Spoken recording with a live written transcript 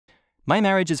My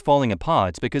marriage is falling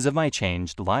apart because of my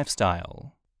changed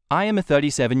lifestyle. I am a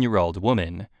 37-year-old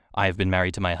woman. I have been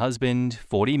married to my husband,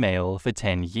 40 male, for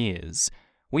 10 years.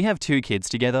 We have 2 kids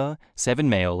together, 7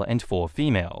 male and 4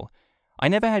 female. I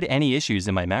never had any issues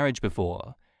in my marriage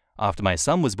before. After my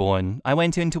son was born, I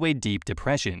went into a deep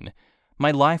depression.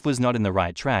 My life was not in the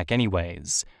right track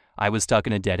anyways. I was stuck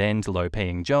in a dead-end,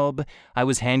 low-paying job. I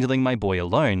was handling my boy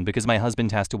alone because my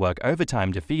husband has to work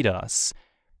overtime to feed us.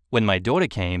 When my daughter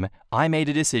came, I made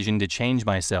a decision to change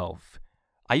myself.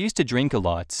 I used to drink a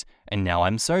lot, and now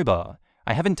I'm sober.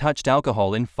 I haven't touched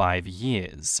alcohol in 5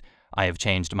 years. I have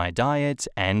changed my diet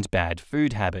and bad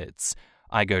food habits.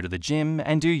 I go to the gym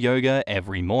and do yoga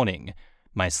every morning.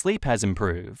 My sleep has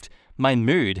improved. My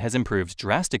mood has improved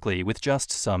drastically with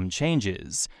just some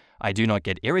changes. I do not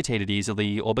get irritated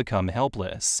easily or become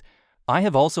helpless. I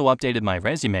have also updated my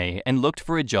resume and looked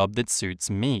for a job that suits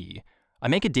me. I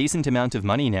make a decent amount of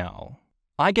money now.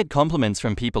 I get compliments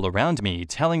from people around me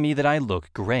telling me that I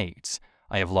look great.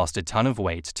 I have lost a ton of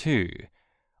weight too.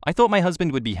 I thought my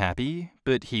husband would be happy,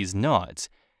 but he's not.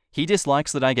 He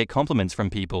dislikes that I get compliments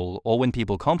from people or when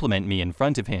people compliment me in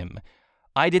front of him.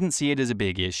 I didn't see it as a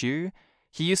big issue.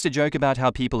 He used to joke about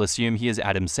how people assume he is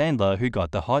Adam Sandler who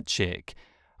got the hot chick.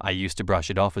 I used to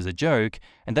brush it off as a joke,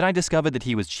 and then I discovered that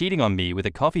he was cheating on me with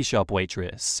a coffee shop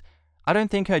waitress. I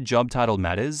don't think her job title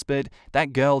matters, but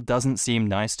that girl doesn't seem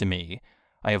nice to me.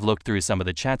 I have looked through some of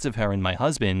the chats of her and my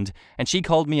husband, and she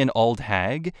called me an old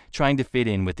hag trying to fit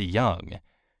in with the young.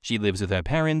 She lives with her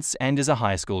parents and is a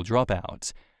high school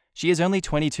dropout. She is only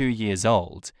 22 years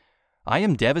old. I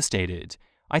am devastated.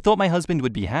 I thought my husband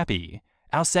would be happy.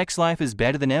 Our sex life is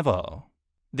better than ever.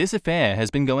 This affair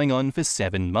has been going on for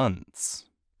 7 months.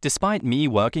 Despite me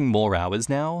working more hours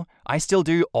now, I still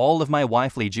do all of my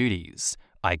wifely duties.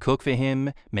 I cook for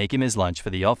him, make him his lunch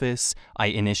for the office, I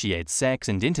initiate sex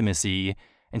and intimacy,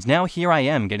 and now here I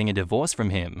am getting a divorce from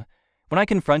him. When I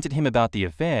confronted him about the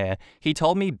affair, he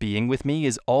told me being with me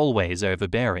is always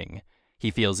overbearing. He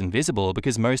feels invisible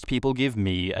because most people give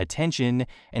me attention,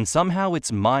 and somehow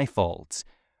it's my fault.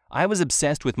 I was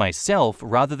obsessed with myself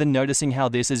rather than noticing how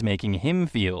this is making him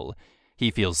feel. He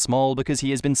feels small because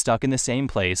he has been stuck in the same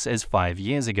place as 5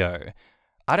 years ago.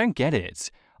 I don't get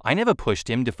it. I never pushed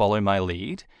him to follow my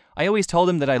lead. I always told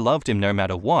him that I loved him no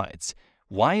matter what.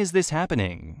 Why is this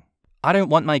happening? I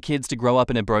don't want my kids to grow up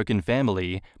in a broken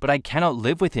family, but I cannot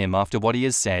live with him after what he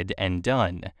has said and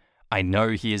done. I know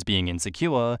he is being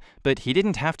insecure, but he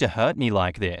didn't have to hurt me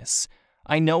like this.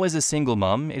 I know as a single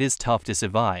mum, it is tough to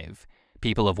survive.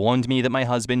 People have warned me that my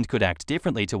husband could act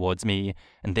differently towards me,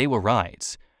 and they were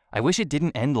right. I wish it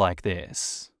didn't end like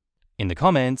this. In the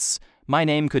comments, my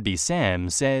name could be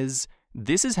Sam says,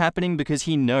 "This is happening because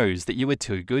he knows that you are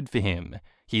too good for him.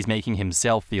 He's making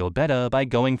himself feel better by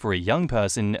going for a young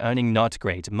person earning not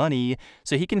great money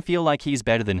so he can feel like he's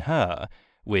better than her,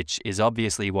 which is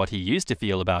obviously what he used to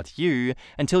feel about you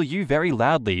until you very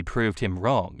loudly proved him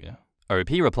wrong."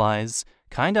 OP replies,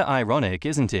 "Kinda ironic,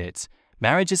 isn't it?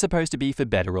 Marriage is supposed to be for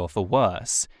better or for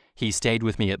worse. He stayed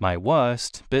with me at my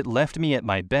worst, but left me at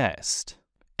my best.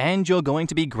 And you're going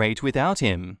to be great without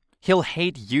him. He'll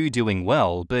hate you doing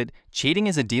well, but cheating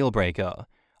is a deal breaker.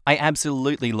 I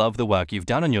absolutely love the work you've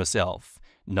done on yourself.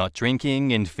 Not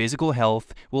drinking and physical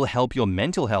health will help your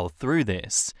mental health through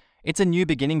this. It's a new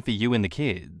beginning for you and the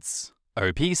kids."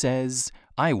 OP says,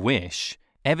 "I wish.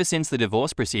 Ever since the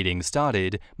divorce proceedings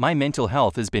started, my mental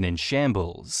health has been in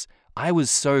shambles. I was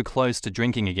so close to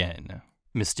drinking again."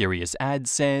 Mysterious Ad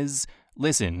says,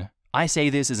 "Listen, I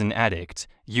say this as an addict.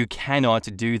 You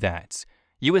cannot do that.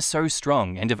 You are so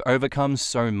strong and have overcome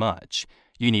so much.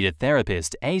 You need a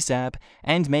therapist ASAP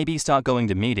and maybe start going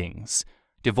to meetings.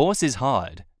 Divorce is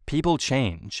hard. People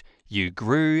change. You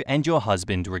grew and your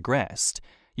husband regressed.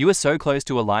 You are so close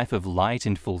to a life of light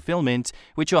and fulfillment,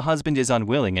 which your husband is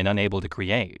unwilling and unable to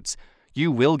create.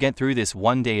 You will get through this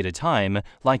one day at a time,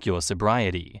 like your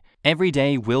sobriety. Every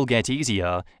day will get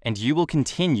easier, and you will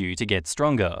continue to get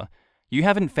stronger. You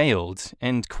haven't failed,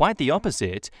 and quite the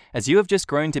opposite, as you have just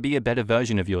grown to be a better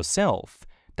version of yourself.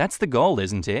 That's the goal,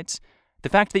 isn't it? The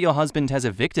fact that your husband has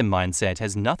a victim mindset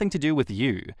has nothing to do with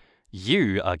you.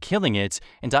 You are killing it,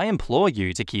 and I implore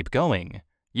you to keep going.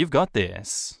 You've got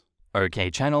this." OK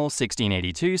Channel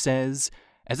 1682 says,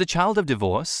 "As a child of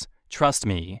divorce, trust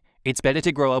me, it's better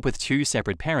to grow up with 2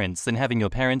 separate parents than having your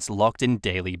parents locked in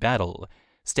daily battle.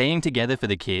 Staying together for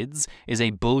the kids is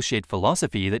a bullshit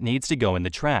philosophy that needs to go in the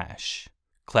trash."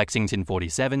 Clexington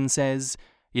 47 says,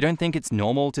 "You don't think it's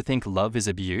normal to think love is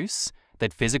abuse?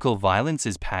 That physical violence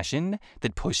is passion?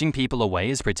 That pushing people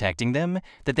away is protecting them?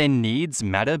 That their needs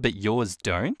matter but yours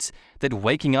don't? That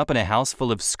waking up in a house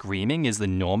full of screaming is the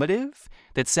normative?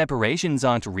 That separations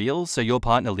aren't real, so your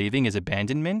partner leaving is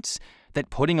abandonment? That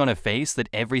putting on a face that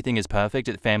everything is perfect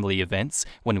at family events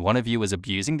when one of you is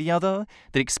abusing the other?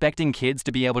 That expecting kids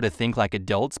to be able to think like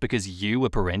adults because you were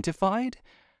parentified?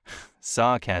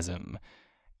 Sarcasm.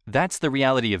 That's the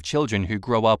reality of children who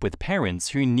grow up with parents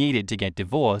who needed to get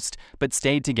divorced but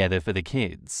stayed together for the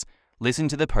kids. Listen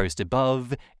to the post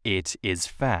above, it is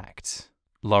fact.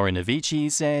 Lauren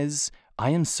Avici says, I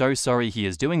am so sorry he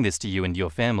is doing this to you and your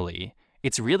family.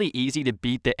 It's really easy to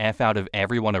beat the F out of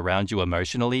everyone around you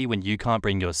emotionally when you can't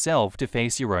bring yourself to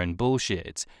face your own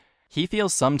bullshit. He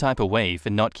feels some type of way for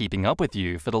not keeping up with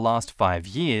you for the last 5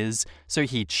 years, so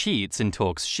he cheats and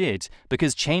talks shit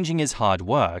because changing is hard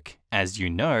work, as you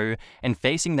know, and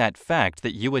facing that fact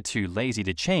that you are too lazy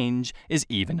to change is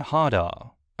even harder.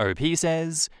 OP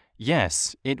says,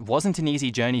 yes, it wasn't an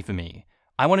easy journey for me.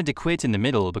 I wanted to quit in the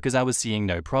middle because I was seeing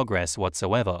no progress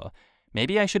whatsoever.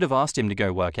 Maybe I should have asked him to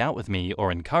go work out with me or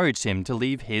encouraged him to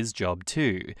leave his job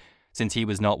too. Since he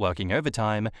was not working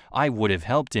overtime, I would have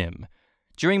helped him.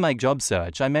 During my job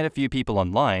search, I met a few people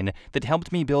online that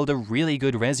helped me build a really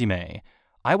good resume.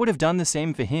 I would have done the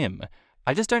same for him.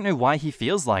 I just don't know why he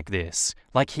feels like this,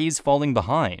 like he's falling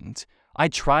behind. I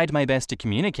tried my best to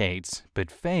communicate, but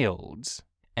failed.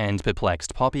 And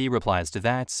Perplexed Poppy replies to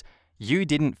that, you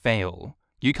didn't fail.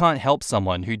 You can't help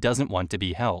someone who doesn't want to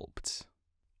be helped.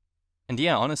 And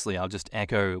yeah, honestly, I'll just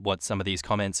echo what some of these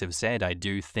comments have said. I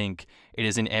do think it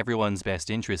is in everyone's best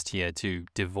interest here to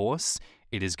divorce.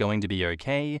 It is going to be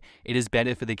okay. It is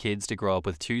better for the kids to grow up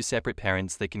with 2 separate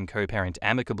parents that can co-parent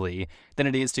amicably than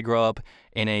it is to grow up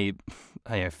in a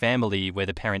family where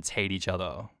the parents hate each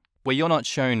other. Where you're not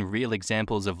shown real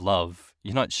examples of love.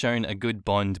 You're not shown a good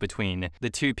bond between the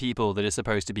 2 people that are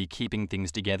supposed to be keeping things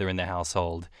together in the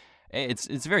household.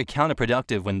 It's very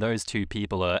counterproductive when those 2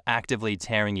 people are actively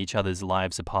tearing each other's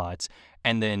lives apart,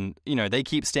 and then, they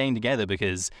keep staying together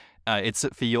because it's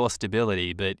for your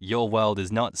stability, but your world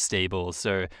is not stable,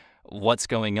 so what's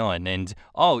going on? And,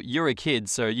 oh, you're a kid,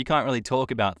 so you can't really talk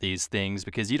about these things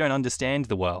because you don't understand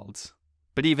the world.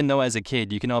 But even though as a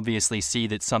kid you can obviously see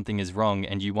that something is wrong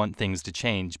and you want things to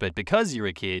change, but because you're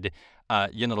a kid,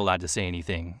 you're not allowed to say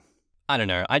anything. I don't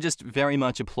know, I just very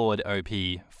much applaud OP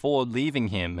for leaving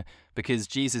him because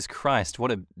Jesus Christ,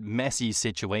 what a messy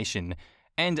situation.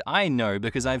 And I know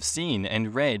because I've seen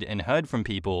and read and heard from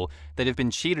people that have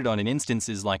been cheated on in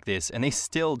instances like this and they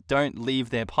still don't leave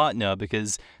their partner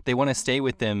because they want to stay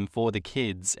with them for the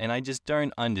kids, and I just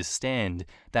don't understand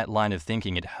that line of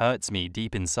thinking. It hurts me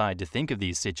deep inside to think of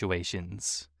these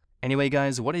situations. Anyway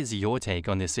guys, what is your take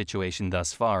on this situation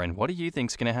thus far, and what do you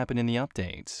think's going to happen in the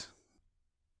update?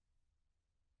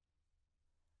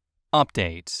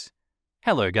 Update.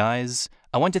 Hello guys.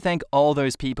 I want to thank all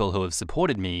those people who have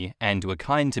supported me and were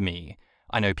kind to me.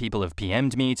 I know people have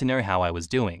PM'd me to know how I was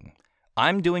doing.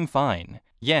 I'm doing fine.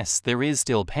 Yes, there is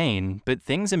still pain, but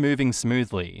things are moving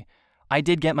smoothly. I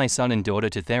did get my son and daughter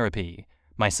to therapy.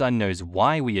 My son knows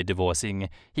why we are divorcing.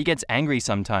 He gets angry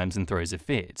sometimes and throws a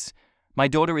fit. My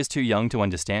daughter is too young to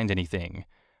understand anything.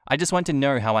 I just want to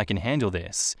know how I can handle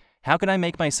this. How can I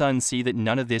make my son see that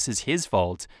none of this is his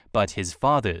fault, but his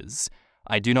father's?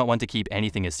 I do not want to keep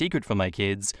anything a secret from my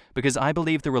kids because I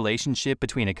believe the relationship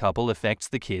between a couple affects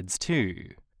the kids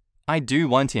too. I do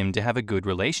want him to have a good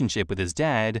relationship with his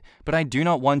dad, but I do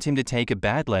not want him to take a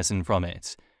bad lesson from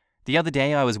it. The other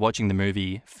day I was watching the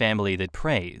movie Family That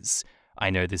Prays. I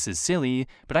know this is silly,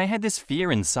 but I had this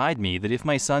fear inside me that if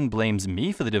my son blames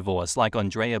me for the divorce like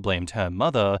Andrea blamed her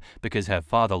mother because her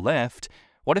father left,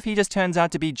 what if he just turns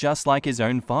out to be just like his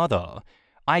own father?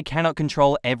 I cannot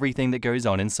control everything that goes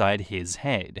on inside his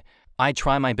head. I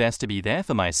try my best to be there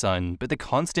for my son, but the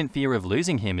constant fear of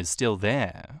losing him is still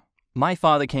there. My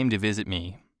father came to visit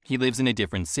me. He lives in a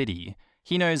different city.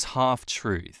 He knows half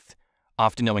truth.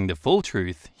 After knowing the full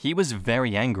truth, he was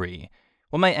very angry.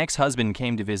 When my ex-husband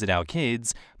came to visit our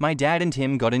kids, my dad and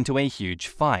him got into a huge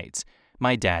fight.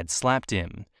 My dad slapped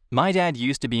him. My dad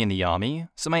used to be in the army,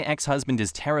 so my ex-husband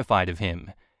is terrified of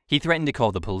him. He threatened to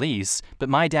call the police, but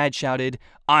my dad shouted,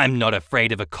 "I'm not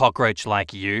afraid of a cockroach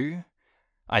like you."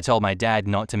 I told my dad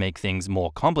not to make things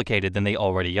more complicated than they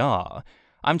already are.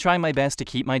 I'm trying my best to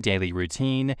keep my daily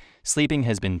routine. Sleeping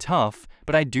has been tough,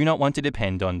 but I do not want to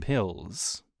depend on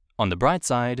pills. On the bright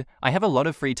side, I have a lot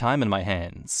of free time in my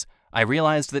hands. I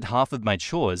realized that half of my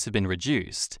chores have been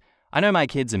reduced. I know my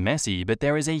kids are messy, but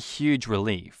there is a huge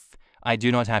relief. I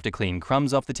do not have to clean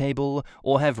crumbs off the table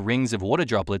or have rings of water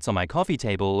droplets on my coffee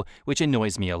table, which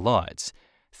annoys me a lot.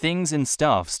 Things and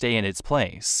stuff stay in its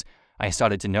place. I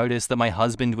started to notice that my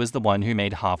husband was the one who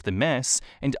made half the mess,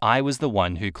 and I was the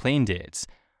one who cleaned it.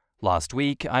 Last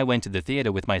week, I went to the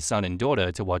theater with my son and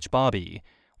daughter to watch Barbie.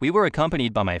 We were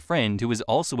accompanied by my friend who was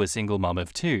also a single mom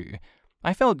of 2.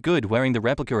 I felt good wearing the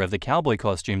replica of the cowboy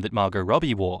costume that Margot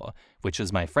Robbie wore, which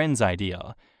was my friend's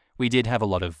idea. We did have a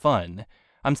lot of fun.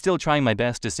 I'm still trying my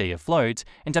best to stay afloat,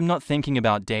 and I'm not thinking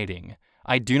about dating.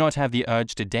 I do not have the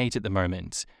urge to date at the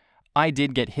moment. I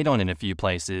did get hit on in a few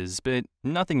places, but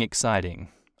nothing exciting.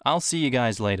 I'll see you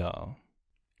guys later.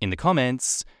 In the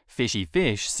comments, Fishy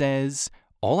Fish says,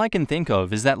 "All I can think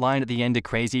of is that line at the end of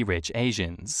Crazy Rich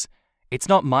Asians. It's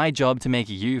not my job to make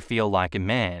you feel like a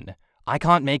man. I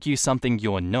can't make you something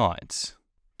you're not."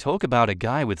 Talk about a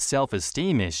guy with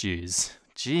self-esteem issues.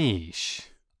 Jeesh.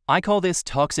 I call this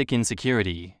toxic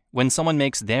insecurity, when someone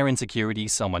makes their insecurity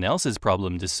someone else's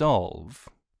problem to solve.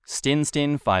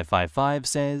 Stinstin555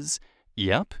 says,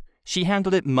 "Yep, she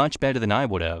handled it much better than I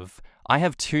would have. I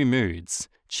have 2 moods,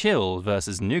 chill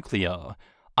versus nuclear.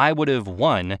 I would have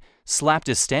 1. Slapped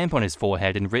a stamp on his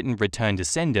forehead and written return to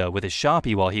sender with a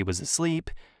Sharpie while he was asleep.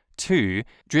 2.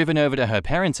 Driven over to her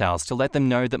parents' house to let them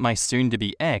know that my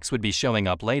soon-to-be ex would be showing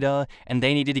up later and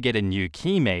they needed to get a new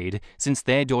key made since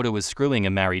their daughter was screwing a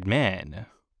married man.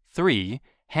 3.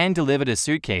 Hand-delivered a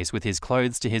suitcase with his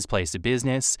clothes to his place of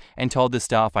business and told the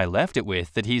staff I left it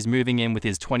with that he's moving in with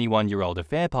his 21-year-old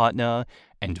affair partner.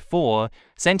 And 4.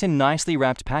 Sent a nicely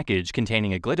wrapped package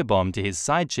containing a glitter bomb to his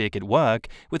side chick at work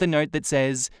with a note that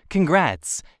says,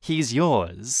 'Congrats, he's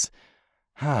yours.'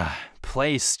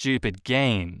 Play stupid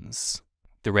games."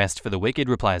 The rest for the wicked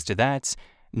replies to that.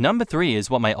 Number 3 is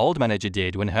what my old manager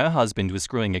did when her husband was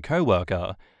screwing a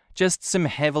co-worker. Just some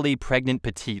heavily pregnant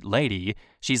petite lady,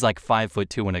 she's like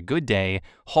 5'2" on a good day,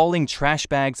 hauling trash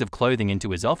bags of clothing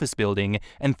into his office building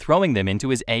and throwing them into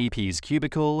his AP's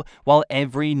cubicle while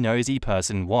every nosy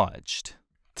person watched.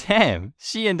 Damn,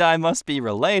 she and I must be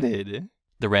related.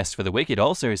 The rest for the wicked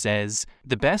also says,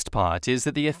 "The best part is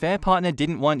that the affair partner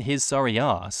didn't want his sorry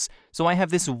ass, so I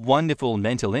have this wonderful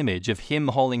mental image of him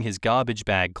hauling his garbage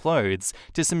bag clothes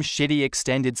to some shitty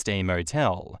extended stay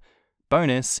motel.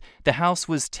 Bonus, the house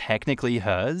was technically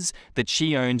hers, that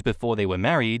she owned before they were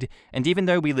married, and even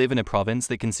though we live in a province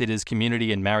that considers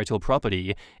community and marital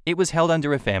property, it was held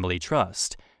under a family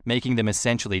trust, making them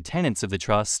essentially tenants of the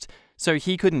trust, so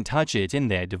he couldn't touch it in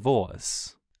their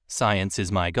divorce." Science is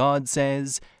my god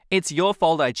says, "It's your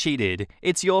fault I cheated,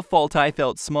 it's your fault I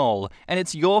felt small, and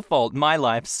it's your fault my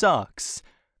life sucks."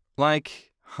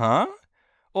 Like, huh?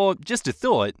 Or just a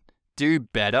thought, do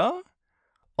better?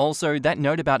 Also, that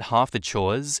note about half the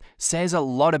chores says a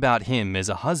lot about him as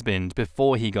a husband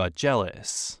before he got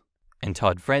jealous. And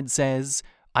Todd Fred says,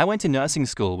 "I went to nursing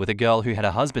school with a girl who had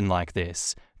a husband like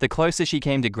this. The closer she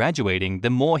came to graduating, the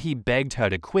more he begged her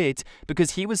to quit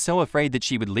because he was so afraid that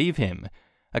she would leave him.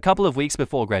 A couple of weeks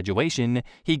before graduation,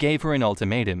 he gave her an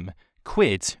ultimatum,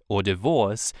 quit or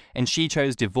divorce, and she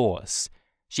chose divorce.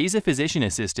 She's a physician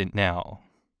assistant now."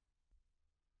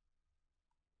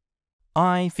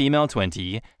 I, female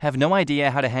 20, have no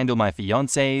idea how to handle my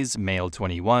fiancé's, male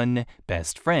 21,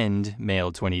 best friend,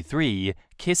 male 23,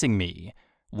 kissing me.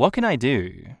 What can I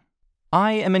do?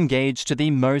 I am engaged to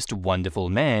the most wonderful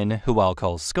man, who I'll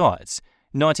call Scott,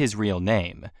 not his real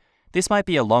name. This might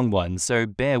be a long one, so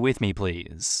bear with me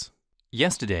please.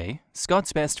 Yesterday,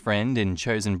 Scott's best friend and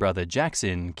chosen brother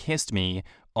Jackson kissed me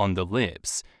on the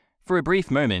lips. For a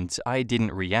brief moment, I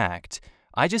didn't react.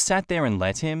 I just sat there and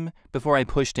let him before I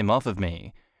pushed him off of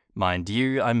me. Mind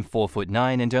you, I'm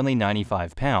 4'9" and only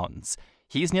 95 pounds.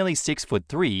 He's nearly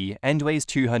 6'3" and weighs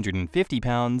 250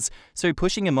 pounds, so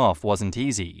pushing him off wasn't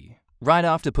easy. Right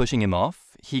after pushing him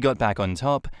off, he got back on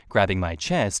top, grabbing my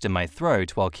chest and my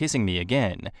throat while kissing me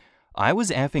again. I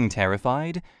was effing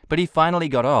terrified, but he finally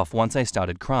got off once I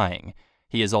started crying.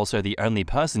 He is also the only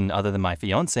person other than my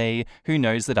fiancé who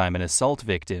knows that I'm an assault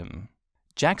victim.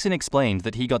 Jackson explained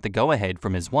that he got the go-ahead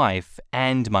from his wife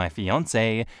and my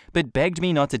fiancé, but begged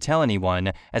me not to tell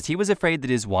anyone as he was afraid that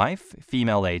his wife,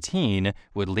 female 18,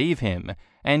 would leave him,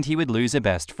 and he would lose a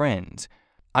best friend.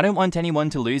 I don't want anyone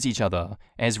to lose each other,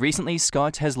 as recently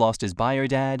Scott has lost his bio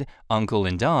dad, uncle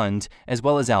and aunt, as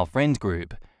well as our friend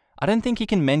group. I don't think he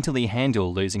can mentally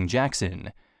handle losing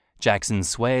Jackson. Jackson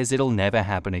swears it'll never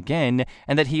happen again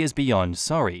and that he is beyond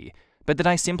sorry, but that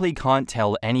I simply can't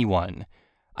tell anyone.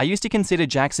 I used to consider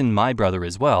Jackson my brother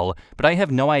as well, but I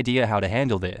have no idea how to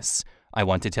handle this. I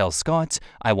want to tell Scott,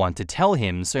 I want to tell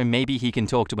him so maybe he can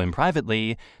talk to him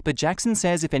privately, but Jackson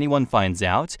says if anyone finds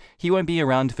out, he won't be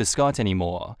around for Scott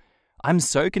anymore. I'm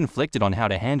so conflicted on how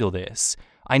to handle this.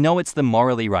 I know it's the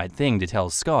morally right thing to tell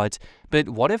Scott, but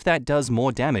what if that does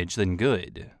more damage than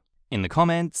good? In the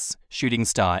comments, Shooting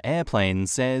Star Airplane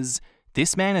says,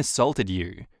 "This man assaulted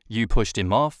you. You pushed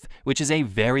him off, which is a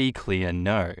very clear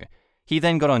no. He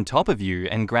then got on top of you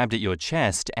and grabbed at your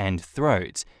chest and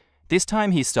throat. This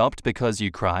time he stopped because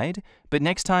you cried, but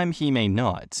next time he may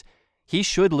not. He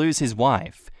should lose his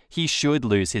wife. He should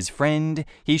lose his friend.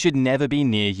 He should never be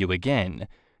near you again.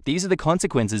 These are the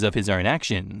consequences of his own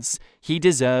actions. He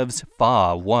deserves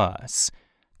far worse.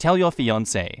 Tell your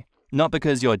fiancé, not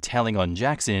because you're telling on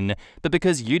Jackson, but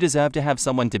because you deserve to have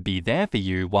someone to be there for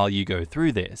you while you go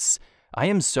through this. I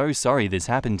am so sorry this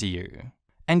happened to you.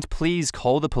 And please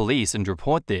call the police and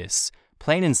report this.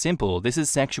 Plain and simple, this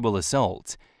is sexual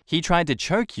assault. He tried to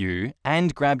choke you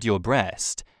and grabbed your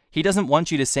breast. He doesn't want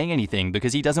you to say anything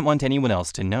because he doesn't want anyone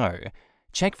else to know.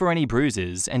 Check for any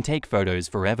bruises and take photos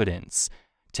for evidence.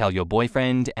 Tell your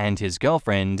boyfriend and his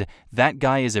girlfriend that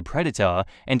guy is a predator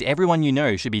and everyone you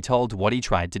know should be told what he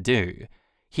tried to do.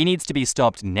 He needs to be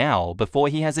stopped now before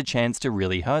he has a chance to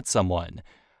really hurt someone.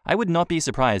 I would not be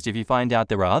surprised if you find out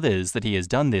there are others that he has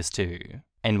done this to."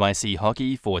 NYC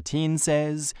Hockey 14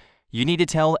 says, "You need to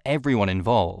tell everyone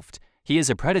involved. He is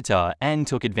a predator and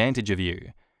took advantage of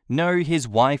you. No, his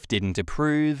wife didn't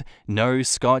approve. No,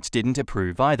 Scott didn't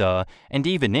approve either. And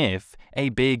even if, a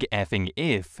big effing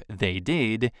if, they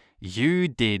did, you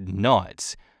did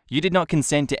not. You did not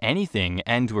consent to anything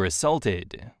and were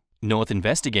assaulted." North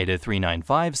Investigator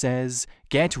 395 says,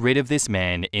 "Get rid of this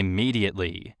man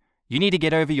immediately. You need to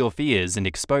get over your fears and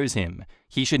expose him.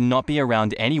 He should not be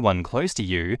around anyone close to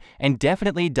you and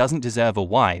definitely doesn't deserve a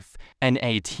wife, an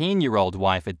 18-year-old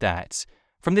wife at that.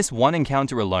 From this one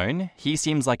encounter alone, he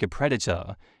seems like a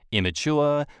predator,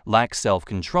 immature, lacks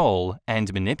self-control,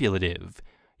 and manipulative.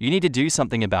 You need to do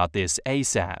something about this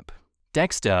ASAP."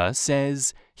 Dexter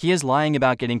says, "He is lying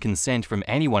about getting consent from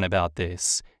anyone about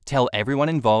this. Tell everyone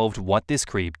involved what this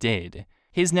creep did.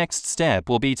 His next step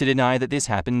will be to deny that this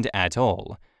happened at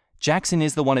all. Jackson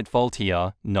is the one at fault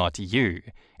here, not you.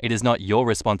 It is not your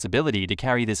responsibility to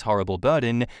carry this horrible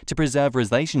burden to preserve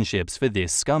relationships for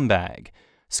this scumbag.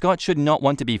 Scott should not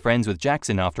want to be friends with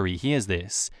Jackson after he hears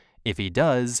this. If he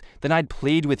does, then I'd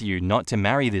plead with you not to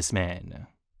marry this man."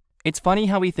 It's funny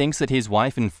how he thinks that his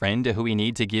wife and friend are who we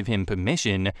need to give him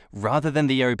permission rather than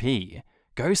the OP.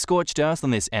 Go scorched earth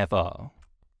on this effer.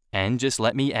 And just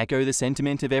let me echo the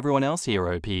sentiment of everyone else here,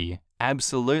 OP.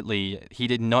 Absolutely, he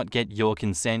did not get your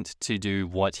consent to do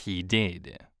what he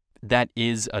did. That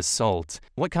is assault.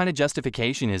 What kind of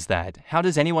justification is that? How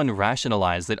does anyone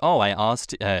rationalize that, oh, I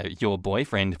asked your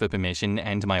boyfriend for permission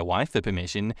and my wife for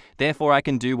permission, therefore I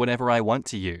can do whatever I want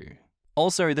to you?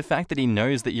 Also, the fact that he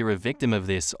knows that you're a victim of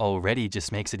this already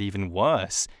just makes it even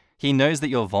worse. He knows that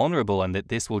you're vulnerable and that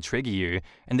this will trigger you,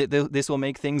 and that this will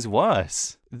make things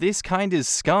worse. This kind of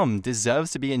scum deserves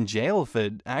to be in jail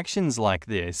for actions like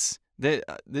this.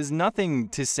 There's nothing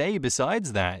to say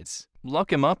besides that.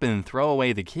 Lock him up and throw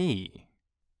away the key.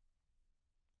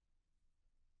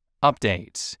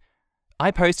 Update.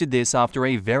 I posted this after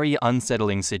a very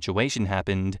unsettling situation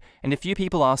happened, and a few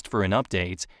people asked for an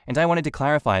update, and I wanted to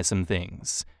clarify some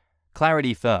things.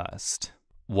 Clarity first.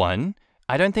 1.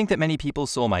 I don't think that many people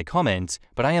saw my comment,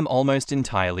 but I am almost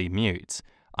entirely mute.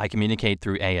 I communicate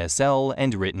through ASL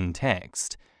and written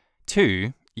text.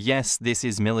 2. Yes, this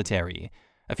is military.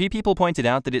 A few people pointed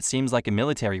out that it seems like a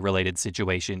military-related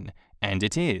situation, and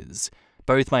it is.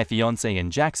 Both my fiancé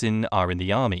and Jackson are in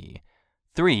the army.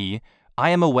 3. I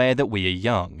am aware that we are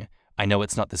young. I know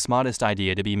it's not the smartest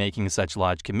idea to be making such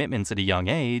large commitments at a young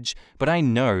age, but I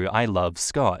know I love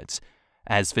Scott.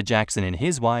 As for Jackson and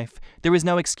his wife, there is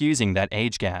no excusing that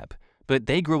age gap, but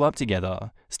they grew up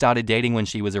together, started dating when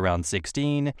she was around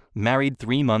 16, married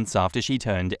 3 months after she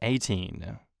turned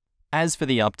 18. As for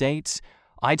the update,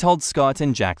 I told Scott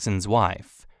and Jackson's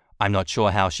wife. I'm not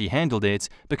sure how she handled it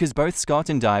because both Scott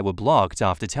and I were blocked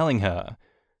after telling her.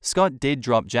 Scott did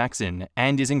drop Jackson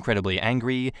and is incredibly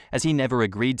angry as he never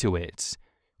agreed to it.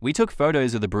 We took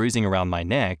photos of the bruising around my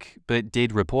neck, but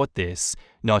did report this,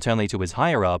 not only to his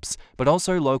higher-ups, but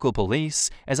also local police,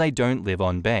 as I don't live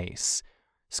on base.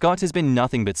 Scott has been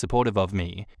nothing but supportive of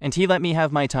me, and he let me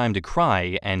have my time to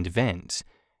cry and vent.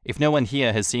 If no one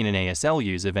here has seen an ASL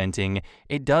user venting,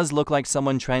 it does look like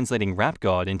someone translating Rap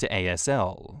God into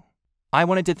ASL. I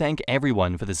wanted to thank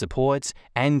everyone for the support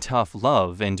and tough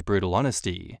love and brutal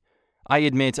honesty. I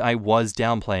admit I was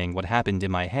downplaying what happened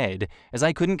in my head, as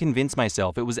I couldn't convince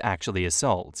myself it was actually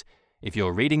assault. If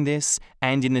you're reading this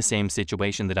and in the same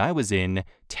situation that I was in,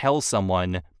 tell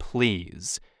someone,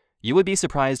 please. You would be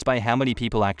surprised by how many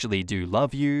people actually do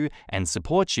love you and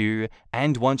support you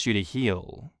and want you to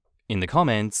heal. In the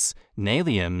comments,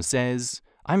 Nalium says,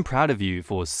 "I'm proud of you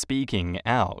for speaking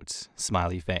out,"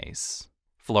 smiley face.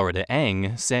 Florida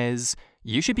Eng says,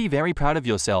 "You should be very proud of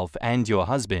yourself and your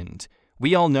husband.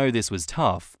 We all know this was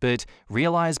tough, but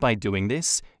realize by doing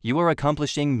this, you are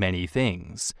accomplishing many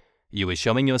things. You are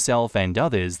showing yourself and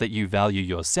others that you value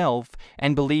yourself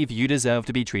and believe you deserve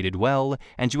to be treated well,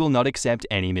 and you will not accept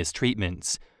any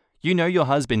mistreatment. You know your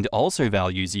husband also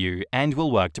values you and will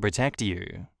work to protect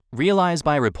you. Realize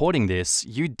by reporting this,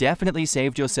 you definitely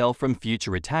saved yourself from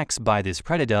future attacks by this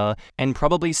predator and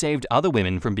probably saved other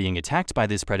women from being attacked by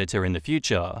this predator in the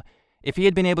future. If he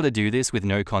had been able to do this with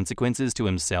no consequences to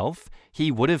himself,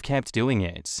 he would have kept doing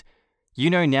it. You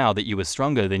know now that you were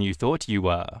stronger than you thought you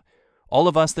were. All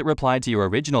of us that replied to your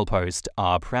original post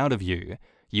are proud of you.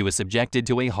 You were subjected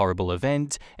to a horrible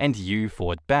event, and you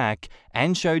fought back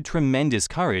and showed tremendous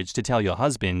courage to tell your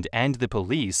husband and the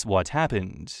police what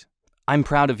happened. I'm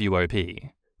proud of you,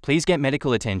 OP. Please get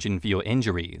medical attention for your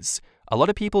injuries. A lot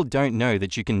of people don't know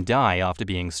that you can die after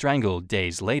being strangled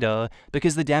days later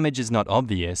because the damage is not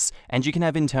obvious and you can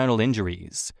have internal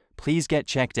injuries. Please get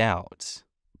checked out.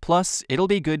 Plus, it'll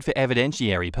be good for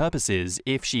evidentiary purposes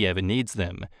if she ever needs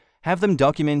them. Have them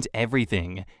document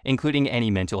everything, including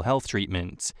any mental health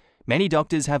treatment. Many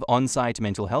doctors have on-site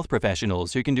mental health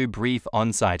professionals who can do brief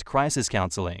on-site crisis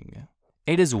counseling.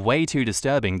 It is way too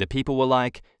disturbing that people were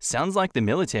like, "Sounds like the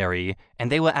military,"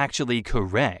 and they were actually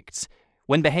correct.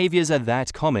 When behaviors are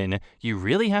that common, you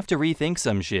really have to rethink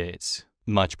some shit.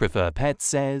 Much Prefer Pets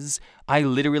says, "I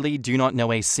literally do not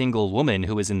know a single woman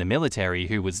who was in the military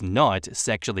who was not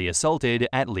sexually assaulted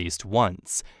at least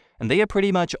once. And they are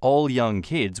pretty much all young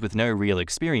kids with no real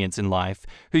experience in life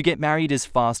who get married as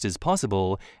fast as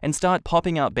possible and start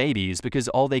popping out babies because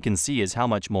all they can see is how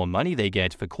much more money they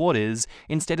get for quarters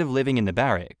instead of living in the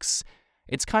barracks.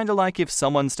 It's kinda like if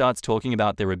someone starts talking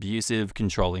about their abusive,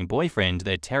 controlling boyfriend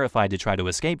they're terrified to try to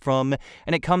escape from,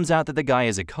 and it comes out that the guy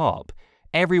is a cop.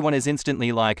 Everyone is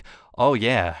instantly like, "Oh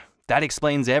yeah, that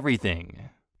explains everything."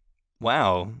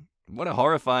 Wow, what a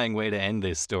horrifying way to end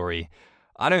this story.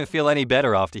 I don't feel any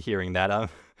better after hearing that.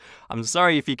 I'm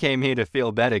sorry if you came here to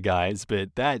feel better, guys,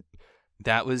 but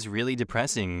that was really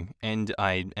depressing, and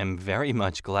I am very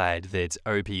much glad that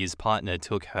OP's partner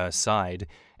took her side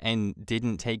and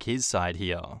didn't take his side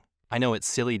here. I know it's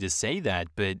silly to say that,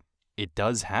 but it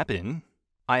does happen.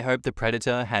 I hope the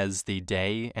predator has the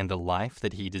day and the life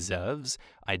that he deserves.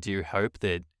 I do hope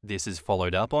that this is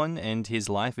followed up on and his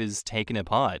life is taken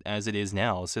apart as it is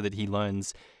now so that he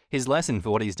learns his lesson for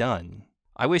what he's done.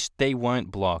 I wish they weren't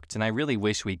blocked, and I really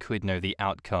wish we could know the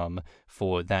outcome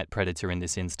for that predator in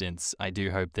this instance. I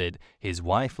do hope that his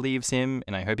wife leaves him,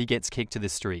 and I hope he gets kicked to the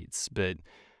streets, but,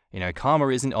 karma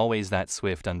isn't always that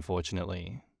swift,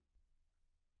 unfortunately.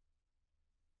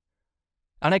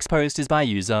 Our next post is by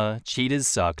user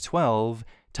CheatersSuck12,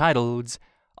 titled,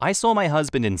 "I saw my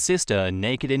husband and sister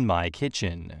naked in my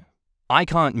kitchen. I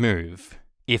can't move.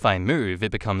 If I move,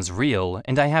 it becomes real,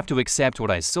 and I have to accept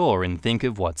what I saw and think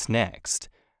of what's next.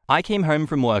 I came home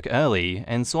from work early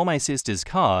and saw my sister's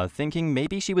car thinking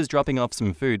maybe she was dropping off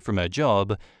some food from her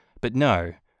job, but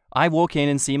no. I walk in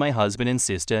and see my husband and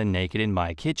sister naked in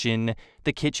my kitchen,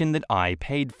 the kitchen that I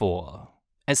paid for.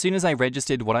 As soon as I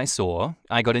registered what I saw,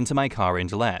 I got into my car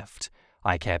and left.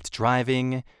 I kept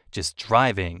driving, just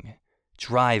driving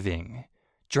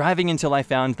until I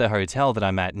found the hotel that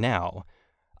I'm at now.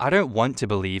 I don't want to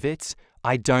believe it.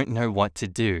 I don't know what to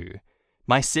do.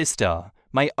 My sister,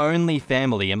 my only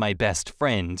family and my best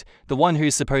friend, the one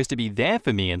who's supposed to be there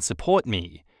for me and support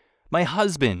me. My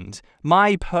husband,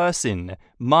 my person,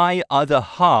 my other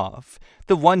half,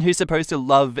 the one who's supposed to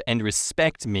love and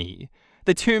respect me.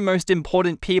 The two most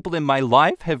important people in my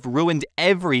life have ruined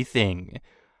everything.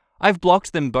 I've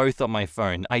blocked them both on my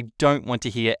phone. I don't want to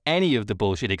hear any of the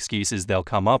bullshit excuses they'll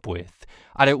come up with.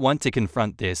 I don't want to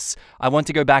confront this. I want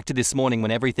to go back to this morning when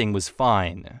everything was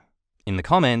fine." In the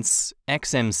comments,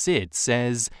 XMSit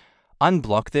says,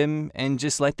 "Unblock them and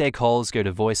just let their calls go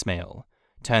to voicemail.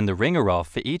 Turn the ringer off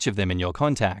for each of them in your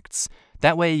contacts.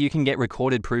 That way you can get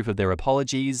recorded proof of their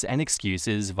apologies and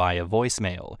excuses via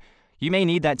voicemail. You may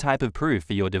need that type of proof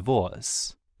for your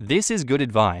divorce." This is good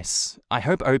advice. I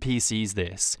hope OP sees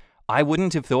this. I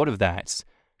wouldn't have thought of that.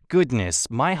 Goodness,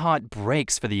 my heart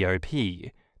breaks for the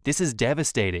OP. This is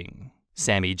devastating.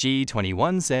 Sammy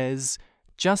G21 says,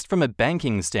 "Just from a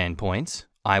banking standpoint,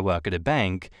 I work at a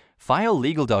bank, file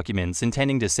legal documents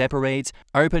intending to separate,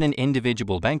 open an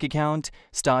individual bank account,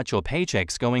 start your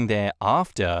paychecks going there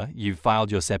after you've filed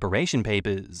your separation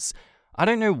papers. I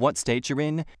don't know what state you're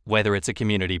in, whether it's a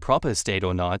community proper state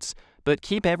or not, but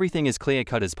keep everything as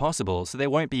clear-cut as possible so there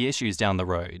won't be issues down the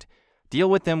road. Deal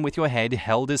with them with your head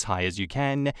held as high as you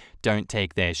can, don't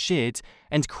take their shit,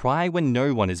 and cry when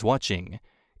no one is watching.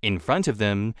 In front of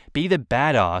them, be the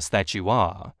badass that you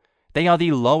are. They are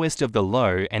the lowest of the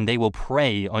low, and they will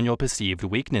prey on your perceived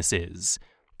weaknesses.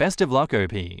 Best of luck,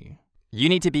 OP. You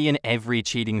need to be in every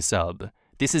cheating sub.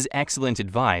 This is excellent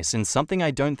advice and something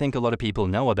I don't think a lot of people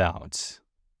know about.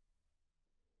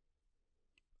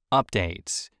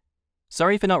 Update.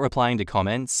 Sorry for not replying to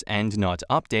comments and not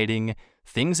updating.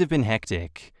 Things have been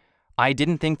hectic. I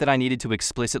didn't think that I needed to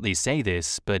explicitly say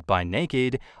this, but by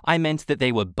naked, I meant that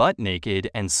they were butt naked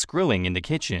and screwing in the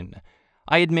kitchen.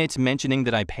 I admit mentioning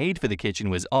that I paid for the kitchen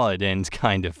was odd and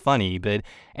kind of funny, but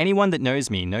anyone that knows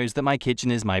me knows that my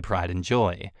kitchen is my pride and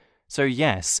joy. So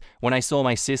yes, when I saw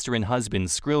my sister and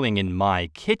husband screwing in my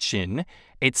kitchen,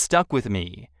 it stuck with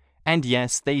me. And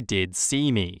yes, they did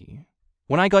see me.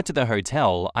 When I got to the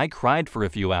hotel, I cried for a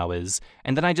few hours,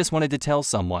 and then I just wanted to tell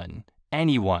someone.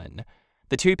 Anyone.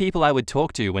 The two people I would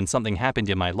talk to when something happened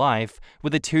in my life were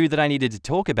the two that I needed to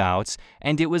talk about,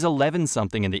 and it was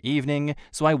 11-something in the evening,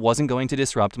 so I wasn't going to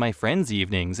disrupt my friends'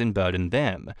 evenings and burden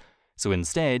them. So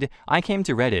instead, I came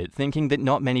to Reddit thinking that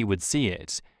not many would see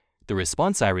it. The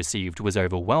response I received was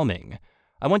overwhelming.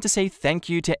 I want to say thank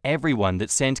you to everyone that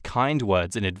sent kind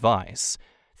words and advice.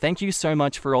 Thank you so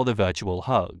much for all the virtual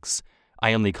hugs.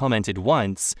 I only commented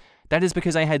once. That is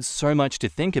because I had so much to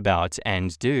think about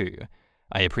and do.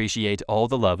 I appreciate all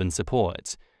the love and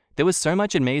support. There was so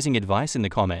much amazing advice in the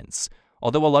comments.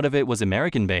 Although a lot of it was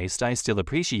American-based, I still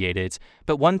appreciate it,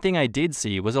 but one thing I did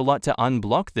see was a lot to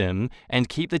unblock them and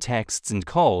keep the texts and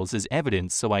calls as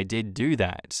evidence, so I did do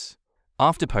that.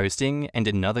 After posting, and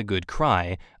another good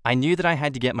cry, I knew that I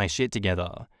had to get my shit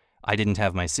together. I didn't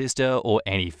have my sister or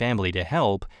any family to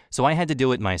help, so I had to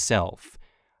do it myself.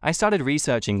 I started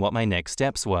researching what my next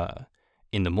steps were.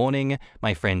 In the morning,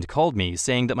 my friend called me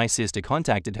saying that my sister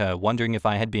contacted her wondering if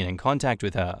I had been in contact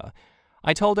with her.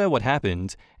 I told her what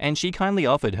happened, and she kindly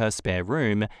offered her spare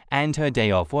room and her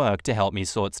day off work to help me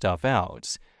sort stuff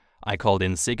out. I called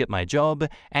in sick at my job,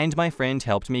 and my friend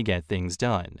helped me get things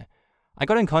done. I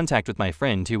got in contact with my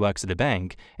friend who works at a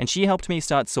bank, and she helped me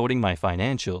start sorting my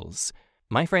financials.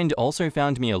 My friend also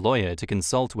found me a lawyer to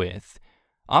consult with.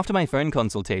 After my phone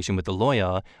consultation with the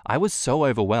lawyer, I was so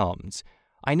overwhelmed.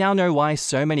 I now know why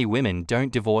so many women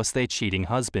don't divorce their cheating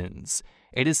husbands.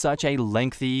 It is such a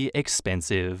lengthy,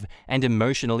 expensive, and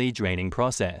emotionally draining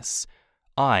process.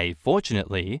 I,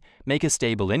 fortunately, make a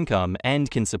stable income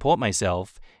and can support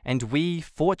myself, and we,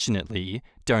 fortunately,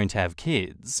 don't have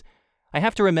kids. I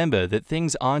have to remember that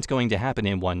things aren't going to happen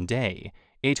in one day.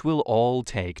 It will all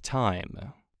take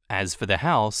time. As for the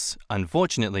house,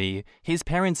 unfortunately, his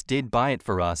parents did buy it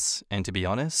for us, and to be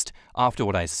honest, after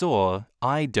what I saw,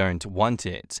 I don't want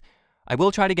it. I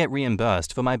will try to get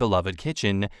reimbursed for my beloved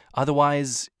kitchen,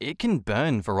 otherwise, it can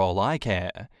burn for all I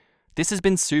care. This has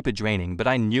been super draining, but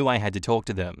I knew I had to talk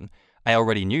to them. I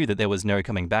already knew that there was no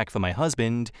coming back for my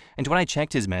husband, and when I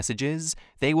checked his messages,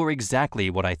 they were exactly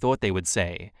what I thought they would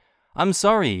say. I'm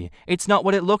sorry, it's not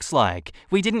what it looks like.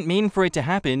 We didn't mean for it to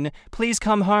happen. Please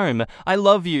come home. I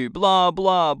love you, blah,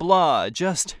 blah, blah.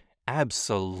 Just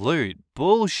absolute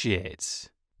bullshit.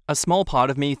 A small part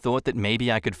of me thought that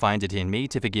maybe I could find it in me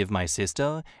to forgive my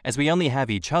sister, as we only have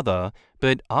each other,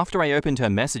 but after I opened her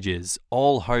messages,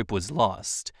 all hope was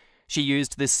lost. She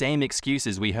used the same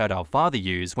excuses we heard our father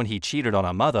use when he cheated on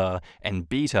our mother and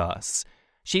beat us.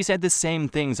 She said the same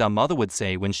things our mother would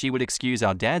say when she would excuse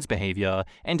our dad's behavior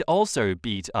and also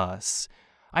beat us.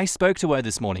 I spoke to her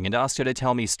this morning and asked her to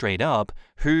tell me straight up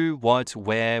who, what,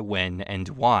 where, when, and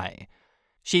why.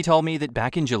 She told me that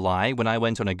back in July when I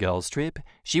went on a girls' trip,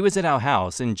 she was at our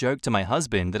house and joked to my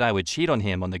husband that I would cheat on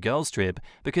him on the girls' trip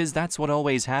because that's what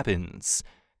always happens.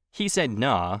 He said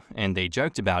nah, and they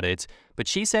joked about it, but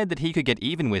she said that he could get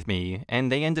even with me,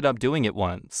 and they ended up doing it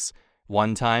once.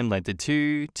 One time led to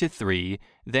 2, to 3,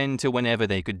 then to whenever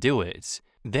they could do it.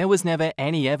 There was never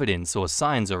any evidence or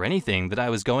signs or anything that I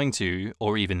was going to,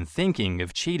 or even thinking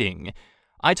of cheating.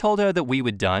 I told her that we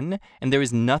were done, and there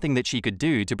is nothing that she could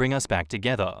do to bring us back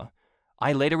together.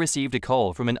 I later received a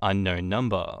call from an unknown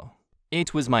number.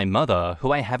 It was my mother,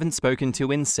 who I haven't spoken to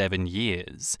in 7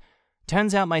 years.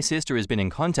 Turns out my sister has been in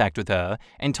contact with her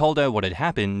and told her what had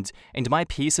happened, and my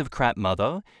piece of crap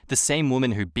mother, the same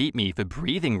woman who beat me for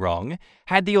breathing wrong,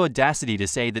 had the audacity to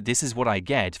say that this is what I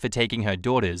get for taking her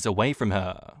daughters away from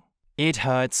her. It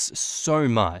hurts so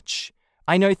much.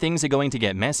 I know things are going to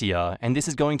get messier, and this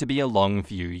is going to be a long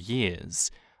few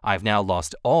years. I've now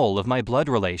lost all of my blood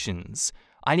relations.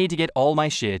 I need to get all my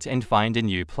shit and find a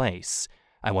new place.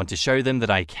 I want to show them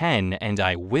that I can and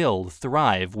I will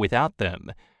thrive without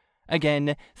them.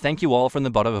 Again, thank you all from the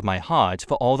bottom of my heart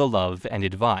for all the love and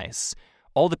advice.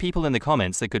 All the people in the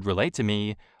comments that could relate to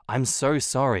me, I'm so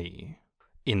sorry.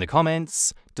 In the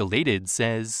comments, Deleted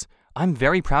says, I'm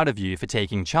very proud of you for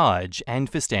taking charge and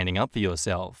for standing up for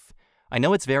yourself. I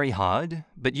know it's very hard,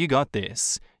 but you got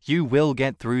this. You will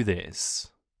get through this.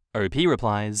 OP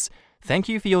replies, thank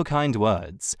you for your kind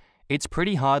words. It's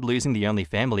pretty hard losing the only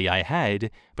family I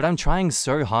had, but I'm trying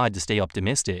so hard to stay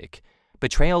optimistic.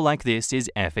 Betrayal like this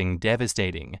is effing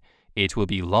devastating. It will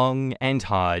be long and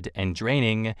hard and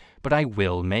draining, but I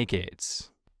will make it.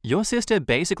 Your sister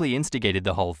basically instigated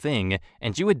the whole thing,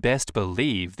 and you would best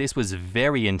believe this was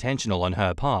very intentional on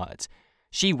her part.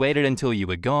 She waited until you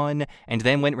were gone, and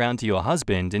then went round to your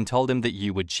husband and told him that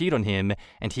you would cheat on him,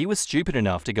 and he was stupid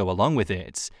enough to go along with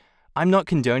it. I'm not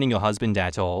condoning your husband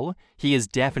at all. He is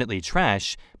definitely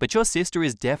trash, but your sister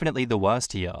is definitely the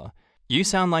worst here. You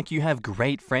sound like you have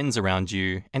great friends around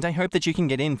you, and I hope that you can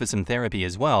get in for some therapy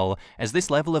as well, as this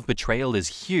level of betrayal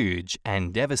is huge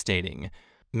and devastating.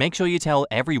 Make sure you tell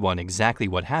everyone exactly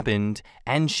what happened,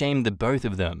 and shame the both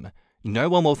of them. No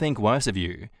one will think worse of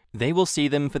you. They will see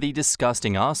them for the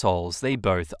disgusting assholes they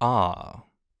both are.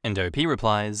 And OP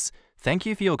replies, thank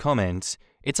you for your comment.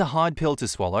 It's a hard pill to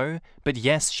swallow, but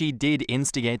yes, she did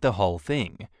instigate the whole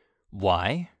thing.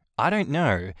 Why? I don't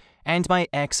know, and my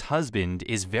ex-husband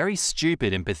is very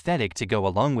stupid and pathetic to go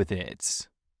along with it.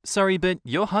 Sorry, but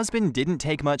your husband didn't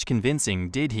take much convincing,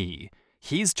 did he?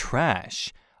 He's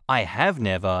trash. I have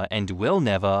never and will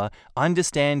never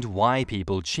understand why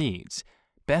people cheat.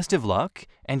 Best of luck,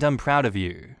 and I'm proud of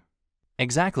you.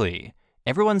 Exactly.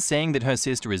 Everyone's saying that her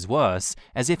sister is worse,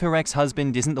 as if her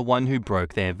ex-husband isn't the one who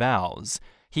broke their vows.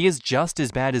 He is just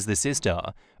as bad as the sister.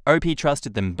 OP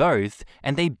trusted them both,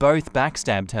 and they both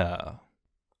backstabbed her.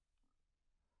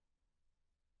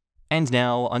 And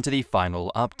now, onto the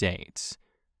final update.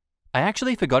 I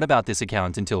actually forgot about this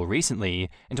account until recently,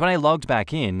 and when I logged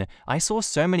back in, I saw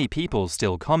so many people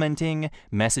still commenting,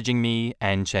 messaging me,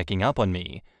 and checking up on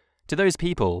me. To those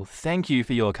people, thank you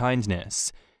for your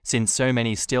kindness. Since so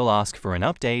many still ask for an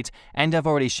update, and I've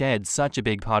already shared such a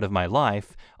big part of my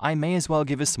life, I may as well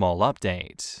give a small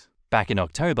update. Back in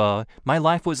October, my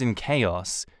life was in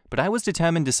chaos, but I was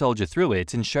determined to soldier through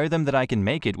it and show them that I can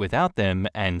make it without them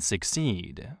and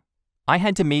succeed. I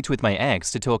had to meet with my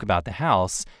ex to talk about the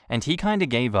house, and he kinda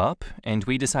gave up, and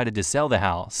we decided to sell the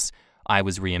house. I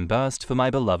was reimbursed for my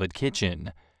beloved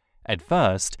kitchen. At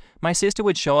first, my sister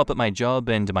would show up at my job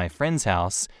and my friend's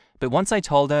house, but once I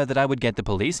told her that I would get the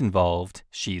police involved,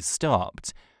 she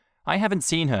stopped. I haven't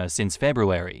seen her since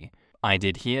February. I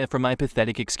did hear from my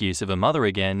pathetic excuse of a mother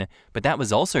again, but that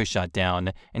was also shut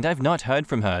down, and I've not heard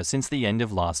from her since the end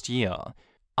of last year.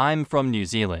 I'm from New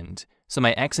Zealand, so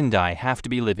my ex and I have to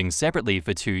be living separately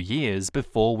for 2 years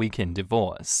before we can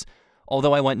divorce.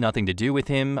 Although I want nothing to do with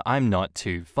him, I'm not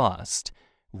too fussed.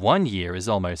 1 year is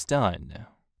almost done.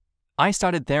 I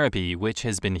started therapy, which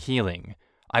has been healing.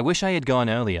 I wish I had gone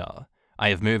earlier. I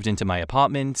have moved into my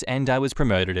apartment and I was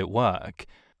promoted at work.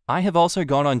 I have also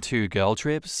gone on 2 girl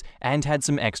trips and had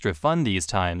some extra fun these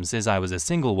times as I was a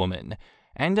single woman.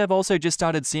 And I've also just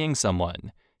started seeing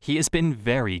someone. He has been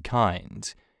very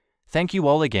kind. Thank you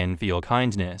all again for your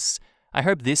kindness. I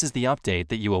hope this is the update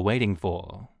that you were waiting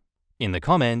for. In the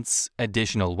comments,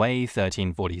 Additional Way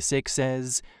 1346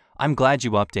 says, I'm glad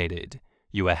you updated.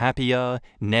 You are happier,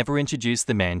 never introduced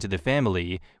the man to the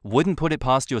family, wouldn't put it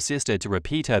past your sister to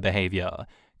repeat her behavior.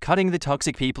 Cutting the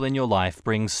toxic people in your life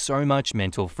brings so much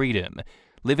mental freedom.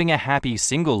 Living a happy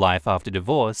single life after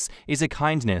divorce is a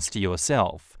kindness to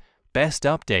yourself. Best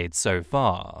update so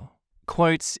far.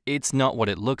 Quote, it's not what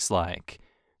it looks like.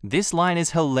 This line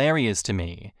is hilarious to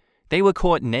me. They were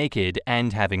caught naked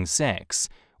and having sex.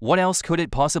 What else could it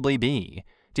possibly be?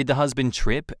 Did the husband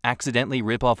trip, accidentally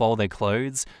rip off all their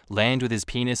clothes, land with his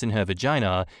penis in her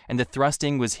vagina, and the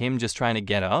thrusting was him just trying to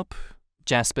get up?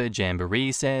 Jasper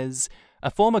Jamboree says, a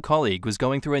former colleague was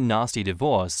going through a nasty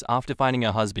divorce after finding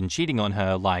her husband cheating on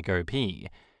her like OP.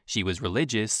 She was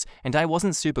religious, and I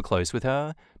wasn't super close with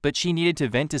her, but she needed to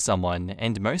vent to someone,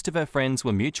 and most of her friends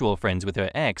were mutual friends with her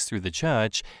ex through the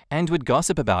church and would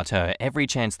gossip about her every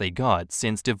chance they got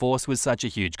since divorce was such a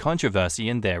huge controversy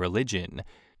in their religion.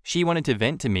 She wanted to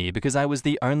vent to me because I was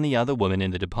the only other woman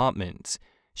in the department.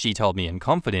 She told me in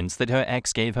confidence that her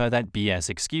ex gave her that BS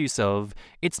excuse of,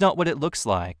 it's not what it looks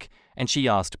like, and she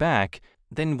asked back,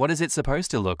 then what is it supposed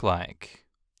to look like?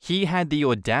 He had the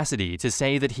audacity to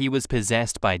say that he was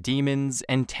possessed by demons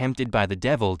and tempted by the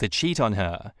devil to cheat on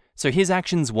her, so his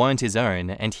actions weren't his own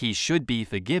and he should be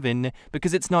forgiven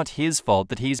because it's not his fault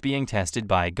that he's being tested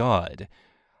by God.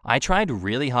 I tried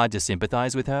really hard to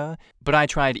sympathize with her, but I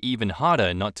tried even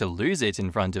harder not to lose it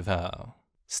in front of her.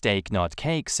 Steak Not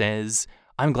Cake says,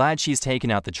 I'm glad she's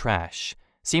taken out the trash.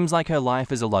 Seems like her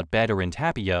life is a lot better and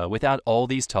happier without all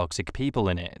these toxic people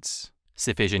in it.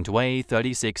 Sufficient Way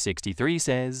 3663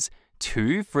 says,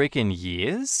 2 frickin'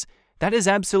 years? That is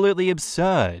absolutely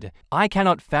absurd. I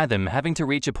cannot fathom having to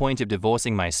reach a point of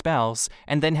divorcing my spouse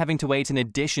and then having to wait an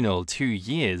additional 2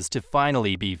 years to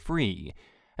finally be free.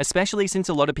 Especially since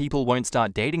a lot of people won't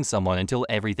start dating someone until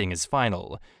everything is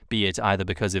final, be it either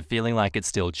because of feeling like it's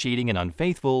still cheating and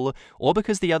unfaithful, or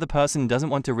because the other person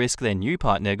doesn't want to risk their new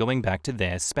partner going back to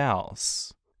their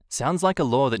spouse. Sounds like a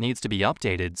law that needs to be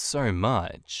updated so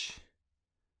much.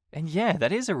 And yeah,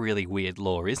 that is a really weird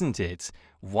law, isn't it?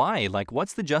 Why? Like,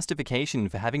 what's the justification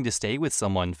for having to stay with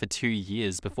someone for 2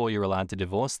 years before you're allowed to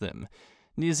divorce them?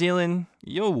 New Zealand,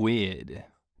 you're weird.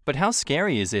 But how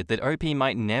scary is it that OP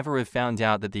might never have found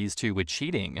out that these two were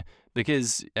cheating?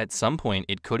 Because at some point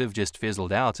it could have just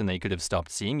fizzled out and they could have stopped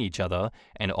seeing each other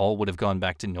and all would have gone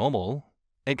back to normal.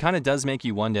 It kind of does make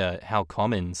you wonder how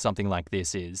common something like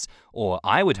this is, or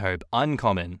I would hope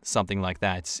uncommon something like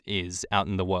that is out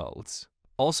in the world.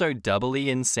 Also doubly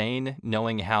insane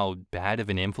knowing how bad of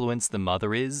an influence the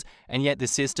mother is, and yet the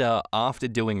sister, after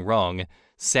doing wrong,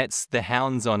 sets the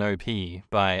hounds on OP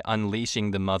by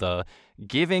unleashing the mother,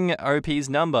 giving OP's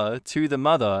number to the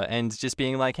mother and just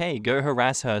being like, hey, go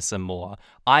harass her some more.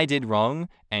 I did wrong,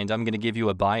 and I'm going to give you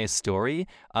a biased story,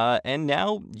 and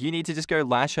now you need to just go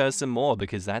lash her some more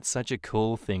because that's such a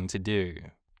cool thing to do.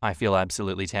 I feel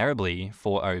absolutely terribly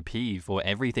for OP for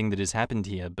everything that has happened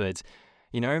here, but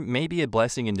you know, maybe a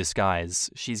blessing in disguise.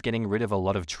 She's getting rid of a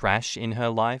lot of trash in her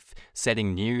life,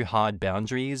 setting new hard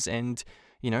boundaries, and,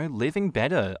 you know, living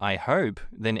better, I hope,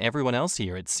 than everyone else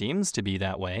here. It seems to be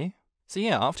that way. So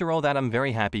yeah, after all that, I'm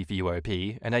very happy for you, OP,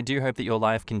 and I do hope that your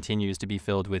life continues to be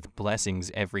filled with blessings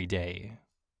every day.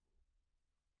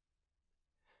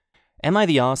 Am I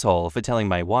the asshole for telling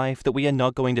my wife that we are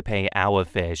not going to pay our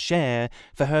fair share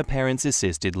for her parents'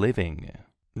 assisted living?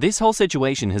 This whole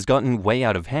situation has gotten way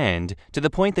out of hand to the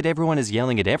point that everyone is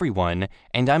yelling at everyone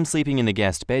and I'm sleeping in the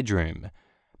guest bedroom.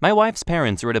 My wife's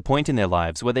parents are at a point in their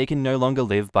lives where they can no longer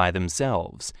live by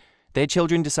themselves. Their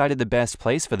children decided the best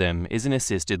place for them is an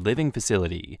assisted living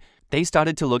facility. They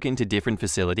started to look into different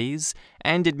facilities,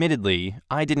 and admittedly,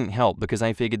 I didn't help because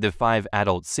I figured the 5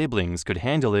 adult siblings could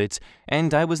handle it,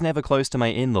 and I was never close to my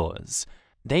in-laws.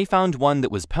 They found one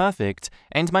that was perfect,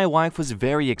 and my wife was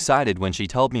very excited when she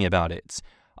told me about it.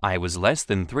 I was less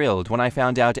than thrilled when I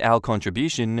found out our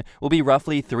contribution will be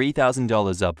roughly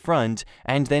 $3,000 up front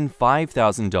and then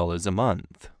 $5,000 a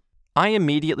month. I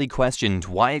immediately questioned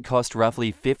why it cost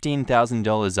roughly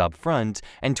 $15,000 up front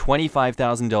and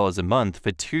 $25,000 a month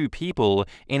for 2 people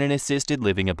in an assisted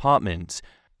living apartment.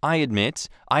 I admit,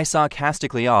 I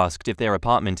sarcastically asked if their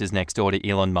apartment is next door to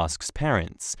Elon Musk's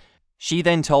parents. She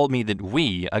then told me that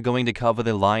we are going to cover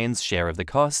the lion's share of the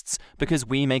costs because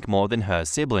we make more than her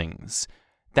siblings.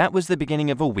 That was the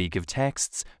beginning of a week of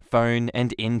texts, phone,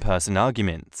 and in-person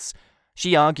arguments.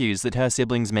 She argues that her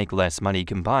siblings make less money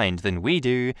combined than we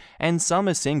do, and some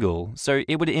are single, so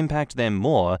it would impact them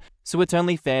more, so it's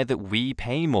only fair that we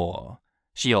pay more.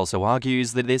 She also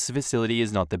argues that this facility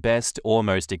is not the best or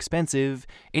most expensive,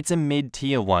 it's a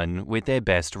mid-tier one with their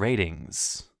best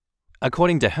ratings.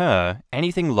 According to her,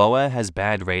 anything lower has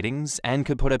bad ratings and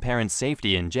could put her parents'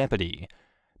 safety in jeopardy.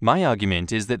 My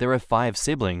argument is that there are 5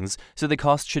 siblings, so the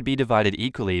cost should be divided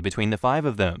equally between the 5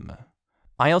 of them.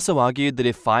 I also argued that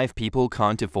if 5 people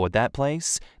can't afford that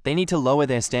place, they need to lower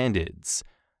their standards.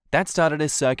 That started a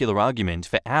circular argument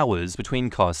for hours between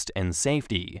cost and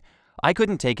safety. I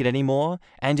couldn't take it anymore,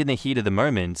 and in the heat of the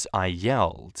moment, I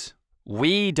yelled,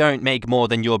 "We don't make more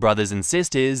than your brothers and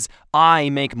sisters,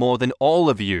 I make more than all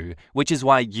of you, which is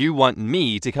why you want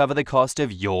me to cover the cost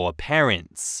of your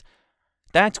parents."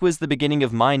 That was the beginning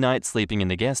of my night sleeping in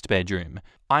the guest bedroom.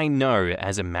 I know,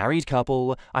 as a married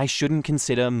couple, I shouldn't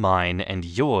consider mine and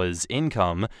yours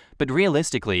income, but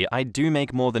realistically, I do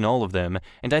make more than all of them,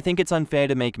 and I think it's unfair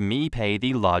to make me pay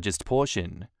the largest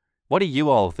portion. What do you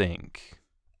all think?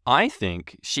 I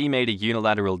think she made a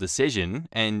unilateral decision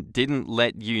and didn't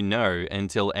let you know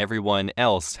until everyone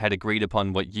else had agreed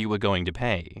upon what you were going to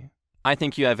pay. I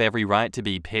think you have every right to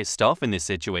be pissed off in this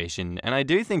situation, and I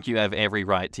do think you have every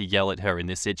right to yell at her in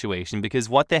this situation because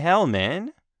what the hell,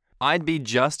 man? I'd be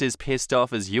just as pissed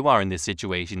off as you are in this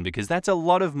situation because that's a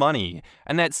lot of money,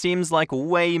 and that seems like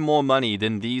way more money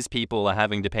than these people are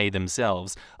having to pay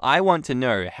themselves. I want to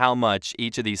know how much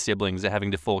each of these siblings are having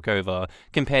to fork over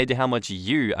compared to how much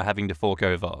you are having to fork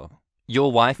over.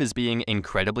 Your wife is being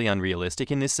incredibly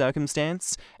unrealistic in this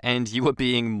circumstance, and you are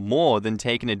being more than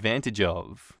taken advantage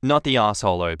of. Not the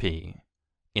asshole OP.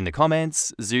 In the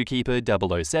comments,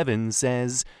 Zookeeper007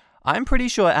 says, I'm pretty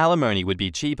sure alimony would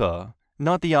be cheaper,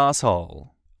 not the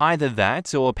asshole. Either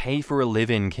that or pay for a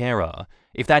live-in carer.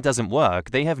 If that doesn't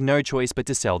work, they have no choice but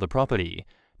to sell the property.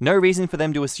 No reason for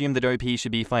them to assume that OP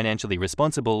should be financially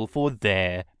responsible for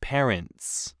their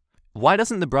parents. Why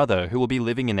doesn't the brother who will be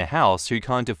living in a house who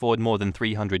can't afford more than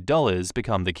 $300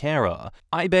 become the carer?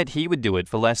 I bet he would do it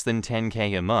for less than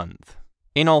 $10K a month.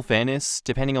 In all fairness,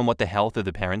 depending on what the health of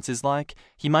the parents is like,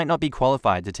 he might not be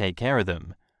qualified to take care of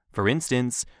them. For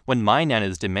instance, when my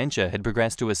nana's dementia had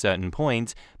progressed to a certain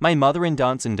point, my mother and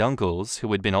aunts and uncles,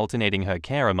 who had been alternating her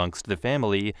care amongst the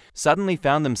family, suddenly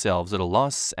found themselves at a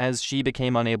loss as she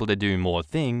became unable to do more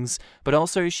things, but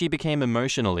also she became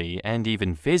emotionally and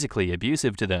even physically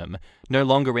abusive to them, no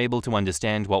longer able to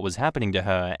understand what was happening to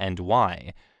her and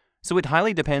why. So it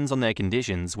highly depends on their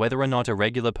conditions whether or not a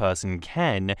regular person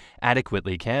can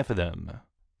adequately care for them.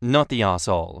 Not the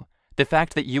arsehole. The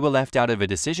fact that you were left out of a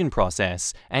decision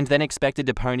process and then expected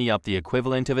to pony up the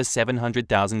equivalent of a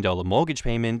 $700,000 mortgage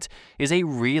payment is a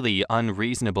really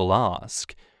unreasonable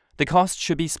ask. The cost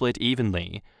should be split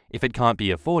evenly. If it can't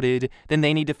be afforded, then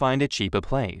they need to find a cheaper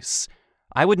place.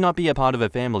 I would not be a part of a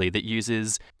family that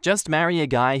uses, just marry a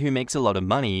guy who makes a lot of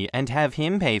money and have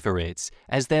him pay for it,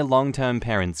 as their long-term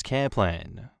parents' care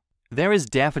plan. There is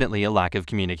definitely a lack of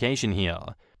communication here.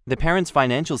 The parents'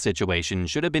 financial situation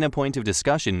should have been a point of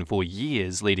discussion for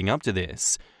years leading up to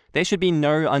this. There should be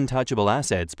no untouchable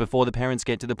assets before the parents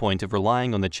get to the point of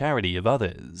relying on the charity of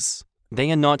others.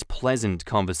 They are not pleasant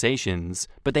conversations,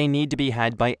 but they need to be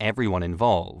had by everyone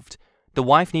involved. The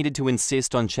wife needed to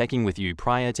insist on checking with you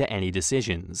prior to any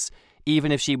decisions.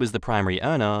 Even if she was the primary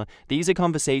earner, these are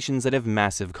conversations that have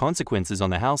massive consequences on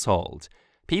the household.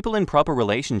 People in proper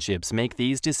relationships make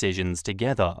these decisions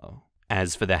together.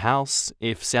 As for the house,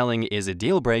 if selling is a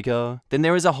deal breaker, then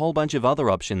there is a whole bunch of other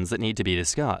options that need to be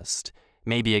discussed.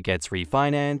 Maybe it gets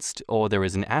refinanced, or there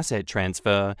is an asset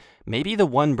transfer. Maybe the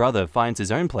one brother finds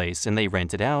his own place and they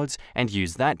rent it out and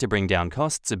use that to bring down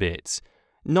costs a bit.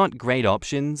 Not great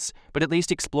options, but at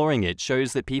least exploring it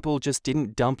shows that people just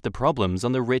didn't dump the problems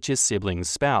on the richest sibling's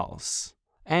spouse.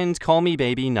 And Call Me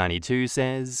Baby 92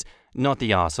 says, not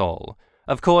the arsehole.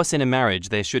 Of course, in a marriage,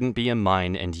 there shouldn't be a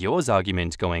mine and yours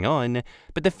argument going on,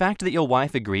 but the fact that your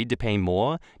wife agreed to pay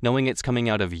more, knowing it's coming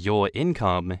out of your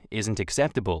income, isn't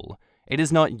acceptable. It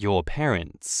is not your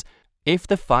parents. If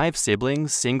the 5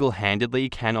 siblings single-handedly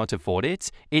cannot afford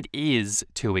it, it is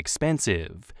too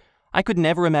expensive. I could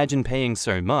never imagine paying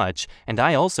so much, and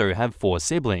I also have 4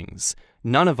 siblings.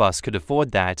 None of us could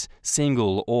afford that,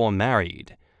 single or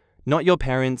married. Not your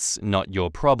parents, not your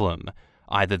problem.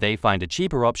 Either they find a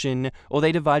cheaper option, or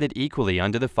they divide it equally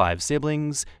under the 5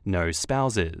 siblings, no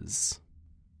spouses.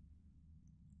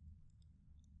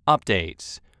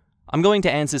 Update. I'm going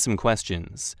to answer some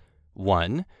questions.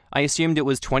 1. I assumed it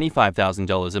was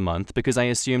 $25,000 a month because I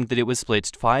assumed that it was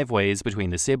split 5 ways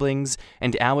between the siblings,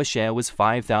 and our share was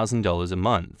 $5,000 a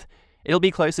month. It'll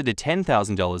be closer to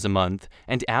 $10,000 a month,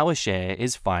 and our share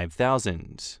is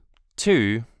 $5,000.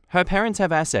 2. Her parents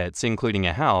have assets, including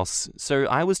a house, so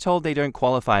I was told they don't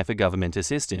qualify for government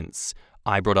assistance.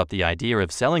 I brought up the idea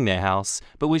of selling their house,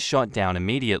 but was shot down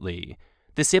immediately.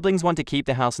 The siblings want to keep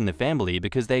the house in the family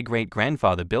because their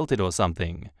great-grandfather built it or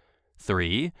something.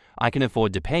 3. I can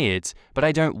afford to pay it, but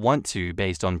I don't want to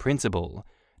based on principle.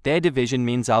 Their division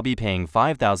means I'll be paying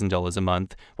 $5,000 a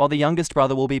month, while the youngest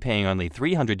brother will be paying only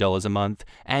 $300 a month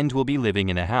and will be living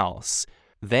in a house.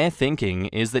 Their thinking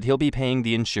is that he'll be paying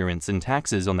the insurance and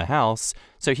taxes on the house,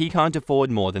 so he can't afford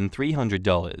more than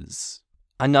 $300.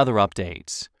 Another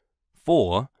update.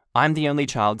 4. I'm the only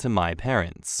child to my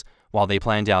parents. While they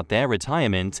planned out their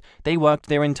retirement, they worked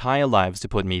their entire lives to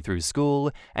put me through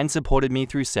school and supported me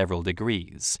through several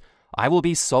degrees. I will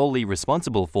be solely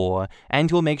responsible for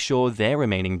and will make sure their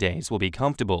remaining days will be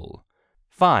comfortable.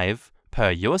 5.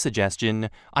 Per your suggestion,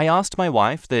 I asked my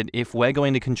wife that if we're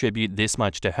going to contribute this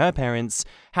much to her parents,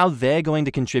 how they're going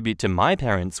to contribute to my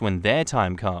parents when their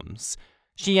time comes.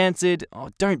 She answered,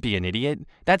 "Oh, don't be an idiot.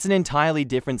 That's an entirely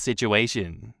different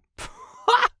situation."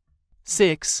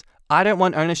 6. I don't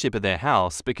want ownership of their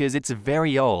house because it's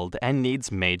very old and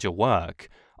needs major work.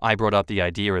 I brought up the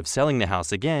idea of selling the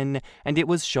house again, and it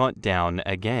was shot down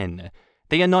again.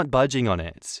 They are not budging on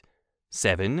it.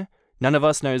 7. None of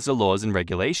us knows the laws and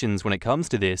regulations when it comes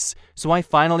to this, so I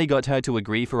finally got her to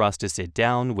agree for us to sit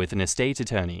down with an estate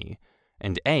attorney.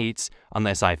 And 8,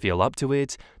 unless I feel up to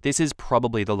it, this is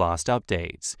probably the last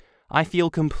update. I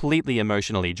feel completely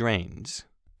emotionally drained.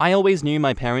 I always knew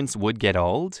my parents would get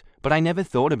old, but I never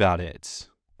thought about it.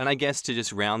 And I guess to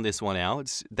just round this one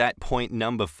out, that point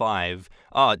number 5,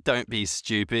 oh, don't be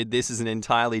stupid, this is an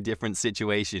entirely different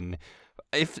situation.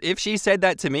 If she said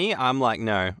that to me, I'm like,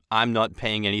 no, I'm not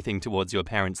paying anything towards your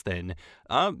parents then.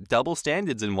 Double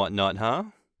standards and whatnot, huh?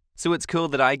 So it's cool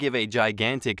that I give a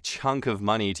gigantic chunk of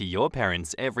money to your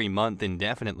parents every month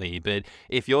indefinitely, but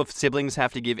if your siblings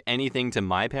have to give anything to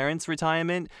my parents'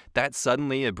 retirement, that's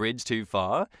suddenly a bridge too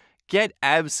far? Get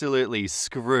absolutely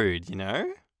screwed, you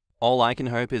know? All I can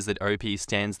hope is that OP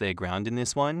stands their ground in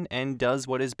this one and does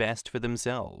what is best for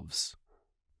themselves.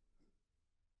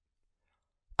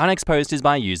 Unexposed is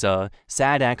by user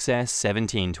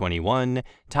SadAccess1721,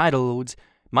 titled,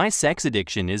 "My sex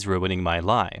addiction is ruining my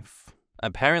life."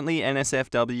 Apparently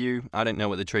NSFW, I don't know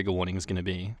what the trigger warning is going to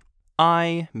be.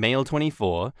 I, male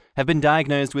 24, have been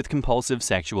diagnosed with compulsive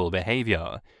sexual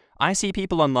behavior. I see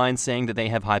people online saying that they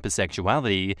have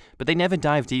hypersexuality, but they never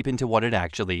dive deep into what it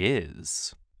actually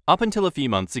is. Up until a few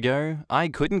months ago, I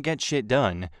couldn't get shit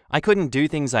done, I couldn't do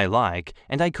things I like,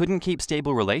 and I couldn't keep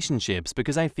stable relationships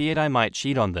because I feared I might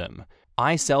cheat on them.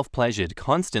 I self-pleasured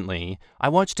constantly, I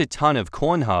watched a ton of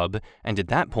Pornhub, and at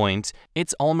that point,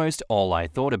 it's almost all I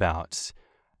thought about.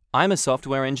 I'm a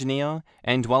software engineer,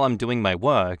 and while I'm doing my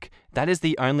work, that is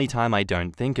the only time I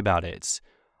don't think about it.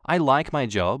 I like my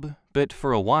job, but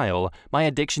for a while, my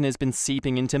addiction has been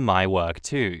seeping into my work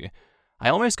too. I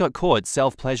almost got caught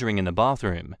self-pleasuring in the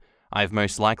bathroom. I've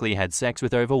most likely had sex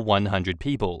with over 100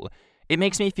 people. It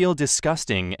makes me feel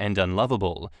disgusting and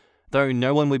unlovable, though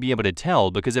no one would be able to tell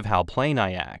because of how plain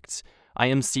I act. I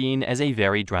am seen as a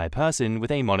very dry person with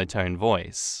a monotone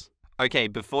voice. Okay,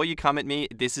 before you come at me,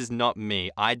 this is not me.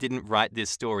 I didn't write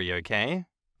this story, okay?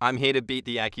 I'm here to beat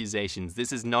the accusations.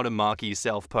 This is not a Marky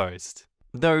self-post.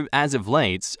 Though, as of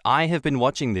late, I have been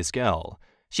watching this girl.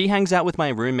 She hangs out with my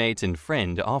roommate and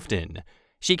friend often.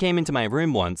 She came into my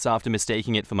room once after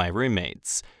mistaking it for my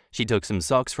roommate's. She took some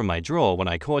socks from my drawer when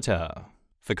I caught her.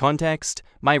 For context,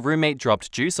 my roommate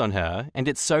dropped juice on her and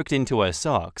it soaked into her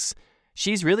socks.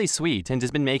 She's really sweet and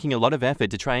has been making a lot of effort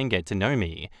to try and get to know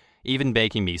me, even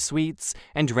baking me sweets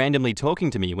and randomly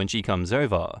talking to me when she comes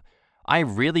over. I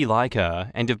really like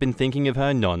her and have been thinking of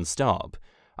her non-stop.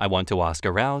 I want to ask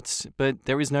her out, but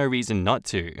there is no reason not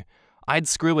to. I'd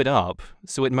screw it up,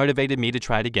 so it motivated me to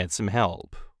try to get some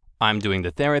help. I'm doing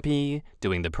the therapy,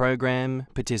 doing the program,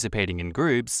 participating in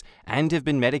groups, and have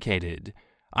been medicated.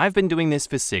 I've been doing this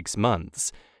for 6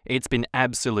 months. It's been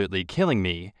absolutely killing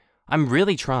me. I'm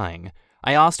really trying.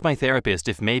 I asked my therapist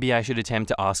if maybe I should attempt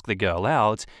to ask the girl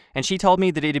out, and she told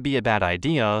me that it'd be a bad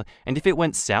idea, and if it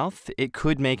went south, it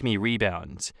could make me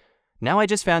rebound. Now I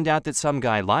just found out that some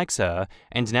guy likes her,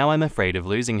 and now I'm afraid of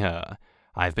losing her.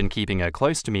 I've been keeping her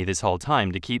close to me this whole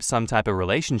time to keep some type of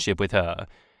relationship with her.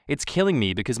 It's killing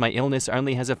me because my illness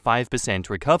only has a 5%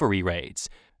 recovery rate,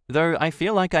 though I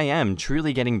feel like I am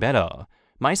truly getting better.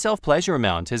 My self-pleasure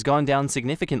amount has gone down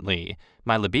significantly.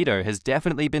 My libido has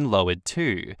definitely been lowered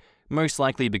too, most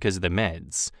likely because of the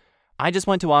meds. I just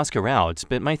want to ask her out,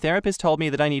 but my therapist told me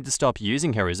that I need to stop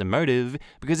using her as a motive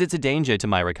because it's a danger to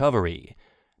my recovery.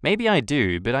 Maybe I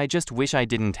do, but I just wish I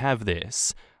didn't have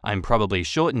this. I'm probably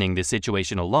shortening this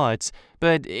situation a lot,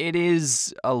 but it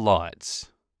is a lot.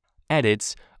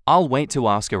 Edit, I'll wait to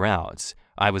ask her out.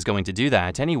 I was going to do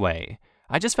that anyway.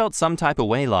 I just felt some type of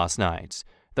way last night,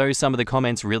 though some of the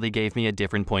comments really gave me a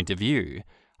different point of view.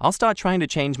 I'll start trying to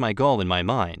change my goal in my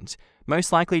mind.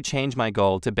 Most likely change my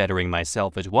goal to bettering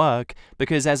myself at work,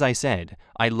 because as I said,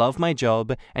 I love my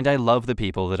job and I love the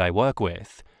people that I work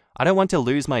with. I don't want to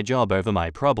lose my job over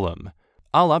my problem.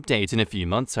 I'll update in a few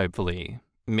months hopefully.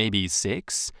 Maybe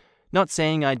 6? Not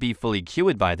saying I'd be fully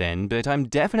cured by then, but I'm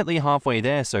definitely halfway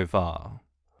there so far.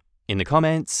 In the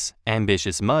comments,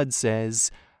 Ambitious Mud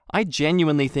says, I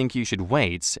genuinely think you should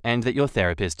wait and that your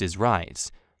therapist is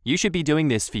right. You should be doing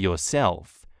this for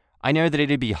yourself. I know that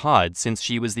it'd be hard since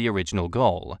she was the original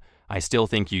goal. I still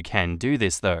think you can do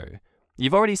this though.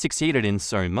 You've already succeeded in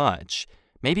so much.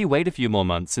 Maybe wait a few more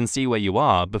months and see where you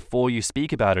are before you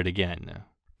speak about it again.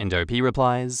 And OP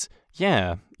replies,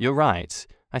 yeah, you're right.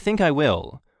 I think I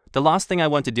will. The last thing I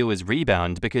want to do is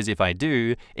rebound because if I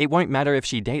do, it won't matter if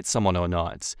she dates someone or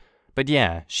not. But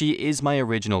yeah, she is my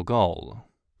original goal.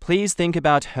 Please think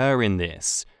about her in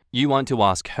this. You want to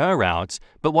ask her out,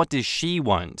 but what does she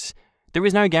want? There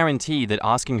is no guarantee that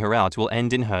asking her out will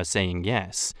end in her saying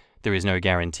yes. There is no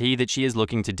guarantee that she is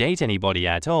looking to date anybody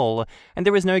at all, and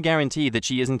there is no guarantee that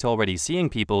she isn't already seeing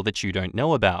people that you don't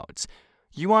know about.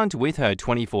 You aren't with her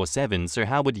 24/7, so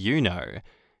how would you know?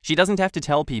 She doesn't have to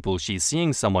tell people she's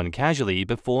seeing someone casually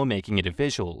before making it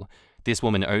official. This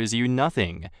woman owes you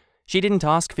nothing. She didn't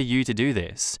ask for you to do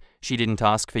this. She didn't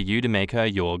ask for you to make her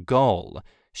your goal.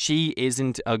 She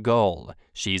isn't a goal.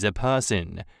 She's a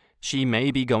person. She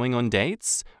may be going on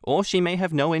dates, or she may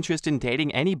have no interest in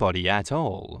dating anybody at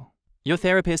all. Your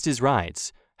therapist is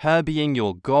right. Her being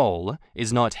your goal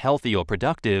is not healthy or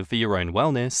productive for your own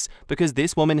wellness because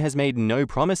this woman has made no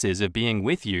promises of being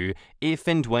with you if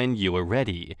and when you are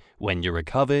ready, when you're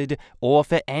recovered, or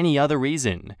for any other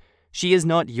reason. She is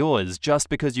not yours just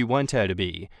because you want her to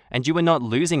be, and you are not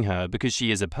losing her because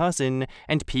she is a person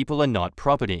and people are not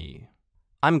property.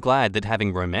 I'm glad that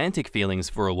having romantic feelings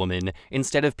for a woman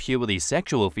instead of purely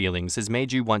sexual feelings has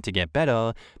made you want to get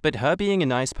better, but her being a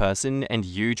nice person and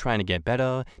you trying to get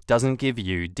better doesn't give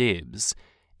you dibs.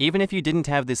 Even if you didn't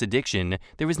have this addiction,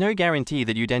 there is no guarantee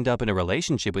that you'd end up in a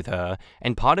relationship with her,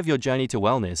 and part of your journey to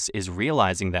wellness is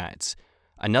realizing that.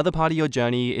 Another part of your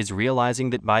journey is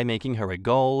realizing that by making her a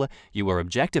goal, you are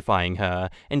objectifying her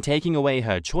and taking away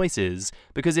her choices,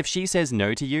 because if she says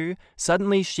no to you,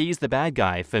 suddenly she's the bad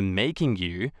guy for making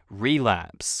you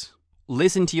relapse.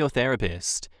 Listen to your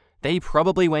therapist. They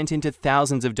probably went into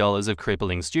thousands of dollars of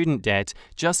crippling student debt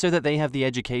just so that they have the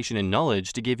education and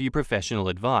knowledge to give you professional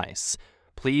advice.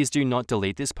 Please do not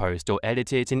delete this post or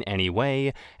edit it in any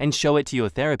way and show it to your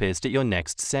therapist at your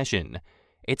next session.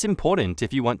 It's important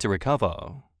if you want to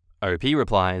recover. OP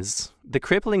replies, "The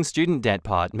crippling student debt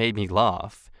part made me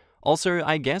laugh. Also,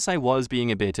 I guess I was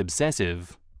being a bit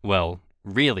obsessive. Well,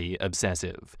 really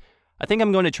obsessive. I think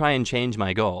I'm going to try and change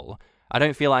my goal. I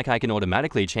don't feel like I can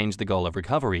automatically change the goal of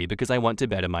recovery because I want to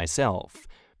better myself.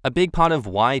 A big part of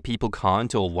why people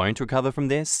can't or won't recover from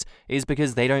this is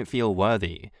because they don't feel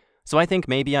worthy. So I think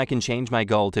maybe I can change my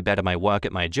goal to better my work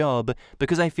at my job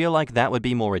because I feel like that would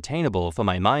be more attainable for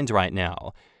my mind right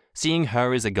now. Seeing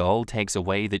her as a goal takes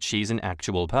away that she's an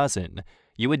actual person.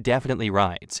 You were definitely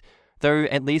right. Though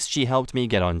at least she helped me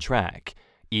get on track,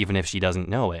 even if she doesn't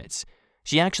know it.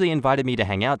 She actually invited me to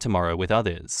hang out tomorrow with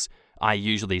others. I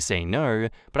usually say no,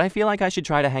 but I feel like I should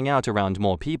try to hang out around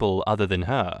more people other than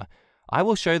her. I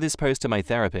will show this post to my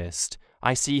therapist.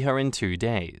 I see her in 2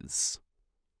 days."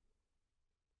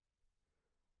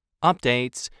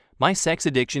 Update: my sex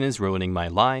addiction is ruining my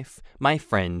life. My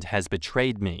friend has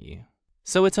betrayed me.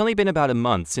 So it's only been about a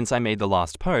month since I made the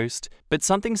last post, but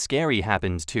something scary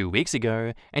happened 2 weeks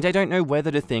ago, and I don't know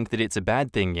whether to think that it's a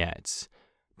bad thing yet.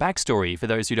 Backstory for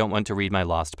those who don't want to read my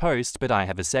last post, but I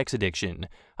have a sex addiction.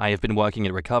 I have been working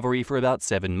at recovery for about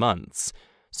 7 months.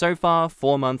 So far,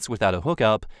 4 months without a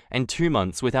hookup, and 2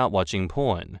 months without watching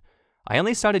porn. I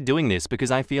only started doing this because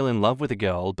I feel in love with a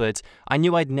girl, but I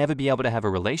knew I'd never be able to have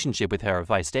a relationship with her if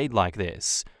I stayed like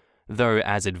this. Though,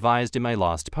 as advised in my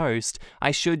last post, I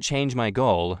should change my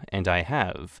goal, and I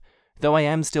have. Though I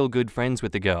am still good friends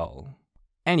with the girl.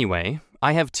 Anyway,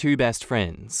 I have 2 best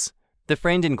friends. The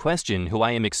friend in question, who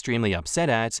I am extremely upset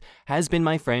at, has been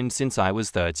my friend since I was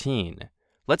 13.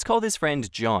 Let's call this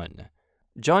friend John.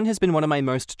 John has been one of my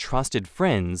most trusted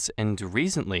friends, and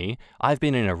recently, I've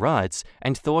been in a rut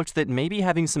and thought that maybe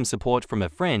having some support from a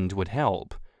friend would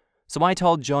help. So I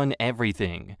told John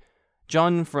everything.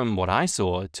 John, from what I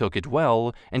saw, took it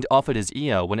well and offered his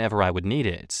ear whenever I would need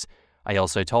it. I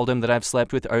also told him that I've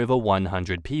slept with over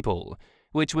 100 people,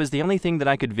 which was the only thing that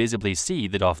I could visibly see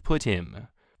that off-put him.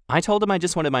 I told him I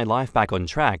just wanted my life back on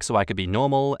track so I could be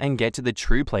normal and get to the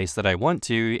true place that I want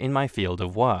to in my field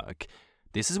of work.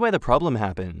 This is where the problem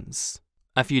happens.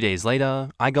 A few days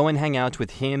later, I go and hang out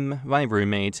with him, my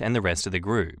roommate, and the rest of the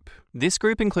group. This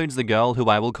group includes the girl who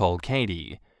I will call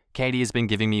Katie. Katie has been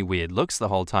giving me weird looks the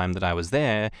whole time that I was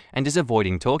there and is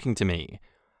avoiding talking to me.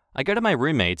 I go to my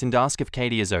roommate and ask if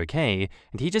Katie is okay,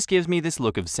 and he just gives me this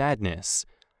look of sadness.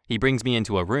 He brings me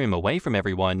into a room away from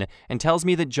everyone and tells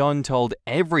me that John told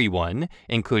everyone,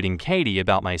 including Katie,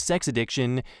 about my sex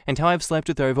addiction and how I've slept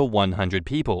with over 100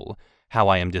 people. How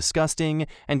I am disgusting,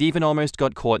 and even almost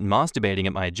got caught masturbating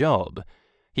at my job.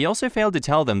 He also failed to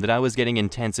tell them that I was getting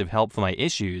intensive help for my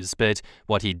issues, but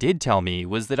what he did tell me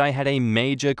was that I had a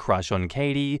major crush on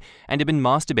Katie and had been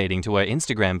masturbating to her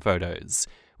Instagram photos,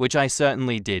 which I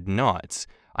certainly did not.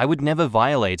 I would never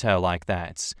violate her like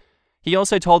that. He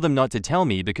also told them not to tell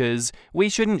me because we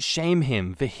shouldn't shame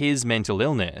him for his mental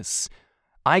illness.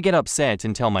 I get upset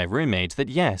and tell my roommate that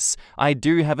yes, I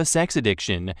do have a sex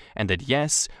addiction, and that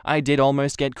yes, I did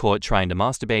almost get caught trying to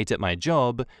masturbate at my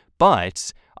job,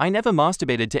 but I never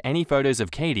masturbated to any photos of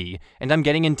Katie, and I'm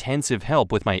getting intensive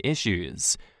help with my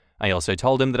issues. I also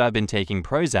told him that I've been taking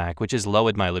Prozac, which has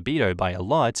lowered my libido by a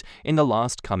lot in the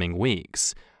last coming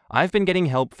weeks. I've been getting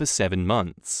help for 7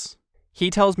 months. He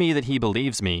tells me that he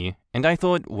believes me, and I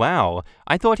thought, wow,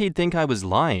 I thought he'd think I was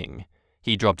lying.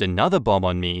 He dropped another bomb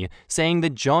on me, saying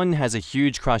that John has a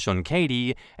huge crush on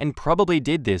Katie and probably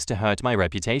did this to hurt my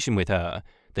reputation with her,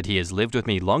 that he has lived with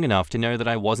me long enough to know that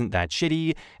I wasn't that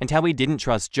shitty, and how he didn't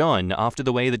trust John after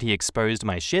the way that he exposed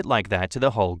my shit like that to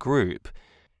the whole group.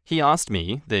 He asked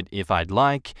me that if I'd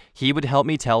like, he would help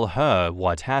me tell her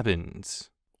what happened.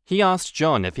 He asked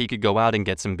John if he could go out and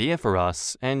get some beer for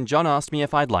us, and John asked me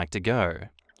if I'd like to go.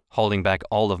 Holding back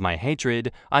all of my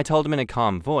hatred, I told him in a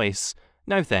calm voice,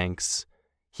 "No thanks."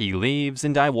 He leaves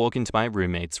and I walk into my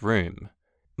roommate's room.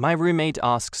 My roommate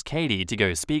asks Katie to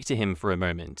go speak to him for a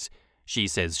moment. She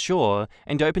says sure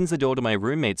and opens the door to my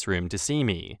roommate's room to see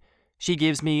me. She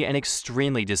gives me an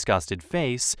extremely disgusted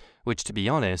face, which to be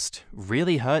honest,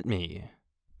 really hurt me.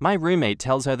 My roommate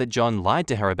tells her that John lied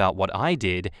to her about what I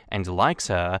did and likes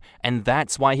her, and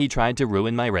that's why he tried to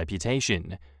ruin my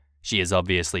reputation. She is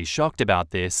obviously shocked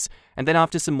about this, and then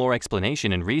after some more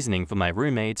explanation and reasoning from my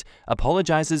roommate,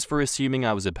 apologizes for assuming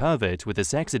I was a pervert with a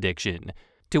sex addiction,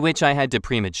 to which I had to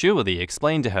prematurely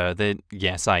explain to her that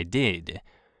yes, I did.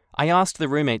 I asked the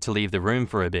roommate to leave the room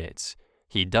for a bit.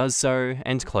 He does so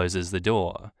and closes the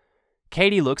door.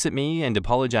 Katie looks at me and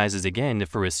apologizes again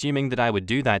for assuming that I would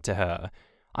do that to her.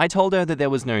 I told her that there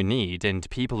was no need and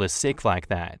people are sick like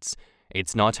that.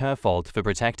 It's not her fault for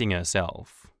protecting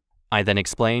herself. I then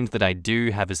explained that I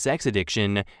do have a sex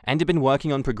addiction and have been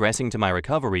working on progressing to my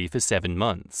recovery for 7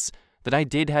 months, that I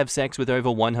did have sex with over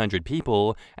 100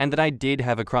 people, and that I did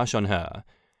have a crush on her.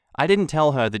 I didn't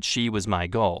tell her that she was my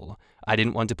goal. I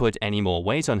didn't want to put any more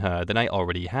weight on her than I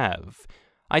already have.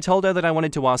 I told her that I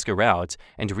wanted to ask her out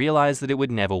and realized that it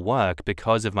would never work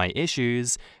because of my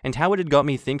issues and how it had got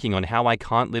me thinking on how I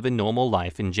can't live a normal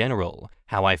life in general,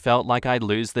 how I felt like I'd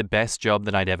lose the best job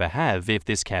that I'd ever have if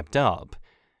this kept up.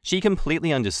 She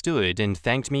completely understood and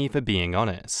thanked me for being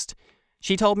honest.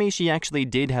 She told me she actually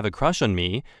did have a crush on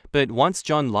me, but once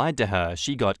John lied to her,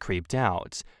 she got creeped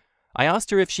out. I asked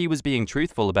her if she was being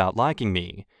truthful about liking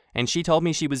me, and she told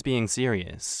me she was being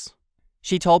serious.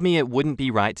 She told me it wouldn't be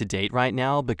right to date right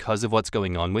now because of what's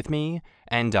going on with me,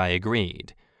 and I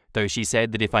agreed, though she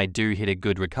said that if I do hit a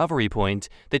good recovery point,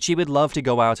 that she would love to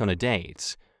go out on a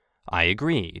date. I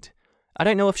agreed. I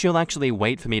don't know if she'll actually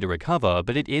wait for me to recover,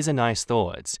 but it is a nice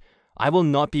thought. I will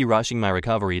not be rushing my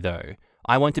recovery though.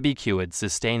 I want to be cured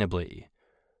sustainably.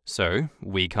 So,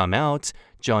 we come out,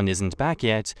 John isn't back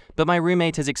yet, but my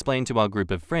roommate has explained to our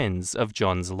group of friends of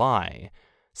John's lie.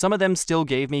 Some of them still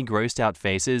gave me grossed out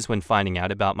faces when finding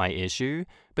out about my issue,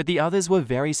 but the others were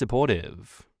very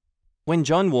supportive. When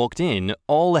John walked in,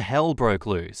 all hell broke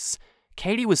loose.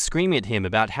 Katie was screaming at him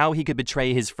about how he could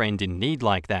betray his friend in need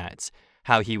like that,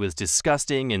 how he was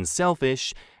disgusting and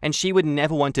selfish, and she would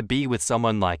never want to be with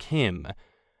someone like him.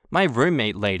 My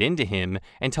roommate laid into him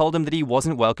and told him that he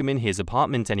wasn't welcome in his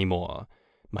apartment anymore.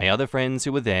 My other friends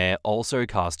who were there also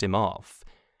cast him off.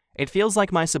 It feels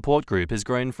like my support group has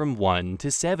grown from 1 to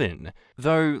 7,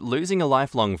 though losing a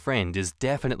lifelong friend is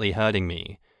definitely hurting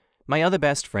me. My other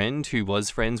best friend, who was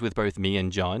friends with both me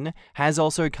and John, has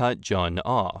also cut John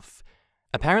off.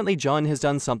 Apparently John has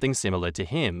done something similar to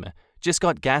him, just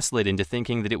got gaslit into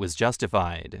thinking that it was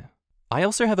justified. I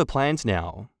also have a plant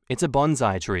now. It's a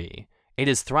bonsai tree. It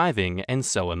is thriving, and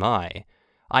so am I.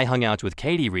 I hung out with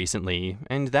Katie recently,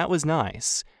 and that was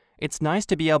nice. It's nice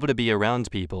to be able to be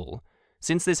around people.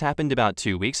 Since this happened about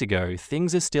 2 weeks ago,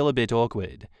 things are still a bit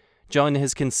awkward. John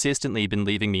has consistently been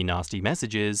leaving me nasty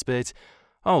messages, but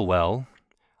oh well.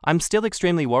 I'm still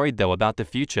extremely worried though about the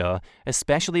future,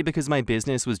 especially because my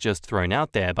business was just thrown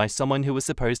out there by someone who was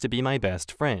supposed to be my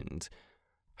best friend.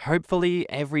 Hopefully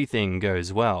everything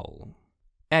goes well.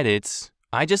 Edit.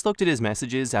 I just looked at his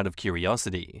messages out of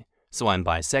curiosity. So I'm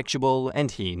bisexual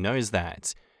and he knows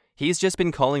that. He's just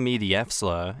been calling me the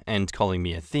F-slur and calling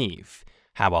me a thief.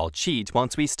 How I'll cheat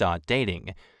once we start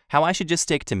dating. How I should just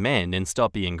stick to men and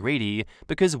stop being greedy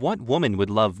because what woman would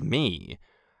love me?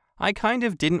 I kind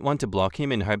of didn't want to block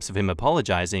him in hopes of him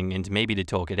apologizing and maybe to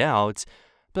talk it out,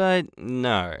 but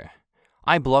no.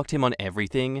 I blocked him on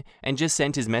everything and just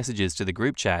sent his messages to the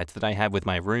group chat that I have with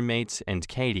my roommate and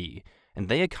Katie, and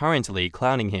they are currently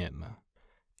clowning him.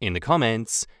 In the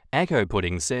comments, Echo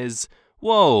Pudding says,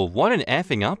 "Whoa, what an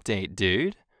effing update,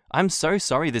 dude. I'm so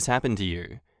sorry this happened to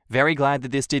you. Very glad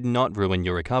that this did not ruin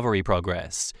your recovery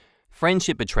progress.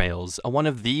 Friendship betrayals are one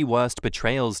of the worst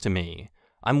betrayals to me.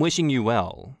 I'm wishing you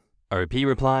well." OP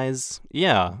replies,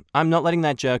 "Yeah, I'm not letting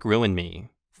that jerk ruin me.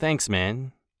 Thanks,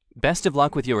 man. Best of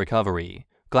luck with your recovery.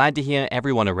 Glad to hear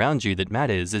everyone around you that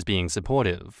matters is being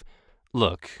supportive.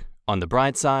 Look, on the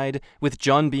bright side, with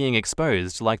John being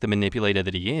exposed like the manipulator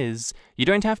that he is, you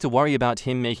don't have to worry about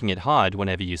him making it hard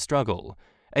whenever you struggle.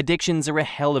 Addictions are a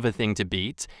hell of a thing to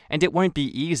beat, and it won't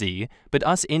be easy, but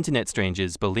us internet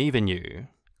strangers believe in you.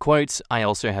 Quote, I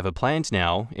also have a plant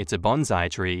now, it's a bonsai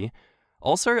tree.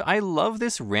 Also, I love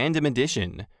this random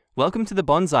addition. Welcome to the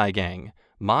bonsai gang.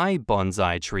 My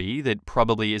bonsai tree, that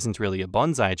probably isn't really a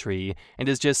bonsai tree and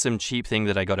is just some cheap thing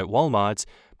that I got at Walmart,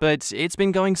 but it's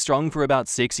been going strong for about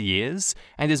 6 years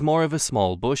and is more of a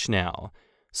small bush now.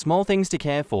 Small things to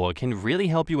care for can really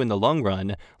help you in the long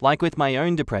run, like with my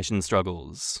own depression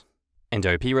struggles. And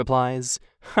OP replies,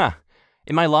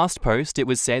 in my last post it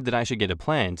was said that I should get a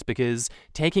plant because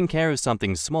taking care of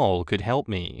something small could help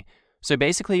me. So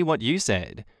basically what you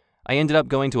said. I ended up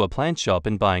going to a plant shop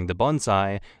and buying the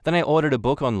bonsai, then I ordered a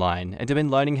book online and have been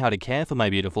learning how to care for my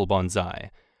beautiful bonsai.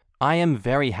 I am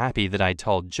very happy that I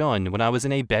told John when I was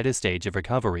in a better stage of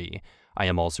recovery. I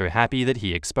am also happy that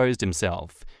he exposed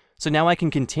himself. So now I can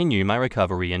continue my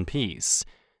recovery in peace.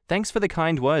 Thanks for the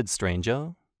kind words,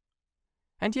 stranger.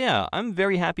 And yeah, I'm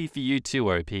very happy for you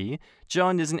too, OP.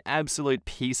 John is an absolute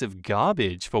piece of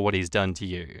garbage for what he's done to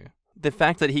you. The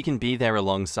fact that he can be there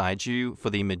alongside you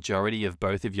for the majority of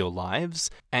both of your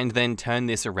lives, and then turn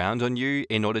this around on you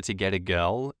in order to get a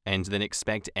girl, and then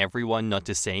expect everyone not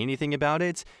to say anything about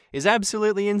it, is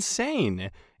absolutely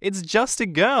insane. It's just a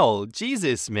girl.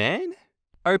 Jesus, man.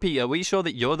 OP, are we sure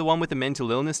that you're the one with the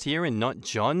mental illness here and not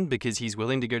John because he's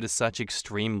willing to go to such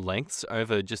extreme lengths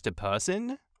over just a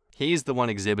person? He's the one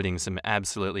exhibiting some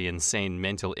absolutely insane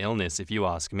mental illness if you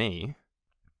ask me.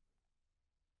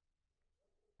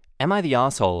 Am I the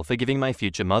asshole for giving my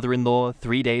future mother-in-law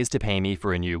 3 days to pay me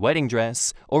for a new wedding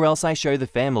dress, or else I show the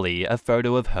family a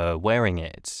photo of her wearing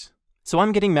it? So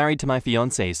I'm getting married to my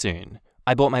fiancé soon.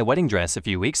 I bought my wedding dress a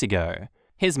few weeks ago.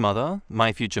 His mother,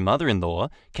 my future mother-in-law,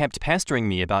 kept pestering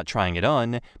me about trying it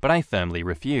on, but I firmly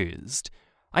refused.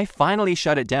 I finally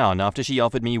shut it down after she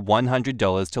offered me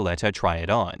 $100 to let her try it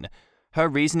on. Her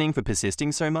reasoning for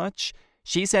persisting so much?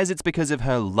 She says it's because of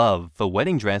her love for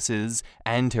wedding dresses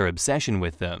and her obsession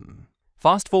with them.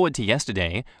 Fast forward to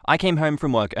yesterday, I came home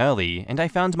from work early and I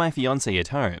found my fiancé at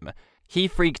home. He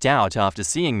freaked out after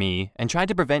seeing me and tried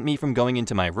to prevent me from going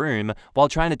into my room while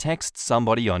trying to text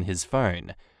somebody on his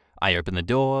phone. I opened the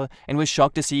door and was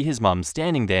shocked to see his mum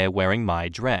standing there wearing my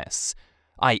dress.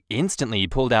 I instantly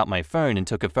pulled out my phone and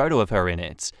took a photo of her in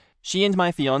it. She and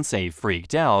my fiancé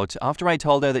freaked out after I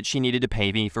told her that she needed to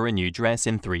pay me for a new dress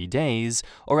in 3 days,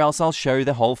 or else I'll show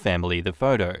the whole family the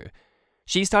photo.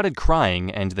 She started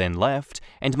crying and then left,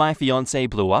 and my fiancé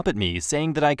blew up at me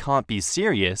saying that I can't be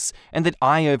serious and that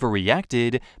I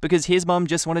overreacted because his mum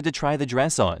just wanted to try the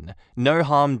dress on. No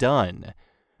harm done.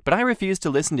 But I refused to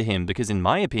listen to him because in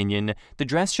my opinion, the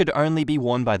dress should only be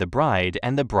worn by the bride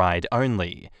and the bride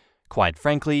only. Quite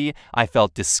frankly, I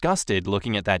felt disgusted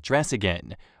looking at that dress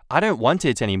again. I don't want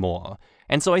it anymore,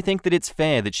 and so I think that it's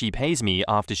fair that she pays me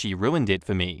after she ruined it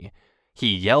for me.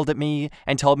 He yelled at me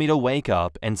and told me to wake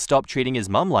up and stop treating his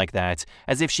mum like that,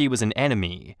 as if she was an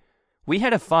enemy. We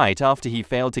had a fight after he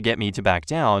failed to get me to back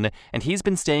down, and he's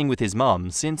been staying with his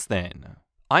mum since then.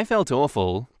 I felt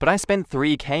awful, but I spent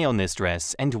 $3K on this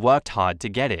dress and worked hard to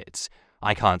get it.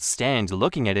 I can't stand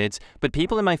looking at it, but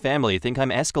people in my family think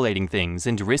I'm escalating things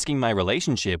and risking my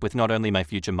relationship with not only my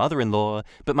future mother-in-law,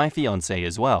 but my fiancé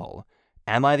as well.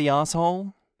 Am I the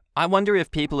asshole? I wonder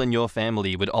if people in your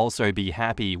family would also be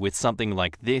happy with something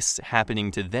like this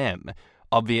happening to them.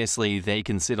 Obviously, they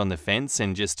can sit on the fence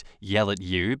and just yell at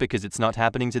you because it's not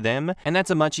happening to them, and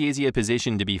that's a much easier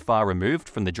position to be far removed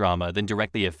from the drama than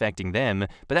directly affecting them,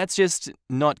 but that's just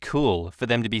not cool for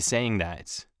them to be saying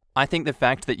that. I think the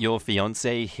fact that your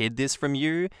fiancé hid this from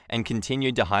you and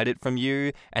continued to hide it from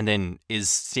you and then is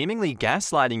seemingly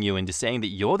gaslighting you into saying that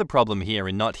you're the problem here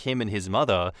and not him and his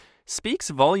mother speaks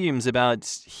volumes about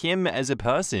him as a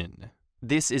person.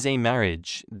 This is a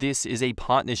marriage. This is a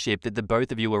partnership that the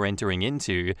both of you are entering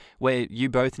into where you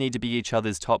both need to be each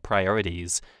other's top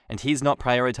priorities, and he's not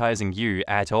prioritizing you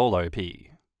at all, OP.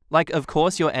 Like, of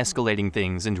course you're escalating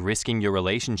things and risking your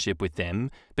relationship with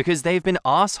them because they've been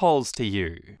assholes to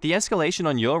you. The escalation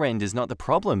on your end is not the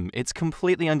problem. It's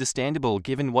completely understandable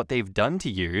given what they've done to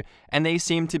you, and they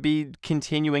seem to be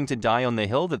continuing to die on the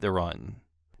hill that they're on.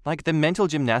 Like, the mental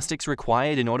gymnastics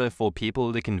required in order for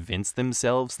people to convince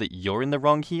themselves that you're in the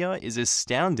wrong here is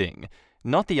astounding.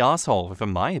 Not the asshole,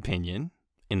 from my opinion.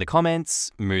 In the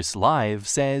comments, Moose Live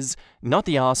says, "Not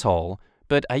the asshole,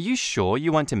 but are you sure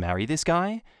you want to marry this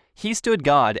guy? He stood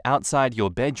guard outside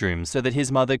your bedroom so that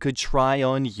his mother could try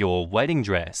on your wedding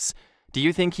dress. Do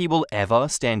you think he will ever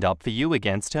stand up for you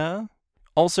against her?"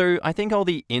 Also, I think all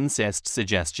the incest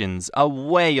suggestions are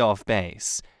way off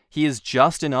base. He is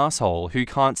just an asshole who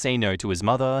can't say no to his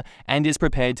mother and is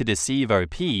prepared to deceive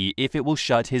OP if it will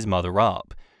shut his mother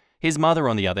up. His mother,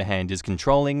 on the other hand, is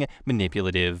controlling,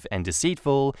 manipulative, and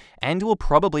deceitful, and will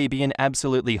probably be an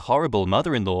absolutely horrible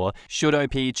mother-in-law should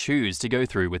OP choose to go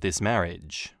through with this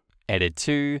marriage. Edit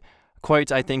 2.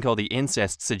 Quote, I think all the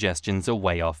incest suggestions are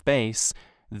way off base.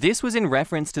 This was in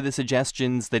reference to the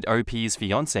suggestions that OP's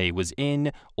fiancé was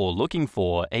in, or looking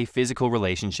for, a physical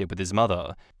relationship with his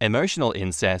mother. Emotional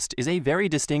incest is a very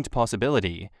distinct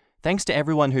possibility. Thanks to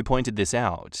everyone who pointed this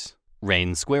out.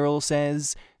 Rain Squirrel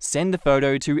says, send the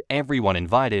photo to everyone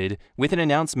invited with an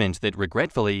announcement that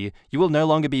regretfully, you will no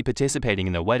longer be participating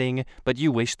in the wedding, but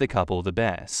you wish the couple the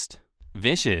best.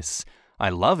 Vicious. I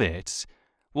love it.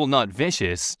 Well, not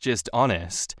vicious, just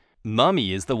honest.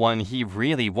 Mummy is the one he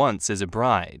really wants as a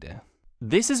bride.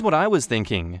 This is what I was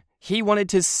thinking. He wanted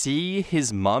to see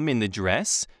his mum in the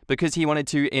dress because he wanted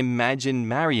to imagine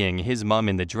marrying his mum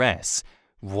in the dress.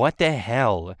 What the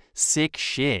hell? Sick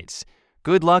shit.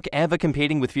 Good luck ever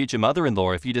competing with future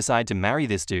mother-in-law if you decide to marry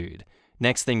this dude.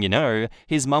 Next thing you know,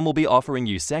 his mum will be offering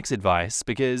you sex advice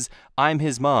because I'm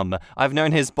his mum. I've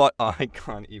known his I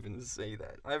can't even say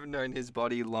that. I've known his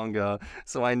body longer,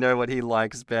 so I know what he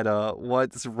likes better.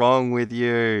 What's wrong with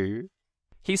you?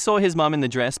 He saw his mum in the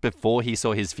dress before he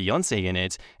saw his fiancée in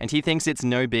it, and he thinks it's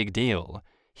no big deal.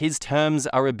 His terms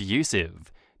are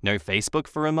abusive. No Facebook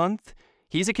for a month?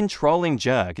 He's a controlling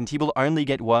jerk, and he will only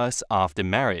get worse after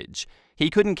marriage. He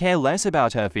couldn't care less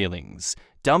about her feelings.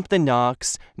 Dump the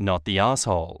narcs, not the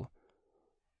asshole.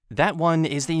 That one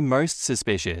is the most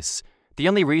suspicious. The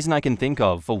only reason I can think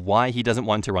of for why he doesn't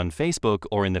want her on Facebook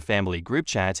or in the family group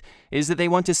chat is that they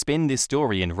want to spin this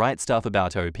story and write stuff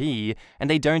about OP, and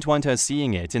they don't want her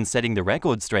seeing it and setting the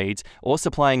record straight or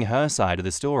supplying her side of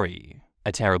the story.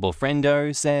 A terrible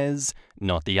friendo says,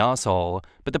 not the asshole,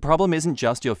 but the problem isn't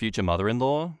just your future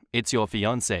mother-in-law, it's your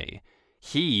fiancé.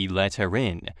 He let her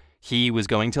in. He was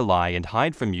going to lie and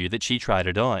hide from you that she tried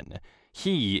it on.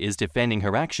 He is defending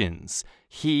her actions.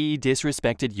 He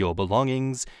disrespected your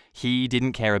belongings. He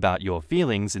didn't care about your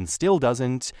feelings and still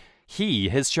doesn't. He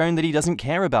has shown that he doesn't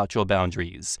care about your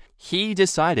boundaries. He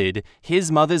decided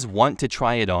his mother's want to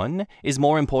try it on is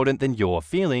more important than your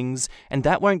feelings, and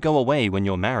that won't go away when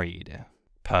you're married.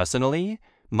 Personally,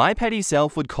 my petty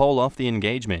self would call off the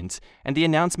engagement, and the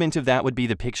announcement of that would be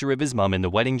the picture of his mum in the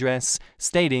wedding dress,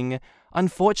 stating,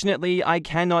 unfortunately, I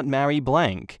cannot marry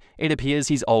blank. It appears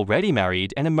he's already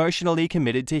married and emotionally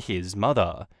committed to his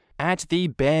mother. At the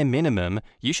bare minimum,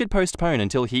 you should postpone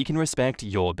until he can respect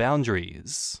your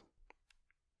boundaries.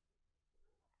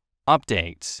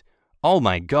 Update. Oh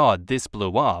my god, this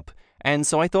blew up, and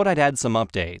so I thought I'd add some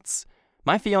updates.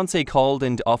 My fiancé called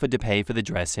and offered to pay for the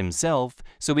dress himself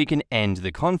so we can end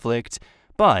the conflict,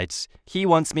 but he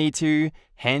wants me to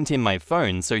hand him my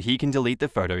phone so he can delete the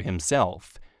photo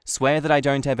himself, swear that I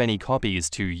don't have any copies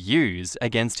to use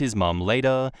against his mum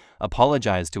later,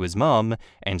 apologize to his mum,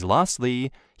 and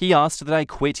lastly, he asked that I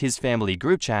quit his family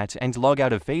group chat and log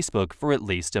out of Facebook for at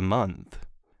least a month.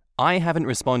 I haven't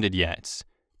responded yet.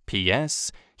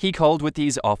 P.S. He called with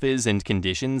these offers and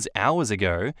conditions hours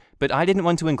ago, but I didn't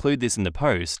want to include this in the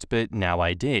post, but now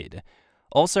I did.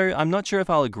 Also, I'm not sure if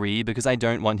I'll agree because I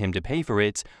don't want him to pay for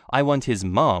it. I want his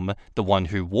mum, the one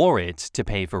who wore it, to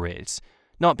pay for it.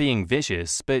 Not being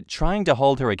vicious, but trying to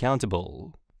hold her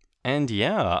accountable. And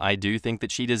yeah, I do think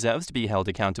that she deserves to be held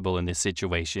accountable in this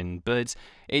situation, but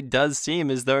it does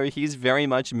seem as though he's very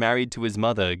much married to his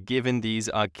mother given these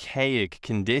archaic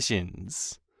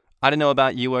conditions. I don't know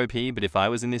about you, OP, but if I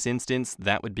was in this instance,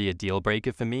 that would be a deal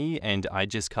breaker for me, and I'd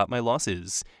just cut my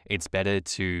losses. It's better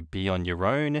to be on your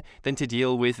own than to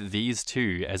deal with these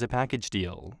two as a package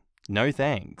deal. No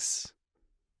thanks.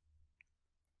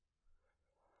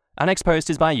 Our next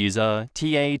post is by user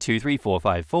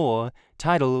TA23454,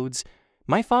 titled,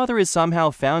 My father has somehow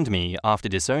found me after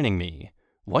disowning me.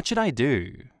 What should I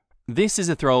do? This is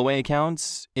a throwaway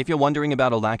account. If you're wondering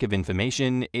about a lack of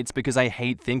information, it's because I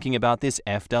hate thinking about this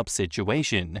effed up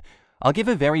situation. I'll give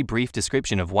a very brief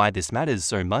description of why this matters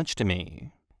so much to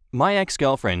me. My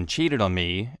ex-girlfriend cheated on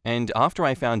me, and after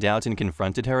I found out and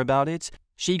confronted her about it,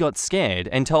 she got scared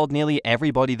and told nearly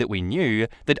everybody that we knew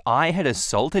that I had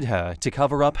assaulted her to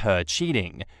cover up her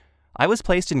cheating. I was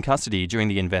placed in custody during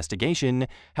the investigation,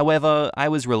 however, I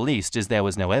was released as there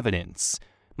was no evidence.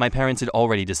 My parents had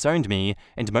already disowned me,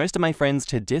 and most of my friends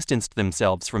had distanced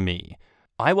themselves from me.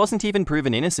 I wasn't even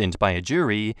proven innocent by a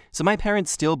jury, so my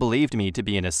parents still believed me to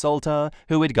be an assaulter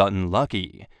who had gotten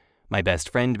lucky. My best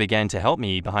friend began to help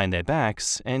me behind their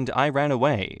backs, and I ran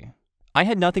away. I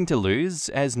had nothing to lose,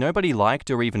 as nobody liked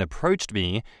or even approached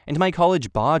me, and my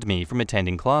college barred me from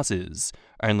attending classes,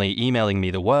 only emailing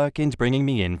me the work and bringing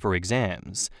me in for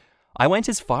exams. I went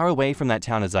as far away from that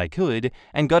town as I could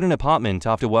and got an apartment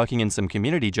after working in some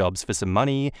community jobs for some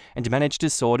money and managed to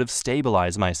sort of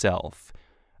stabilize myself.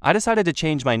 I decided to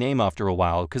change my name after a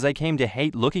while because I came to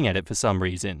hate looking at it for some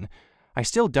reason. I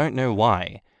still don't know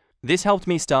why. This helped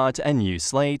me start a new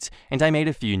slate, and I made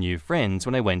a few new friends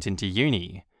when I went into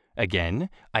uni. Again,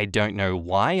 I don't know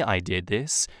why I did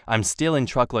this. I'm still in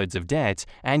truckloads of debt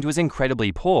and was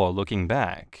incredibly poor looking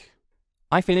back.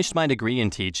 I finished my degree in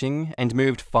teaching and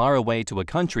moved far away to a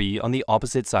country on the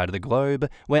opposite side of the globe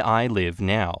where I live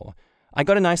now. I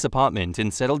got a nice apartment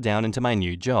and settled down into my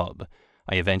new job.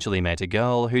 I eventually met a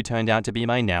girl who turned out to be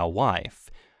my now wife.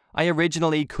 I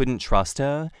originally couldn't trust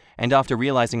her, and after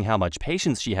realizing how much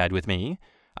patience she had with me,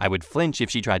 I would flinch if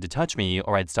she tried to touch me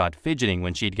or I'd start fidgeting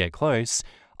when she'd get close,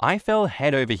 I fell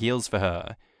head over heels for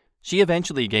her. She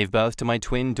eventually gave birth to my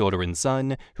twin daughter and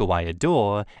son, who I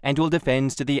adore and will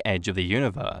defend to the edge of the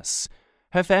universe.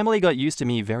 Her family got used to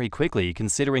me very quickly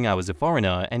considering I was a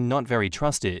foreigner and not very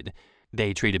trusted.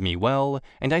 They treated me well,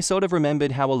 and I sort of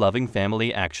remembered how a loving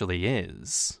family actually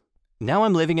is. Now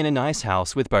I'm living in a nice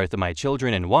house with both of my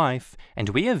children and wife, and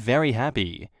we are very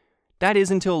happy. That is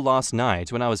until last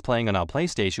night when I was playing on our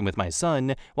PlayStation with my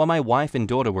son while my wife and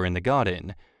daughter were in the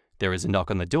garden. There is a knock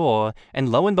on the door, and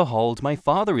lo and behold, my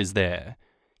father is there.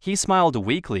 He smiled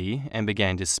weakly and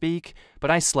began to speak, but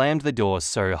I slammed the door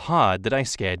so hard that I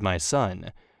scared my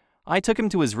son. I took him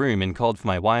to his room and called for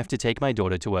my wife to take my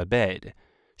daughter to her bed.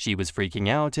 She was freaking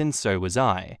out, and so was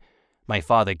I. My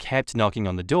father kept knocking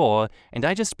on the door, and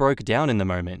I just broke down in the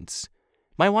moment.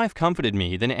 My wife comforted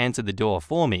me, then answered the door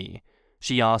for me.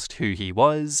 She asked who he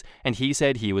was, and he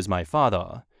said he was my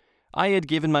father. I had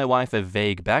given my wife a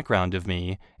vague background of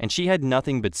me, and she had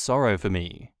nothing but sorrow for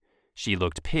me. She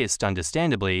looked pissed,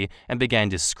 understandably, and began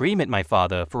to scream at my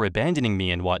father for abandoning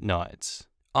me and whatnot.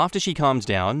 After she calmed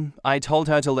down, I told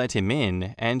her to let him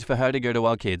in and for her to go to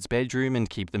our kids' bedroom and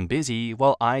keep them busy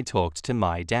while I talked to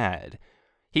my dad.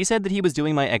 He said that he was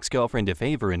doing my ex-girlfriend a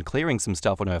favor and clearing some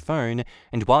stuff on her phone,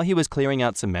 and while he was clearing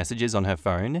out some messages on her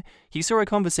phone, he saw a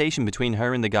conversation between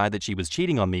her and the guy that she was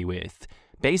cheating on me with,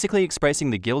 basically expressing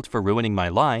the guilt for ruining my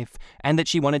life and that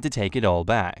she wanted to take it all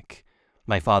back.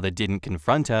 My father didn't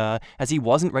confront her, as he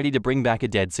wasn't ready to bring back a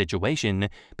dead situation,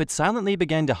 but silently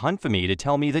began to hunt for me to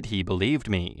tell me that he believed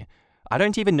me. I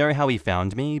don't even know how he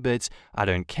found me, but I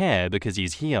don't care because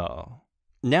he's here.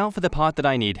 Now for the part that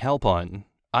I need help on.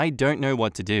 I don't know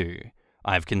what to do.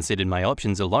 I've considered my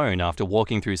options alone after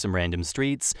walking through some random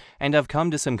streets, and I've come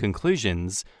to some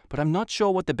conclusions, but I'm not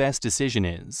sure what the best decision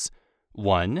is.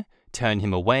 1. Turn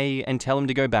him away and tell him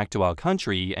to go back to our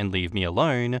country and leave me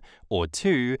alone, or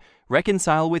 2.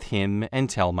 Reconcile with him and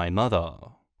tell my mother.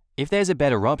 If there's a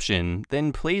better option,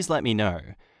 then please let me know.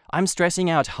 I'm stressing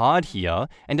out hard here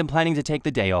and am planning to take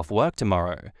the day off work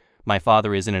tomorrow. My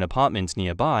father is in an apartment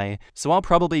nearby, so I'll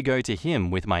probably go to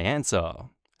him with my answer.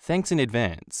 Thanks in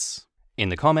advance. In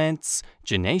the comments,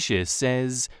 Janacious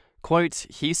says, quote,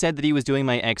 he said that he was doing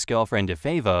my ex-girlfriend a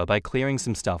favor by clearing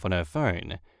some stuff on her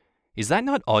phone. Is that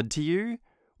not odd to you?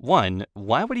 1.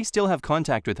 Why would he still have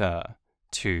contact with her?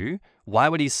 2. Why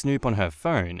would he snoop on her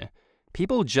phone?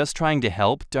 People just trying to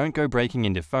help don't go breaking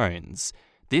into phones.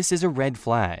 This is a red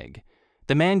flag.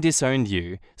 The man disowned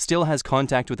you, still has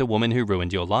contact with a woman who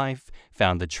ruined your life,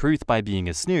 found the truth by being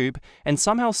a snoop, and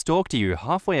somehow stalked you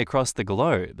halfway across the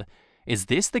globe. Is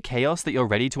this the chaos that you're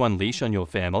ready to unleash on your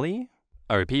family?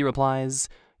 OP replies,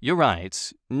 you're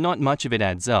right, not much of it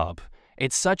adds up.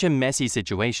 It's such a messy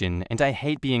situation, and I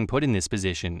hate being put in this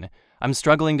position. I'm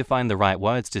struggling to find the right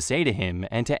words to say to him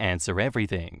and to answer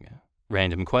everything.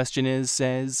 Random Questioners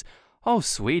says, oh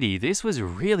sweetie, this was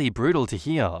really brutal to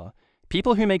hear.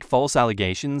 People who make false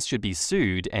allegations should be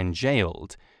sued and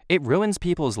jailed. It ruins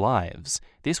people's lives.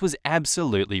 This was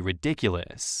absolutely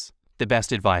ridiculous. The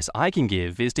best advice I can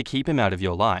give is to keep him out of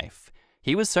your life.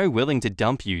 He was so willing to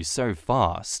dump you so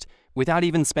fast, without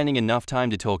even spending enough time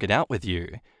to talk it out with you.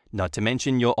 Not to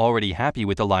mention you're already happy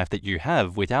with the life that you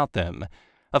have without them.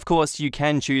 Of course, you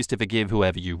can choose to forgive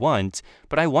whoever you want,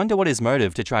 but I wonder what his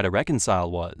motive to try to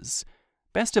reconcile was.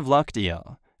 Best of luck, dear.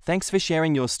 Thanks for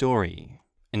sharing your story.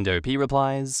 And OP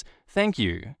replies, thank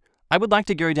you. I would like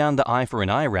to go down the eye for an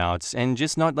eye route and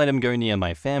just not let him go near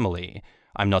my family.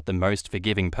 I'm not the most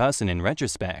forgiving person in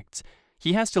retrospect.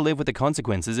 He has to live with the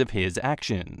consequences of his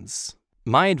actions.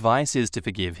 My advice is to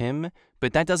forgive him,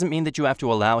 but that doesn't mean that you have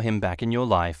to allow him back in your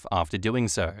life after doing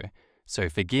so. So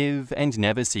forgive and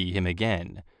never see him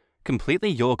again. Completely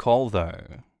your call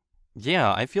though.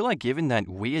 Yeah, I feel like given that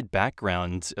weird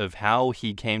background of how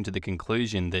he came to the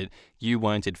conclusion that you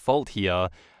weren't at fault here,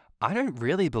 I don't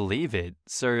really believe it.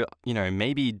 So,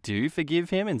 maybe do forgive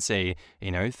him and say,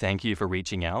 thank you for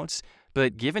reaching out.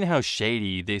 But given how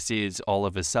shady this is all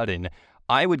of a sudden,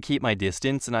 I would keep my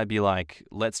distance and I'd be like,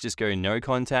 let's just go no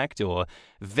contact or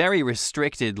very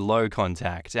restricted low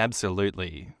contact.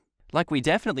 Absolutely. Like, we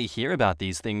definitely hear about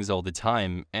these things all the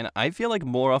time, and I feel like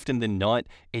more often than not,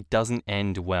 it doesn't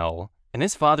end well. And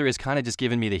this father has kind of just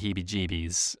given me the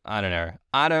heebie-jeebies. I don't know.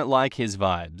 I don't like his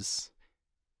vibes.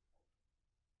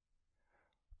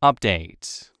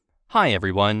 Update. Hi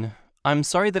everyone. I'm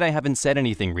sorry that I haven't said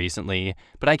anything recently,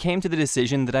 but I came to the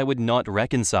decision that I would not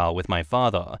reconcile with my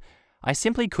father. I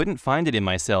simply couldn't find it in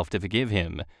myself to forgive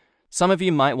him. Some of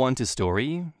you might want a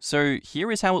story, so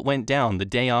here is how it went down the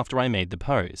day after I made the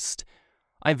post.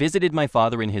 I visited my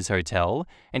father in his hotel,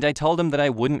 and I told him that I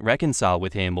wouldn't reconcile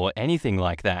with him or anything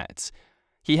like that.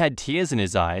 He had tears in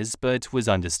his eyes, but was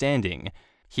understanding.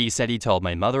 He said he told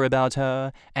my mother about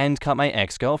her, and cut my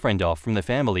ex-girlfriend off from the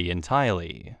family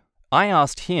entirely. I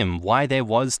asked him why there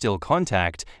was still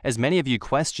contact, as many of you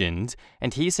questioned,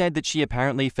 and he said that she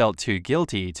apparently felt too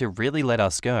guilty to really let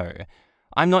us go.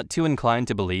 I'm not too inclined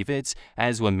to believe it,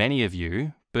 as were many of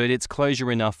you, but it's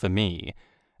closure enough for me.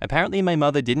 Apparently my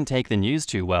mother didn't take the news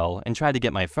too well and tried to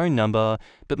get my phone number,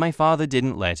 but my father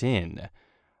didn't let in.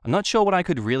 I'm not sure what I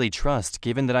could really trust,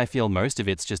 given that I feel most of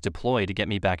it's just a ploy to get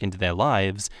me back into their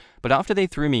lives, but after they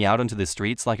threw me out onto the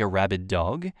streets like a rabid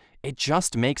dog, it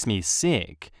just makes me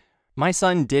sick. My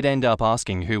son did end up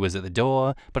asking who was at the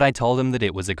door, but I told him that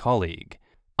it was a colleague.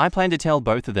 I plan to tell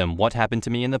both of them what happened to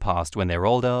me in the past when they're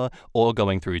older or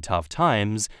going through tough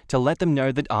times to let them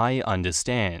know that I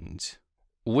understand.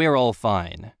 We're all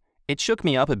fine. It shook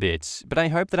me up a bit, but I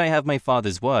hope that I have my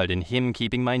father's word and him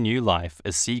keeping my new life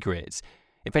a secret.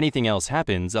 If anything else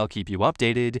happens, I'll keep you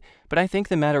updated, but I think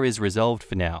the matter is resolved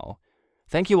for now.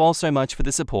 Thank you all so much for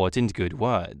the support and good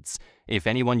words. If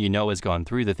anyone you know has gone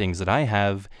through the things that I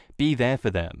have, be there for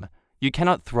them. You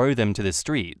cannot throw them to the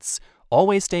streets.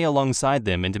 Always stay alongside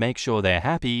them and make sure they're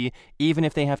happy, even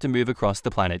if they have to move across the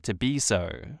planet to be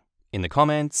so. In the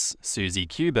comments, Susie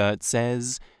Kubert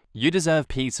says, "You deserve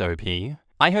peace, OP.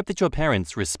 I hope that your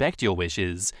parents respect your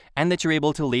wishes and that you're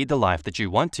able to lead the life that you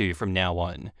want to from now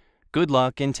on. Good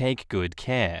luck and take good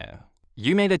care.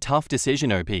 You made a tough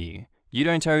decision, OP. You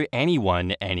don't owe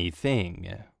anyone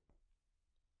anything."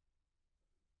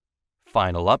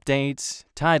 Final update,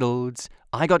 titled,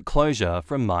 "I got closure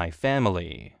from my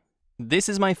family." This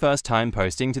is my first time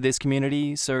posting to this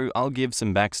community, so I'll give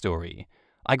some backstory.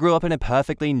 I grew up in a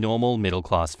perfectly normal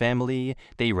middle-class family,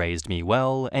 they raised me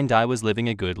well, and I was living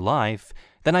a good life.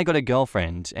 Then I got a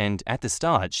girlfriend, and at the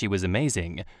start she was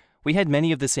amazing. We had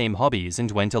many of the same hobbies and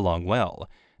went along well.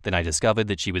 Then I discovered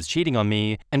that she was cheating on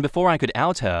me, and before I could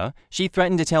out her, she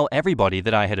threatened to tell everybody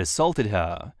that I had assaulted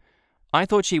her. I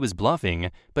thought she was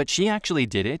bluffing, but she actually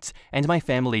did it, and my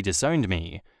family disowned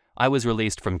me. I was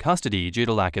released from custody due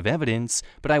to lack of evidence,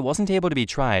 but I wasn't able to be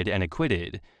tried and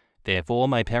acquitted. Therefore,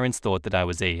 my parents thought that I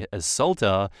was an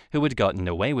assaulter who had gotten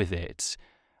away with it.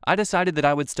 I decided that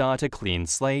I would start a clean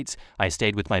slate. I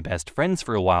stayed with my best friends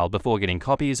for a while before getting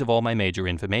copies of all my major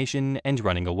information and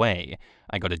running away.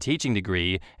 I got a teaching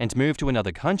degree and moved to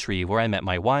another country where I met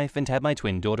my wife and had my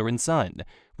twin daughter and son.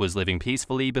 Was living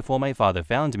peacefully before my father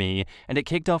found me, and it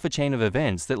kicked off a chain of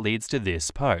events that leads to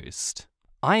this post.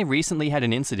 I recently had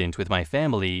an incident with my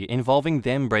family involving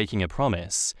them breaking a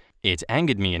promise. It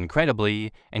angered me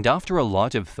incredibly, and after a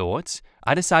lot of thought,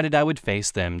 I decided I would face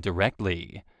them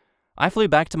directly. I flew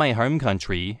back to my home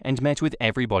country and met with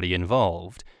everybody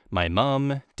involved, my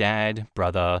mum, dad,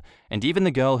 brother, and even the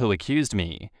girl who accused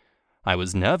me. I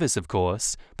was nervous, of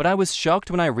course, but I was shocked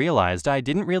when I realized I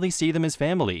didn't really see them as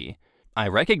family. I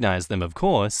recognized them, of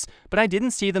course, but I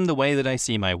didn't see them the way that I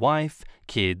see my wife,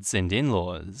 kids, and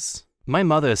in-laws. My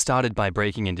mother started by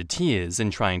breaking into tears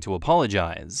and trying to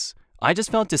apologize. I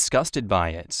just felt disgusted by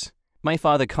it. My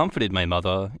father comforted my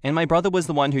mother, and my brother was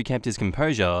the one who kept his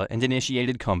composure and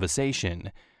initiated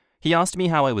conversation. He asked me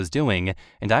how I was doing,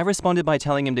 and I responded by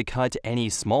telling him to cut any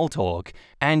small talk,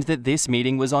 and that this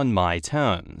meeting was on my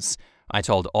terms. I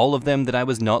told all of them that I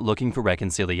was not looking for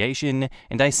reconciliation,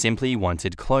 and I simply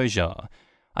wanted closure.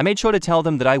 I made sure to tell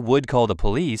them that I would call the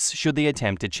police should they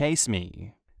attempt to chase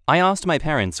me. I asked my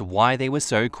parents why they were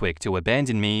so quick to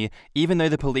abandon me, even though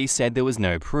the police said there was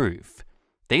no proof.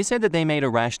 They said that they made a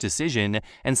rash decision,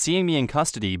 and seeing me in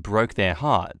custody broke their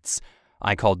hearts.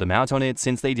 I called them out on it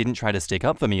since they didn't try to stick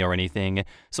up for me or anything,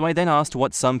 so I then asked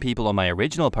what some people on my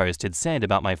original post had said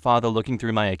about my father looking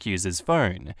through my accuser's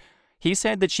phone. He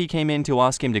said that she came in to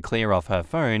ask him to clear off her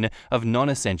phone of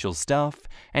non-essential stuff,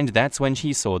 and that's when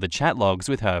she saw the chat logs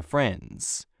with her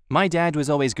friends. My dad was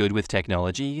always good with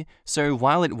technology, so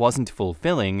while it wasn't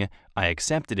fulfilling, I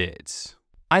accepted it.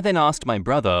 I then asked my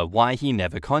brother why he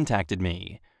never contacted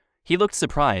me. He looked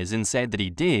surprised and said that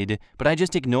he did, but I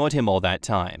just ignored him all that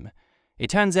time. It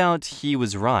turns out he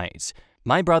was right.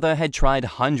 My brother had tried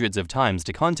hundreds of times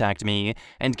to contact me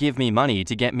and give me money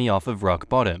to get me off of rock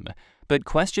bottom, but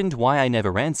questioned why I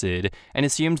never answered and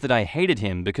assumed that I hated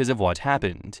him because of what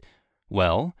happened.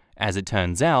 Well, as it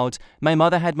turns out, my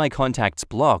mother had my contacts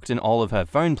blocked in all of her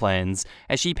phone plans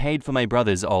as she paid for my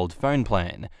brother's old phone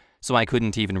plan, so I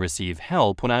couldn't even receive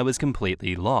help when I was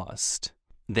completely lost.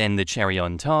 Then the cherry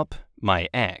on top, my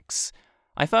ex.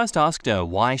 I first asked her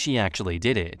why she actually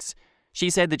did it. She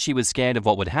said that she was scared of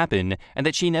what would happen and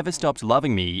that she never stopped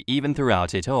loving me even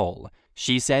throughout it all.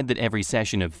 She said that every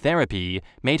session of therapy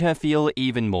made her feel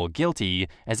even more guilty,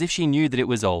 as if she knew that it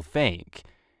was all fake.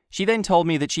 She then told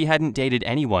me that she hadn't dated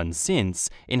anyone since,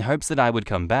 in hopes that I would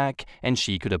come back and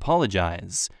she could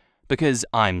apologize. Because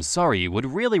I'm sorry would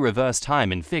really reverse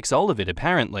time and fix all of it,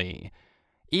 apparently.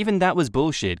 Even that was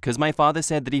bullshit, because my father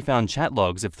said that he found chat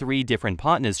logs of 3 different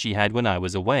partners she had when I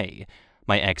was away.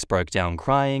 My ex broke down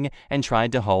crying and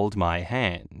tried to hold my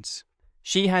hand.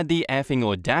 She had the effing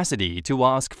audacity to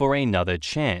ask for another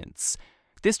chance.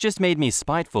 This just made me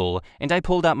spiteful, and I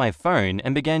pulled out my phone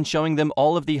and began showing them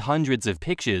all of the hundreds of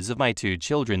pictures of my 2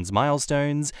 children's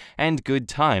milestones and good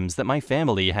times that my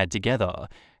family had together.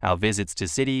 Our visits to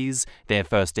cities, their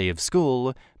first day of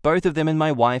school, both of them in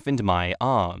my wife and my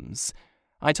arms.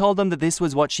 I told them that this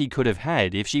was what she could have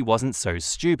had if she wasn't so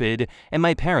stupid, and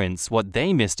my parents what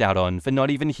they missed out on for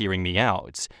not even hearing me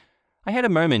out. I had a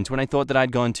moment when I thought that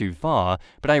I'd gone too far,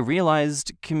 but I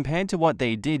realized, compared to what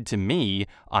they did to me,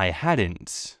 I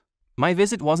hadn't. My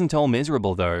visit wasn't all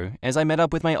miserable though, as I met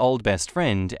up with my old best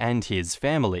friend and his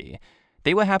family.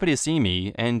 They were happy to see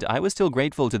me, and I was still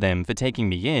grateful to them for taking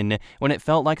me in when it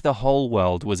felt like the whole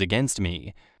world was against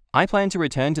me. I plan to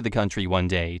return to the country one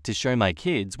day to show my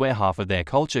kids where half of their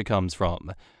culture comes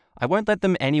from. I won't let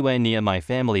them anywhere near my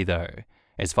family though.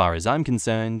 As far as I'm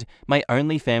concerned, my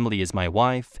only family is my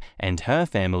wife, and her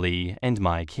family, and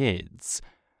my kids.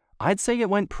 I'd say it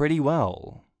went pretty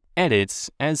well. Edit,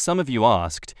 as some of you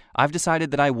asked, I've decided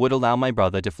that I would allow my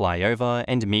brother to fly over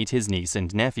and meet his niece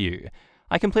and nephew.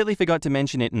 I completely forgot to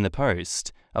mention it in the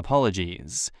post.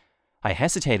 Apologies. I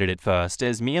hesitated at first,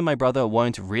 as me and my brother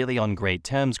weren't really on great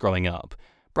terms growing up.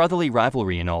 Brotherly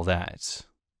rivalry and all that.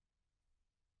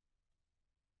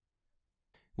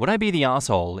 Would I be the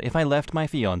asshole if I left my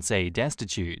fiancé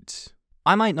destitute?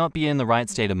 I might not be in the right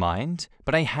state of mind,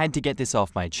 but I had to get this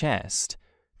off my chest.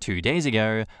 2 days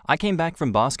ago, I came back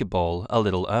from basketball a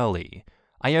little early.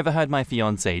 I overheard my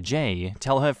fiancée Jay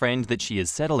tell her friend that she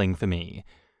is settling for me.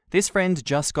 This friend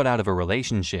just got out of a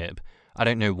relationship. I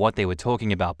don't know what they were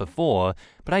talking about before,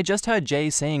 but I just heard Jay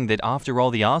saying that after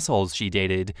all the assholes she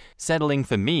dated, settling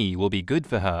for me will be good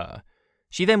for her.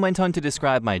 She then went on to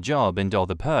describe my job and all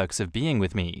the perks of being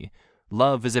with me.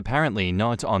 Love is apparently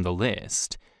not on the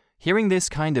list. Hearing this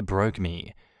kinda broke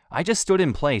me. I just stood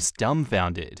in place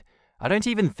dumbfounded. I don't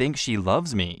even think she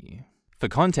loves me. For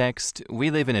context, we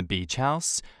live in a beach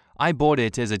house. I bought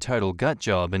it as a total gut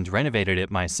job and renovated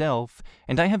it myself,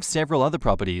 and I have several other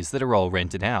properties that are all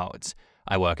rented out.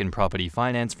 I work in property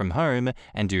finance from home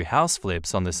and do house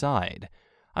flips on the side.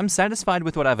 I'm satisfied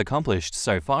with what I've accomplished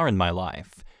so far in my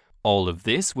life. All of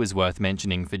this was worth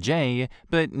mentioning for Jay,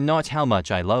 but not how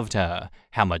much I loved her,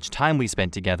 how much time we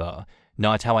spent together,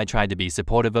 not how I tried to be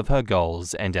supportive of her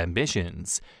goals and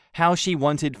ambitions, how she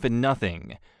wanted for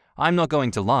nothing. I'm not going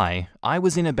to lie, I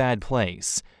was in a bad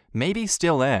place. Maybe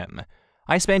still am.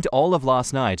 I spent all of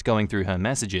last night going through her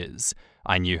messages.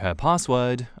 I knew her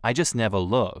password, I just never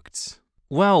looked.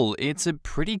 Well, it's a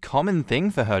pretty common thing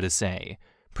for her to say.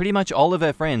 Pretty much all of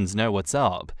her friends know what's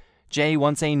up. Jay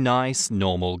wants a nice,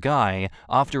 normal guy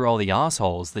after all the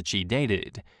assholes that she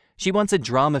dated. She wants a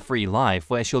drama-free life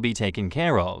where she'll be taken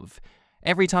care of.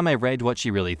 Every time I read what she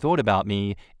really thought about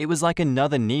me, it was like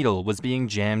another needle was being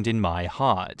jammed in my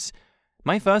heart.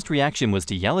 My first reaction was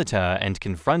to yell at her and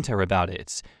confront her about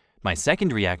it. My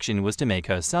second reaction was to make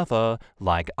her suffer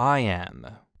like I am.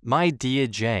 My dear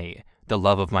Jay, the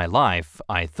love of my life,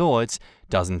 I thought,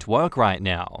 doesn't work right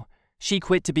now. She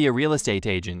quit to be a real estate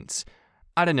agent.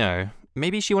 I don't know,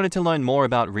 maybe she wanted to learn more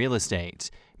about real estate.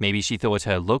 Maybe she thought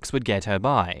her looks would get her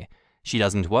by. She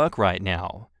doesn't work right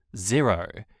now. 0.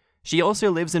 She also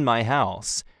lives in my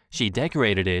house. She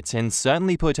decorated it and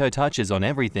certainly put her touches on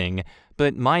everything,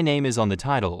 but my name is on the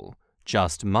title.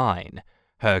 Just mine.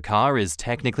 Her car is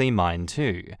technically mine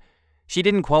too. She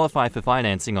didn't qualify for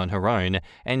financing on her own,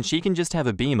 and she can just have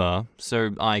a Beamer,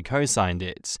 so I co-signed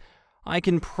it. I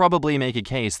can probably make a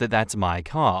case that that's my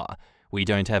car. We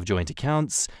don't have joint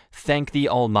accounts. Thank the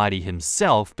Almighty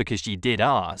himself because she did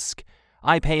ask.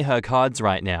 I pay her cards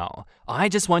right now. I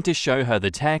just want to show her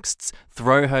the texts,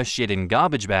 throw her shit in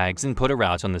garbage bags, and put her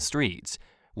out on the street.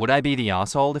 Would I be the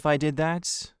asshole if I did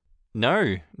that?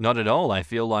 No, not at all. I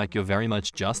feel like you're very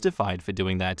much justified for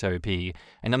doing that, OP,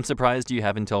 and I'm surprised you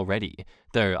haven't already,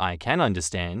 though I can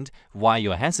understand why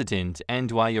you're hesitant and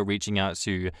why you're reaching out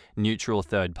to neutral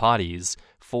third parties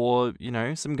for,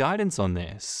 some guidance on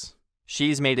this.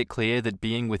 She's made it clear that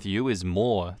being with you is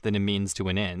more than a means to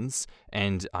an ends,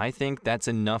 and I think that's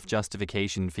enough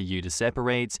justification for you to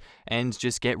separate and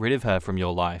just get rid of her from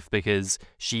your life because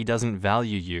she doesn't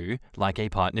value you like a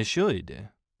partner should.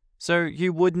 So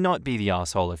you would not be the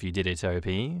asshole if you did it, OP.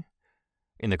 In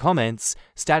the comments,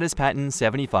 Status Pattern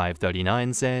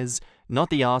 7539 says,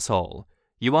 "Not the asshole.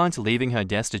 You aren't leaving her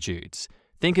destitute.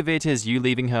 Think of it as you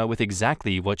leaving her with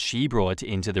exactly what she brought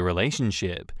into the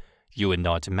relationship. You are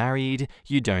not married,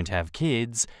 you don't have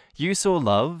kids, you saw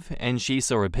love, and she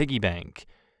saw a piggy bank.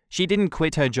 She didn't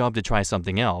quit her job to try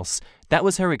something else. That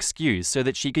was her excuse so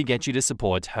that she could get you to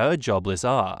support her jobless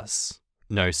ass."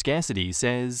 No Scarcity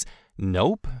says,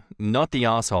 "Nope, not the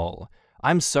asshole.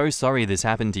 I'm so sorry this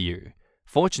happened to you.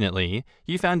 Fortunately,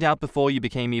 you found out before you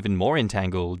became even more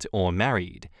entangled or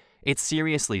married. It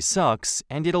seriously sucks,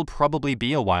 and it'll probably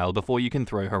be a while before you can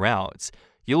throw her out.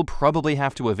 You'll probably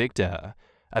have to evict her.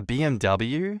 A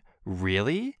BMW?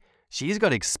 Really? She's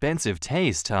got expensive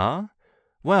taste, huh?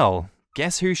 Well,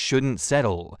 guess who shouldn't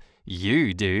settle?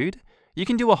 You, dude. You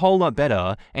can do a whole lot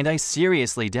better, and I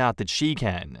seriously doubt that she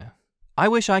can." I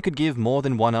wish I could give more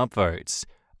than one upvote.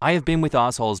 I have been with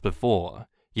assholes before.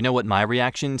 You know what my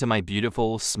reaction to my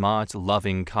beautiful, smart,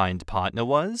 loving, kind partner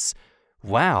was?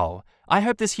 Wow, I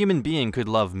hope this human being could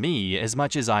love me as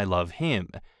much as I love him.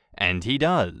 And he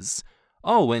does.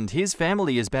 Oh, and his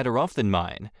family is better off than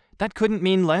mine. That couldn't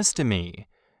mean less to me.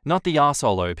 Not the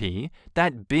arsehole, OP.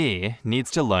 That beer needs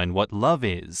to learn what love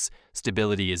is.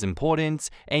 Stability is important,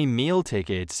 a meal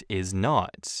ticket is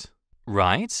not.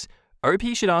 Right?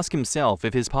 OP should ask himself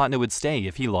if his partner would stay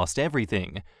if he lost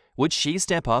everything. Would she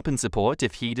step up and support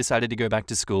if he decided to go back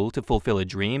to school to fulfill a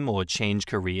dream or change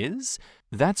careers?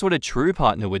 That's what a true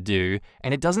partner would do,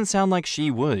 and it doesn't sound like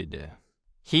she would.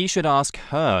 He should ask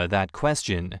her that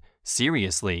question,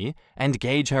 seriously, and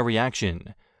gauge her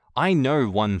reaction. I know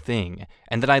one thing,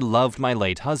 and that I loved my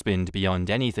late husband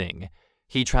beyond anything.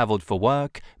 He traveled for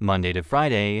work, Monday to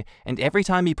Friday, and every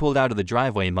time he pulled out of the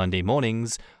driveway Monday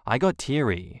mornings, I got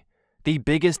teary. The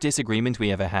biggest disagreement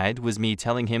we ever had was me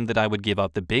telling him that I would give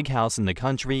up the big house in the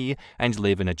country and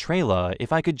live in a trailer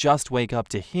if I could just wake up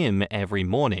to him every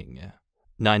morning.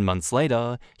 9 months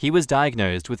later, he was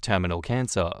diagnosed with terminal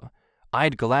cancer.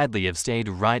 I'd gladly have stayed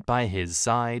right by his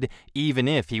side, even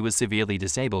if he was severely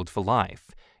disabled for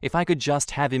life, if I could just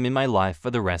have him in my life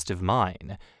for the rest of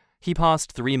mine. He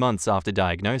passed 3 months after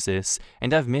diagnosis,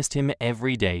 and I've missed him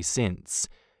every day since.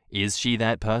 Is she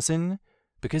that person?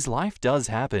 Because life does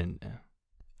happen.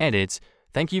 Edit.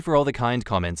 Thank you for all the kind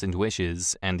comments and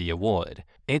wishes, and the award.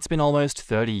 It's been almost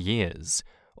 30 years.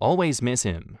 Always miss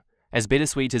him. As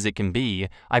bittersweet as it can be,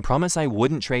 I promise I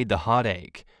wouldn't trade the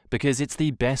heartache, because it's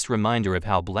the best reminder of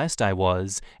how blessed I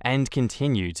was and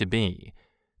continue to be.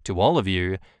 To all of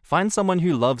you, find someone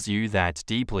who loves you that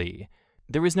deeply.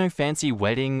 There is no fancy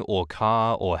wedding or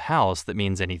car or house that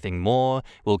means anything more,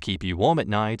 will keep you warm at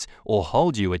night, or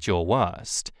hold you at your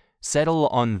worst. Settle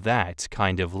on that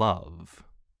kind of love.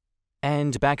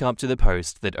 And back up to the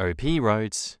post that OP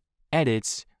wrote.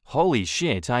 Edit. Holy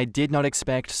shit, I did not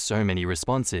expect so many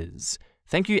responses.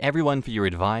 Thank you everyone for your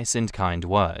advice and kind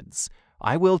words.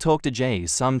 I will talk to Jay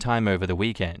sometime over the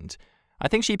weekend. I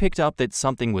think she picked up that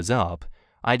something was up.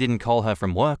 I didn't call her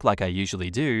from work like I usually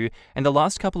do, and the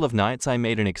last couple of nights I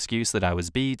made an excuse that I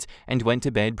was beat and went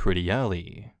to bed pretty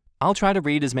early. I'll try to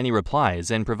read as many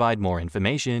replies and provide more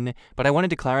information, but I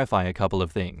wanted to clarify a couple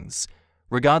of things.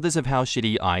 Regardless of how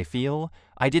shitty I feel,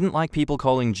 I didn't like people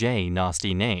calling Jay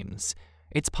nasty names.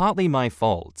 It's partly my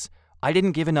fault. I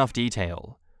didn't give enough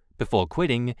detail. Before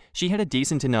quitting, she had a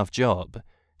decent enough job.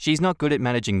 She's not good at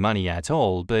managing money at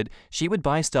all, but she would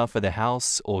buy stuff for the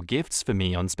house or gifts for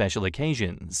me on special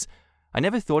occasions. I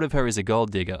never thought of her as a gold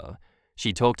digger.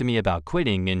 She talked to me about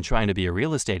quitting and trying to be a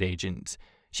real estate agent.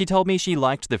 She told me she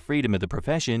liked the freedom of the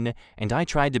profession, and I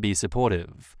tried to be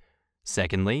supportive.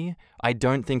 Secondly, I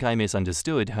don't think I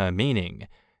misunderstood her meaning.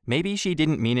 Maybe she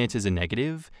didn't mean it as a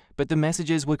negative, but the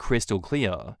messages were crystal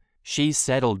clear. She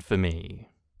settled for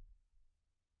me.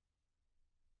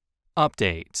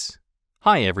 Update.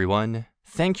 Hi everyone.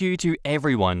 Thank you to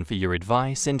everyone for your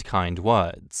advice and kind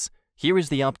words. Here is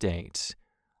the update.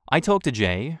 I talked to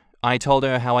Jay. I told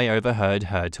her how I overheard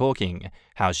her talking,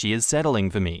 how she is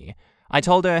settling for me. I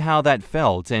told her how that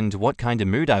felt and what kind of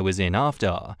mood I was in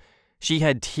after. She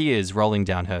had tears rolling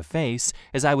down her face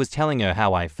as I was telling her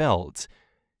how I felt.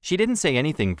 She didn't say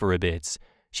anything for a bit.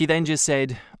 She then just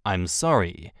said, "I'm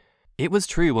sorry." It was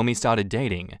true when we started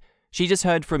dating. She just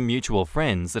heard from mutual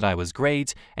friends that I was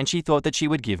great and she thought that she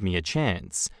would give me a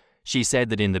chance. She said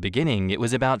that in the beginning it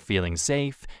was about feeling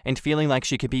safe and feeling like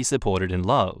she could be supported and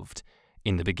loved.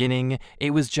 In the beginning,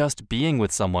 it was just being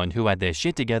with someone who had their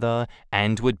shit together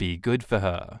and would be good for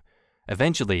her.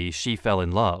 Eventually, she fell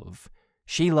in love.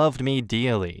 She loved me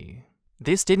dearly.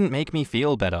 This didn't make me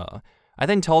feel better. I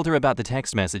then told her about the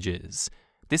text messages.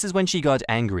 This is when she got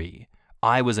angry.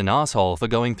 I was an asshole for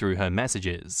going through her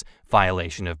messages.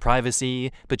 Violation of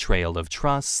privacy, betrayal of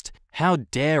trust. How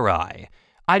dare I?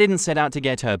 I didn't set out to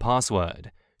get her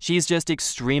password. She's just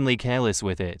extremely careless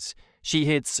with it. She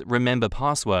hits remember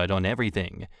password on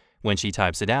everything. When she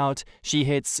types it out, she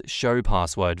hits show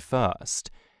password first.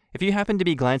 If you happen to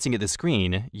be glancing at the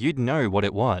screen, you'd know what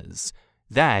it was.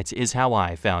 That is how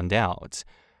I found out.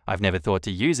 I've never thought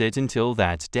to use it until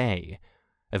that day.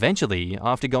 Eventually,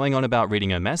 after going on about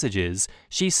reading her messages,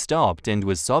 she stopped and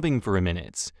was sobbing for a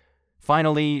minute.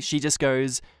 Finally, she just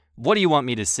goes, "What do you want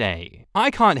me to say?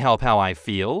 I can't help how I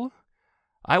feel."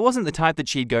 I wasn't the type that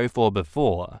she'd go for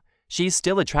before. She's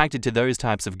still attracted to those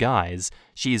types of guys.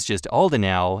 She's just older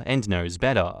now and knows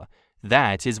better.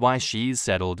 That is why she's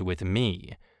settled with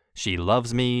me. She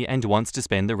loves me and wants to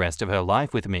spend the rest of her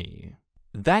life with me.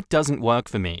 That doesn't work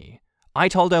for me. I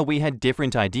told her we had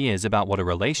different ideas about what a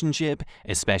relationship,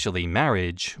 especially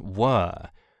marriage, were.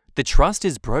 The trust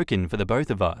is broken for the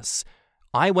both of us.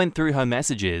 I went through her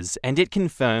messages and it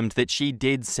confirmed that she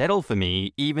did settle for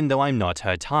me even though I'm not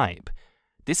her type.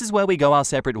 This is where we go our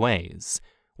separate ways.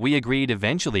 We agreed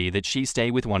eventually that she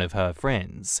stay with one of her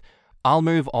friends. I'll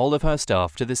move all of her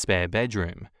stuff to the spare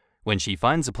bedroom. When she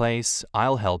finds a place,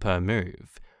 I'll help her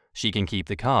move. She can keep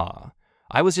the car.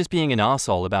 I was just being an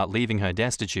asshole about leaving her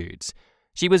destitute.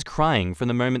 She was crying from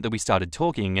the moment that we started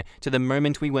talking to the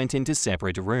moment we went into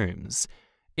separate rooms.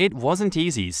 It wasn't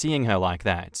easy seeing her like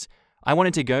that. I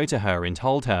wanted to go to her and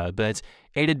hold her, but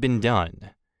it had been done.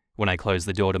 When I closed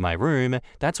the door to my room,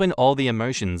 that's when all the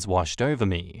emotions washed over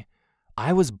me.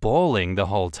 I was bawling the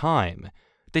whole time.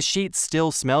 The sheets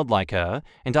still smelled like her,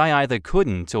 and I either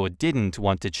couldn't or didn't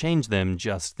want to change them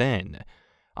just then.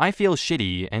 I feel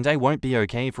shitty and I won't be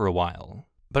okay for a while.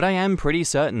 But I am pretty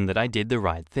certain that I did the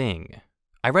right thing.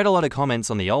 I read a lot of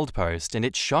comments on the old post and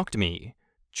it shocked me.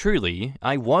 Truly,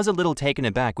 I was a little taken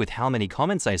aback with how many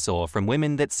comments I saw from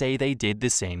women that say they did the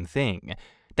same thing.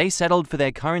 They settled for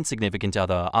their current significant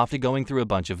other after going through a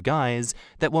bunch of guys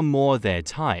that were more their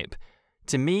type.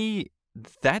 To me,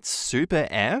 that's super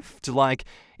effed. Like,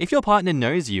 if your partner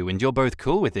knows you and you're both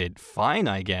cool with it, fine,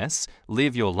 I guess.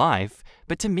 Live your life.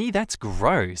 But to me, that's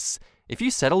gross. If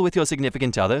you settle with your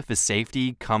significant other for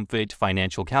safety, comfort,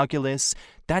 financial calculus,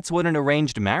 that's what an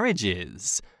arranged marriage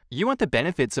is. You want the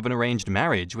benefits of an arranged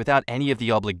marriage without any of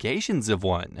the obligations of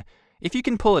one. If you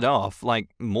can pull it off, like,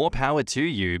 more power to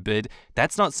you, but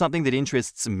that's not something that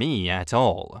interests me at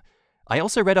all. I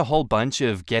also read a whole bunch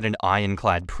of get an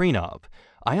ironclad prenup.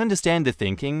 I understand the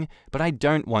thinking, but I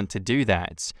don't want to do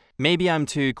that. Maybe I'm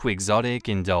too quixotic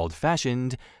and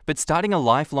old-fashioned, but starting a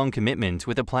lifelong commitment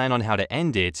with a plan on how to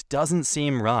end it doesn't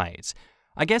seem right.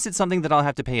 I guess it's something that I'll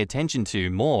have to pay attention to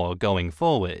more going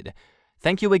forward.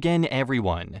 Thank you again,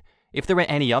 everyone. If there are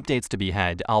any updates to be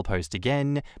had, I'll post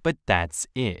again, but that's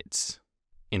it.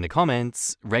 In the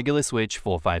comments,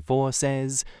 RegularSwitch454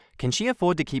 says, "Can she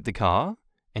afford to keep the car?"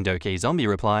 And OKZombie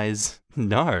replies,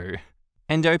 "No."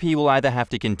 And OP will either have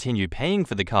to continue paying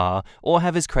for the car or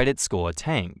have his credit score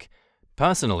tank.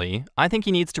 Personally, I think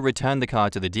he needs to return the car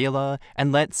to the dealer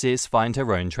and let Sis find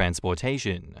her own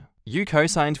transportation. You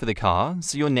co-signed for the car,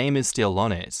 so your name is still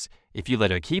on it. If you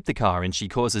let her keep the car and she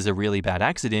causes a really bad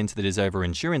accident that is over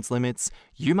insurance limits,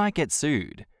 you might get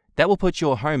sued. That will put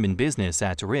your home and business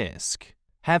at risk.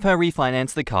 Have her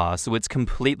refinance the car so it's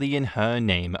completely in her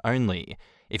name only.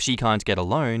 If she can't get a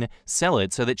loan, sell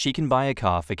it so that she can buy a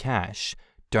car for cash.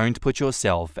 Don't put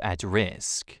yourself at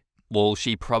risk. Well,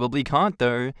 she probably can't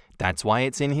though. That's why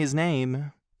it's in his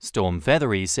name. Storm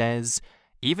Feathery says,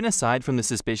 even aside from the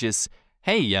suspicious,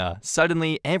 "Hey,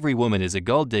 suddenly every woman is a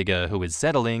gold digger who is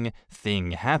settling"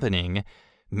 thing happening,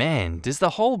 man, does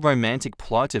the whole romantic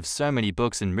plot of so many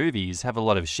books and movies have a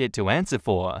lot of shit to answer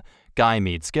for? Guy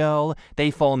meets girl,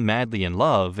 they fall madly in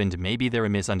love, and maybe there are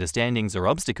misunderstandings or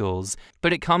obstacles,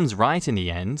 but it comes right in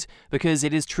the end because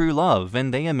it is true love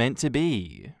and they are meant to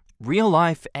be. Real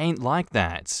life ain't like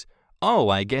that. Oh,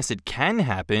 I guess it can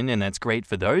happen and that's great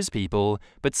for those people,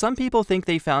 but some people think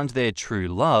they found their true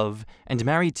love and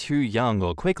marry too young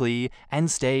or quickly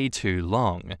and stay too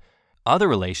long. Other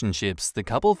relationships, the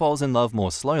couple falls in love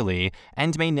more slowly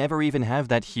and may never even have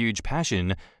that huge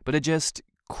passion, but are just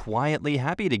quietly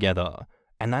happy together.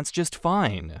 And that's just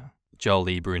fine.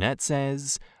 Jolie Brunette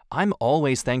says, I'm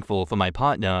always thankful for my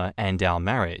partner and our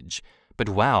marriage. But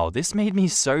wow, this made me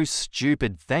so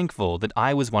stupid thankful that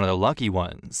I was one of the lucky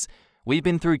ones. We've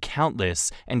been through countless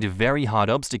and very hard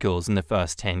obstacles in the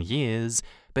first 10 years,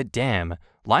 but damn,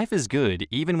 life is good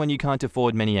even when you can't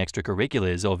afford many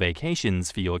extracurriculars or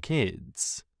vacations for your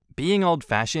kids. Being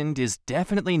old-fashioned is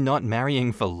definitely not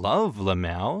marrying for love,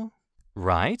 Lamau.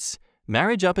 Right?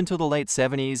 Marriage up until the late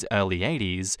 70s, early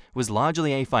 80s was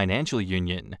largely a financial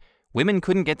union. Women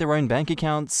couldn't get their own bank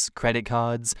accounts, credit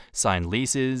cards, sign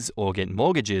leases, or get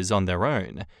mortgages on their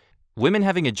own. Women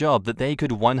having a job that they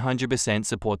could 100%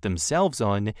 support themselves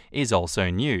on is also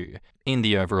new, in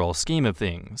the overall scheme of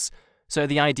things. So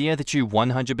the idea that you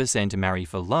 100% marry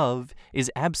for love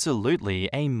is absolutely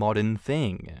a modern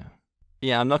thing.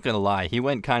 Yeah, I'm not gonna lie, he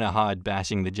went kinda hard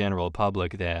bashing the general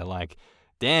public there, like,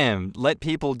 damn, let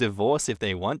people divorce if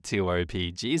they want to,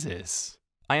 OP, Jesus.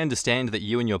 I understand that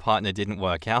you and your partner didn't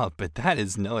work out, but that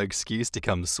is no excuse to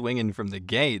come swinging from the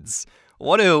gates.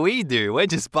 What do? We're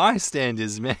just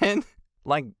bystanders, man.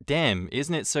 Like, damn,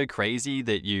 isn't it so crazy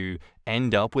that you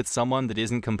end up with someone that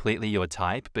isn't completely your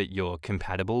type, but you're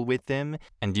compatible with them,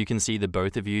 and you can see the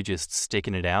both of you just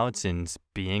sticking it out and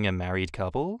being a married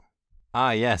couple?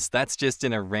 Ah yes, that's just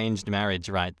an arranged marriage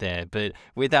right there, but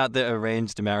without the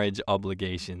arranged marriage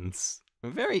obligations. A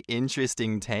very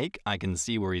interesting take, I can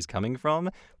see where he's coming from,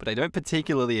 but I don't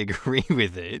particularly agree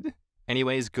with it.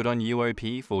 Anyways, good on you,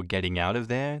 OP, for getting out of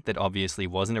there. That obviously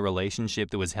wasn't a relationship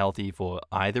that was healthy for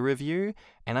either of you,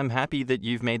 and I'm happy that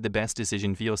you've made the best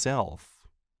decision for yourself.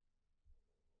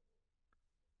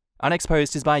 Our next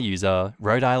post is by user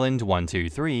Rhode Island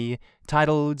 123,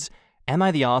 titled, Am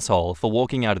I the asshole for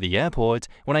walking out of the airport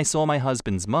when I saw my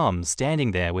husband's mum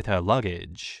standing there with her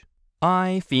luggage?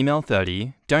 I, female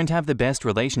 30, don't have the best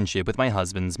relationship with my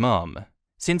husband's mum.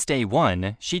 Since day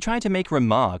one, she tried to make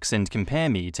remarks and compare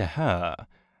me to her.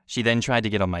 She then tried to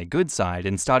get on my good side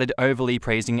and started overly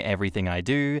praising everything I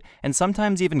do, and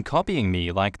sometimes even copying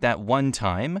me, like that one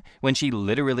time when she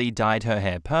literally dyed her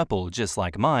hair purple just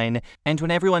like mine, and when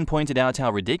everyone pointed out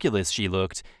how ridiculous she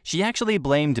looked, she actually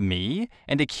blamed me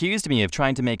and accused me of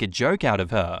trying to make a joke out of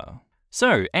her.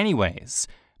 So, anyways,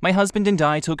 my husband and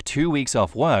I took 2 weeks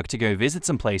off work to go visit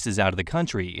some places out of the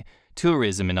country,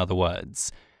 tourism in other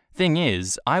words. Thing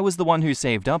is, I was the one who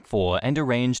saved up for and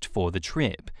arranged for the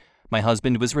trip. My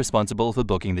husband was responsible for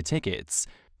booking the tickets.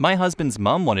 My husband's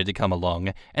mum wanted to come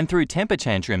along and threw temper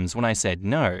tantrums when I said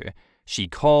no. She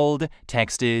called,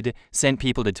 texted, sent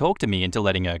people to talk to me into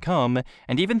letting her come,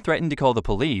 and even threatened to call the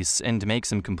police and make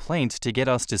some complaint to get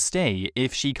us to stay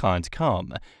if she can't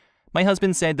come. My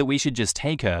husband said that we should just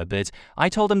take her, but I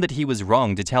told him that he was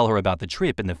wrong to tell her about the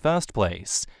trip in the first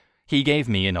place. He gave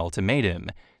me an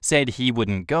ultimatum, said he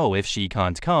wouldn't go if she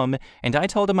can't come, and I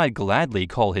told him I'd gladly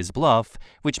call his bluff,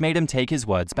 which made him take his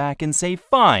words back and say,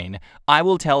 fine, I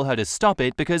will tell her to stop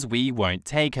it because we won't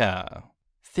take her.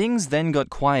 Things then got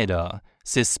quieter,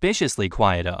 suspiciously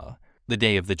quieter. The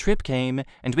day of the trip came,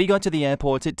 and we got to the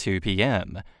airport at 2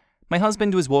 p.m. My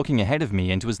husband was walking ahead of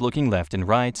me and was looking left and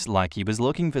right like he was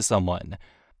looking for someone.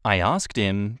 I asked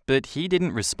him, but he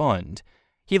didn't respond.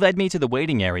 He led me to the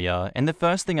waiting area, and the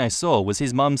first thing I saw was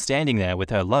his mum standing there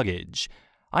with her luggage.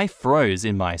 I froze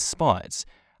in my spot.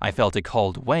 I felt a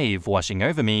cold wave washing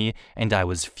over me, and I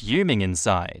was fuming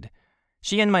inside.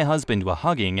 She and my husband were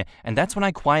hugging, and that's when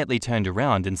I quietly turned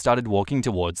around and started walking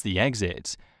towards the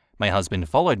exit. My husband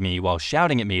followed me while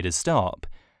shouting at me to stop.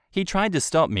 He tried to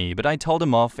stop me, but I told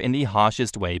him off in the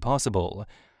harshest way possible.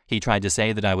 He tried to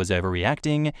say that I was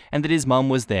overreacting and that his mum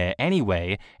was there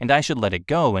anyway and I should let it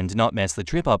go and not mess the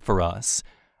trip up for us.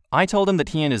 I told him that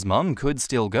he and his mum could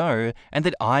still go and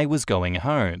that I was going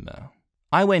home.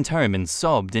 I went home and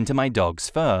sobbed into my dog's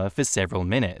fur for several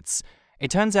minutes.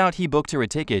 It turns out he booked her a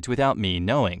ticket without me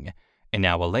knowing. An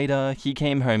hour later, he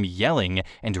came home yelling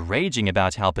and raging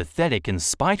about how pathetic and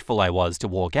spiteful I was to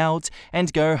walk out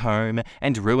and go home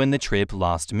and ruin the trip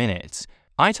last minute.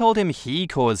 I told him he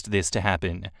caused this to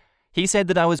happen. He said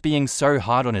that I was being so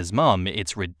hard on his mum,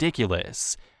 it's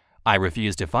ridiculous. I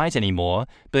refused to fight anymore,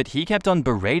 but he kept on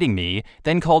berating me,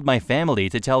 then called my family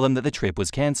to tell them that the trip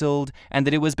was cancelled and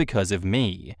that it was because of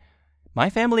me. My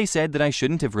family said that I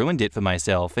shouldn't have ruined it for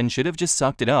myself and should have just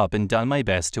sucked it up and done my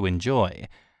best to enjoy.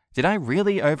 Did I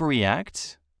really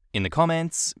overreact? In the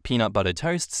comments, Peanut Butter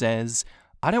Toast says,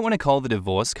 I don't want to call the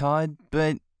divorce card,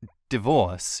 but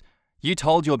divorce. You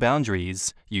told your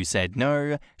boundaries, you said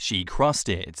no, she crossed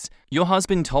it. Your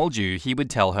husband told you he would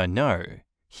tell her no.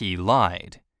 He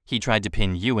lied. He tried to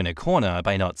pin you in a corner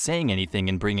by not saying anything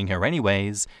and bringing her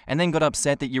anyways, and then got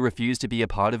upset that you refused to be a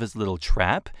part of his little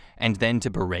trap, and then to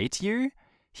berate you?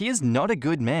 He is not a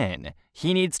good man.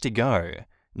 He needs to go.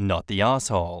 Not the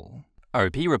asshole.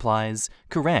 OP replies,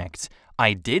 correct.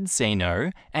 I did say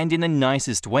no, and in the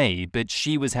nicest way, but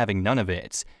she was having none of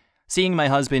it. Seeing my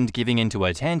husband giving into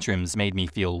her tantrums made me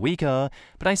feel weaker,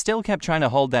 but I still kept trying to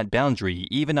hold that boundary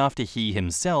even after he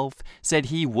himself said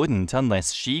he wouldn't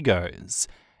unless she goes.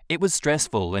 It was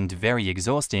stressful and very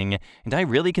exhausting, and I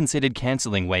really considered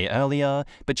cancelling way earlier,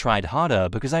 but tried harder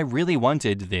because I really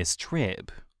wanted this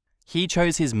trip. He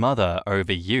chose his mother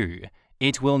over you.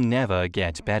 It will never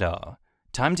get better.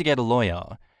 Time to get a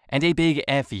lawyer. And a big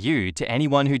F you to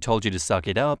anyone who told you to suck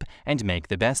it up and make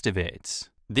the best of it.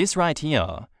 This right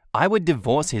here, I would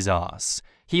divorce his ass.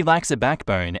 He lacks a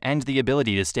backbone and the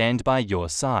ability to stand by your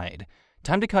side.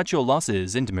 Time to cut your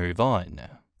losses and move on.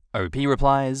 OP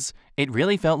replies, it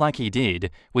really felt like he did,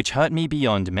 which hurt me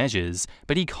beyond measures,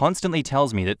 but he constantly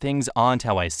tells me that things aren't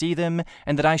how I see them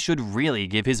and that I should really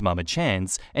give his mum a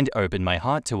chance and open my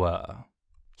heart to her.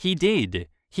 He did.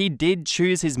 He did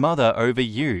choose his mother over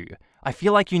you. I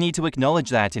feel like you need to acknowledge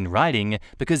that in writing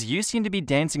because you seem to be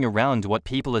dancing around what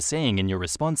people are saying in your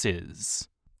responses.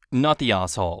 Not the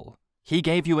asshole. He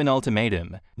gave you an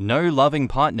ultimatum. No loving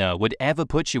partner would ever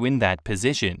put you in that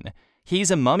position. He's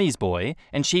a mummy's boy,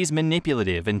 and she's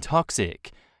manipulative and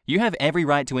toxic. You have every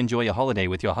right to enjoy a holiday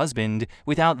with your husband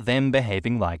without them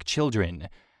behaving like children.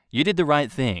 You did the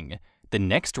right thing. The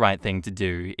next right thing to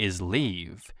do is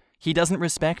leave. He doesn't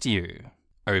respect you.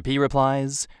 OP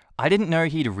replies, I didn't know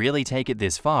he'd really take it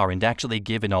this far and actually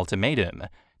give an ultimatum.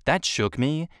 That shook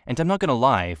me, and I'm not gonna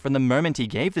lie, from the moment he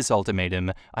gave this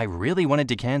ultimatum, I really wanted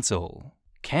to cancel.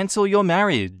 Cancel your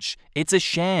marriage. It's a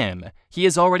sham. He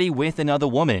is already with another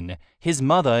woman. His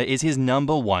mother is his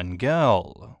 #1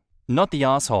 girl. Not the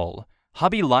asshole.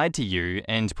 Hubby lied to you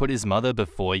and put his mother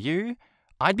before you?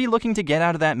 I'd be looking to get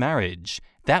out of that marriage.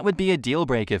 That would be a deal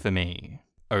breaker for me.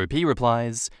 OP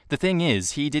replies, the thing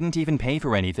is, he didn't even pay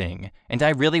for anything, and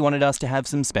I really wanted us to have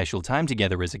some special time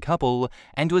together as a couple,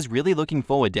 and was really looking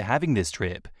forward to having this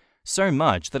trip. So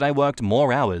much that I worked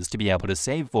more hours to be able to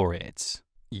save for it.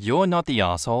 You're not the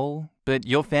asshole, but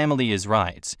your family is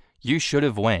right. You should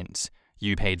have went.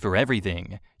 You paid for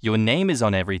everything. Your name is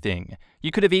on everything.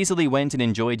 You could have easily went and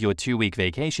enjoyed your 2-week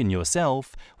vacation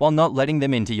yourself, while not letting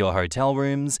them into your hotel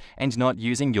rooms and not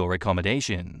using your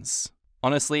accommodations.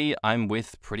 Honestly, I'm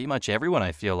with pretty much everyone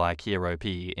I feel like here, OP,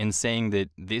 in saying that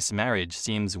this marriage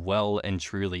seems well and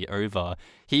truly over.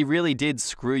 He really did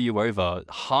screw you over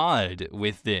hard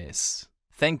with this.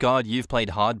 Thank God you've played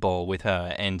hardball with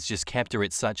her and just kept her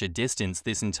at such a distance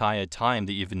this entire time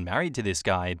that you've been married to this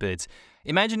guy, but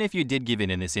imagine if you did give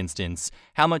in this instance,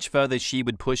 how much further she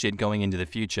would push it going into the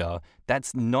future.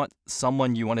 That's not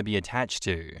someone you want to be attached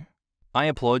to. I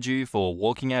applaud you for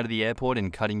walking out of the airport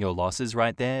and cutting your losses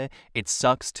right there. It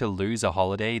sucks to lose a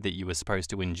holiday that you were supposed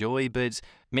to enjoy, but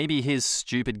maybe his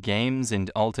stupid games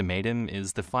and ultimatum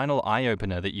is the final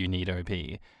eye-opener that you need, OP.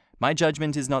 My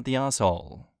judgment is not the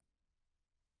asshole.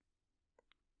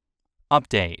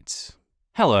 Update.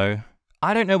 Hello.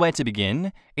 I don't know where to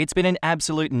begin. It's been an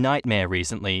absolute nightmare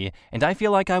recently, and I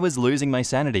feel like I was losing my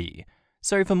sanity.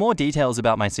 So for more details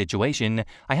about my situation,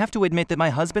 I have to admit that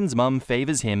my husband's mum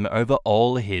favors him over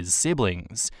all his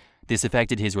siblings. This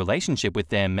affected his relationship with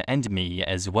them and me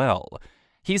as well.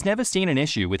 He's never seen an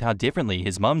issue with how differently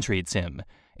his mum treats him.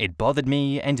 It bothered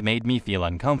me and made me feel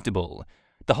uncomfortable.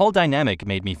 The whole dynamic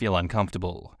made me feel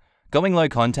uncomfortable. Going low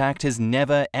contact has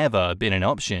never ever been an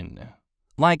option.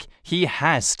 Like, he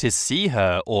has to see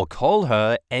her or call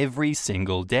her every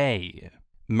single day.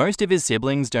 Most of his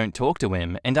siblings don't talk to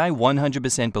him, and I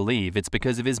 100% believe it's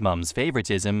because of his mum's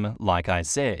favoritism, like I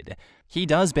said. He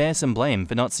does bear some blame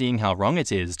for not seeing how wrong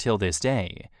it is till this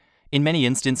day. In many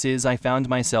instances, I found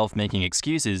myself making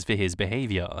excuses for his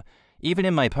behavior, even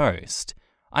in my post.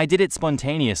 I did it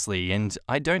spontaneously, and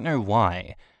I don't know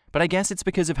why, but I guess it's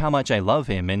because of how much I love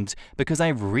him and because I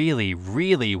really,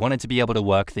 really wanted to be able to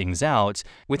work things out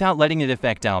without letting it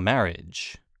affect our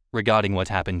marriage. Regarding what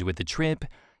happened with the trip,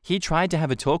 he tried to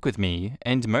have a talk with me,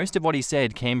 and most of what he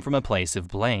said came from a place of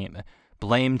blame.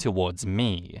 Blame towards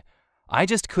me. I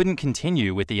just couldn't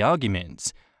continue with the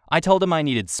argument. I told him I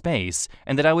needed space,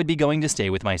 and that I would be going to stay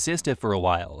with my sister for a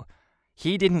while.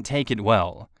 He didn't take it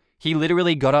well. He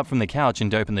literally got up from the couch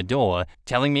and opened the door,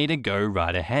 telling me to go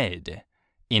right ahead.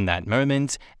 In that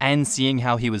moment, and seeing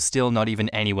how he was still not even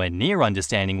anywhere near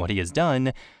understanding what he has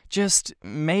done, just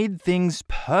made things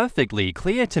perfectly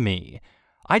clear to me.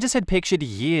 I just had pictured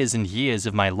years and years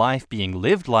of my life being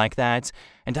lived like that,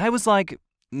 and I was like,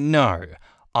 no,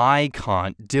 I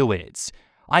can't do it.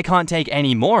 I can't take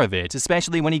any more of it,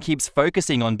 especially when he keeps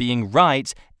focusing on being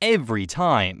right every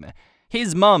time.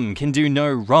 His mum can do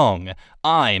no wrong.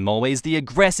 I'm always the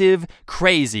aggressive,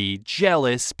 crazy,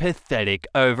 jealous, pathetic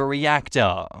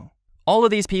overreactor. All of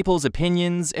these people's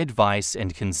opinions, advice,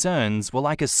 and concerns were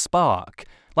like a spark,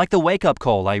 like the wake-up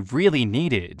call I really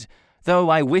needed. Though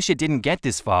I wish it didn't get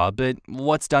this far, but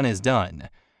what's done is done.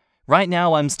 Right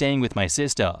now I'm staying with my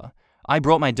sister. I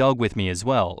brought my dog with me as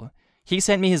well. He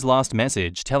sent me his last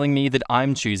message telling me that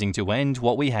I'm choosing to end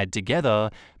what we had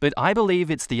together, but I believe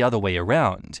it's the other way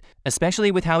around, especially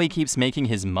with how he keeps making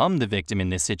his mum the victim in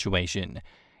this situation.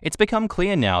 It's become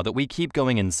clear now that we keep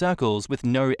going in circles with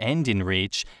no end in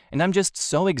reach, and I'm just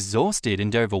so exhausted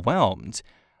and overwhelmed.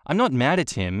 I'm not mad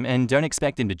at him and don't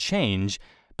expect him to change,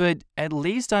 but at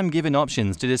least I'm given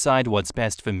options to decide what's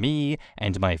best for me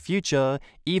and my future,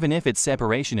 even if it's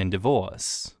separation and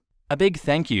divorce. A big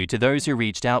thank you to those who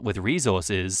reached out with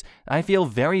resources I feel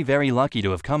very, very lucky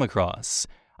to have come across.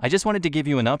 I just wanted to give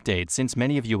you an update since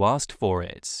many of you asked for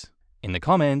it. In the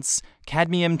comments,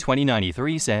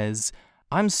 Cadmium2093 says,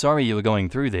 I'm sorry you were going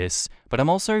through this, but I'm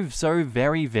also so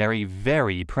very, very,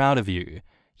 very proud of you.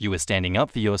 You were standing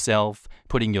up for yourself,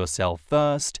 putting yourself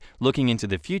first, looking into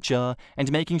the future,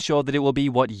 and making sure that it will be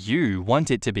what you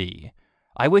want it to be.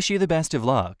 I wish you the best of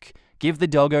luck. Give the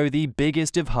doggo the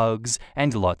biggest of hugs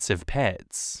and lots of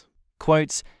pets.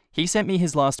 Quote, he sent me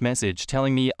his last message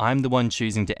telling me I'm the one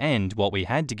choosing to end what we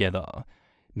had together.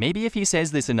 Maybe if he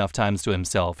says this enough times to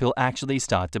himself, he'll actually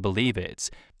start to believe it.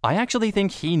 I actually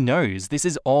think he knows this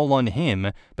is all on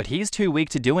him, but he's too weak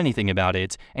to do anything about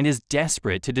it and is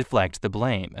desperate to deflect the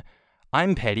blame.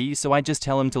 I'm petty, so I just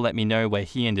tell him to let me know where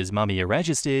he and his mummy are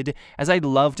registered, as I'd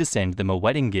love to send them a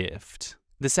wedding gift.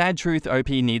 The sad truth OP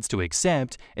needs to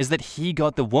accept is that he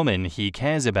got the woman he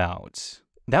cares about.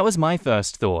 That was my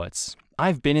first thought.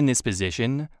 I've been in this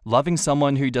position, loving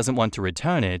someone who doesn't want to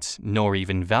return it, nor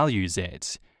even values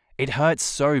it. It hurts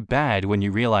so bad when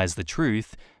you realize the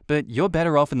truth, but you're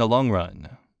better off in the long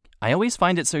run. I always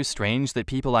find it so strange that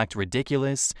people act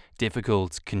ridiculous,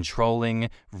 difficult,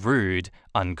 controlling, rude,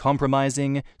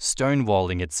 uncompromising,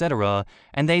 stonewalling, etc.,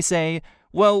 and they say,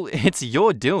 well, it's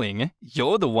your doing.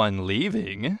 You're the one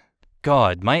leaving.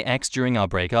 God, my ex during our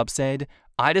breakup said,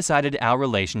 I decided our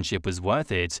relationship was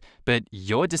worth it, but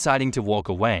you're deciding to walk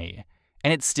away.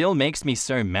 And it still makes me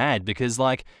so mad because,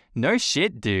 like, no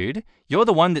shit, dude. You're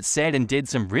the one that said and did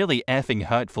some really effing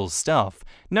hurtful stuff.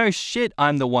 No shit,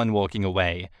 I'm the one walking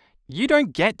away. You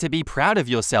don't get to be proud of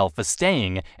yourself for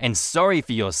staying and sorry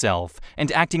for yourself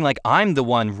and acting like I'm the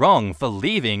one wrong for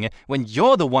leaving when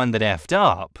you're the one that effed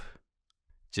up.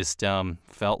 Just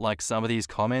felt like some of these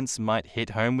comments might hit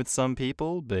home with some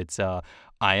people, but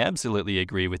I absolutely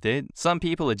agree with it. Some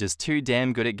people are just too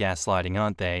damn good at gaslighting,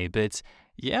 aren't they? But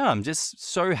yeah, I'm just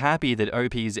so happy that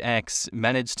OP's ex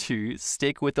managed to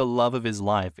stick with the love of his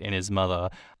life in his mother.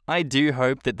 I do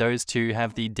hope that those two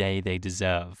have the day they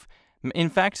deserve. In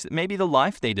fact, maybe the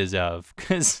life they deserve,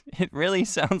 because it really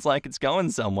sounds like it's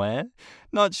going somewhere.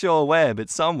 Not sure where, but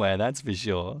somewhere, that's for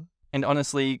sure. And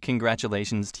honestly,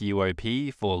 congratulations to you,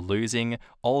 OP, for losing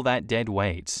all that dead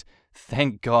weight.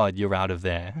 Thank God you're out of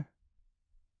there.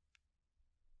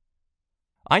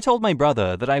 I told my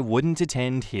brother that I wouldn't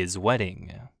attend his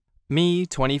wedding. Me,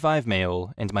 25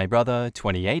 male, and my brother,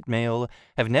 28 male,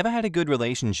 have never had a good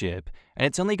relationship, and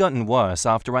it's only gotten worse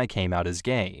after I came out as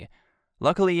gay.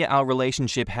 Luckily, our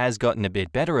relationship has gotten a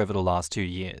bit better over the last 2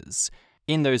 years.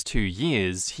 In those 2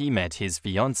 years, he met his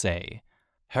fiancée.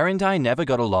 Her and I never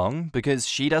got along because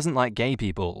she doesn't like gay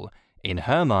people. In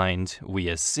her mind, we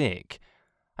are sick.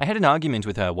 I had an argument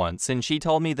with her once and she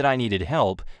told me that I needed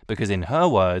help because in her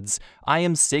words, I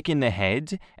am sick in the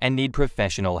head and need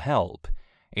professional help.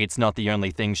 It's not the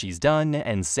only thing she's done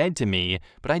and said to me,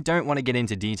 but I don't want to get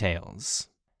into details.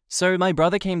 So my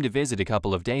brother came to visit a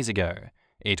couple of days ago.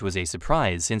 It was a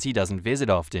surprise since he doesn't visit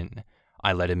often.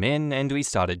 I let him in and we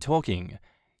started talking.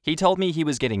 He told me he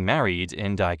was getting married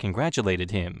and I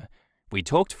congratulated him. We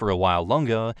talked for a while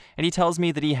longer and he tells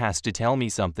me that he has to tell me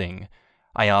something.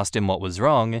 I asked him what was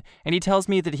wrong and he tells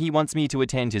me that he wants me to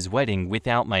attend his wedding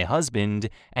without my husband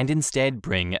and instead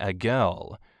bring a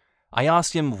girl. I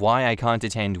asked him why I can't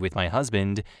attend with my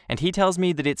husband and he tells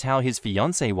me that it's how his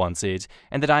fiancée wants it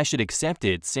and that I should accept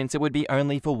it since it would be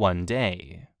only for one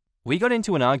day. We got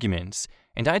into an argument,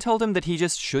 and I told him that he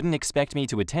just shouldn't expect me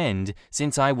to attend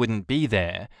since I wouldn't be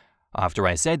there. After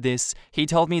I said this, he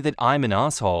told me that I'm an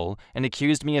asshole and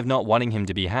accused me of not wanting him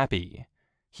to be happy.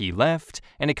 He left,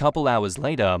 and a couple hours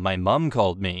later, my mum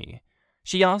called me.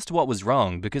 She asked what was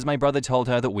wrong because my brother told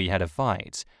her that we had a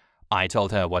fight. I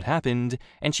told her what happened,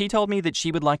 and she told me that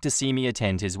she would like to see me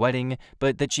attend his wedding,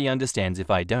 but that she understands if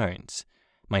I don't.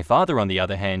 My father, on the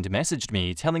other hand, messaged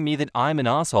me telling me that I'm an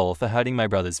asshole for hurting my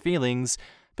brother's feelings,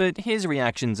 but his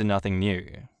reactions are nothing new.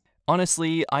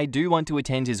 Honestly, I do want to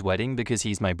attend his wedding because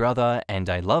he's my brother and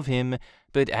I love him,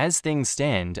 but as things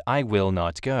stand, I will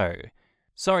not go.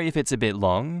 Sorry if it's a bit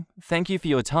long. Thank you for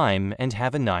your time and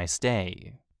have a nice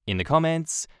day. In the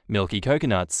comments, Milky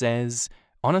Coconut says,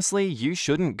 honestly, you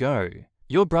shouldn't go.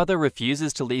 Your brother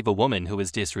refuses to leave a woman who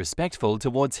is disrespectful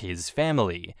towards his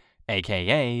family,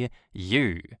 aka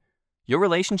you. Your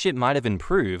relationship might have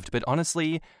improved, but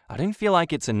honestly, I don't feel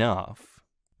like it's enough.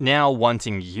 Now,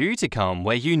 wanting you to come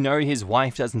where you know his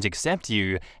wife doesn't accept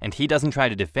you and he doesn't try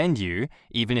to defend you,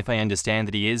 even if I understand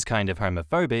that he is kind of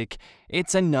homophobic,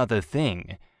 it's another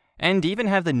thing. And even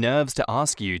have the nerves to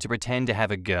ask you to pretend to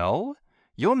have a girl?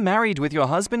 You're married with your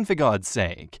husband, for God's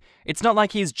sake. It's not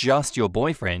like he's just your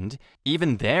boyfriend.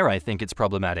 Even there, I think it's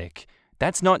problematic.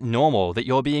 That's not normal that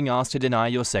you're being asked to deny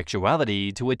your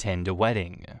sexuality to attend a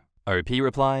wedding. OP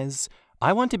replies,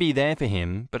 I want to be there for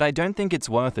him, but I don't think it's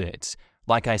worth it.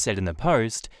 Like I said in the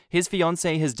post, his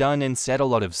fiancé has done and said a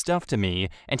lot of stuff to me,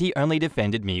 and he only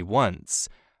defended me once.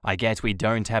 I get we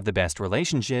don't have the best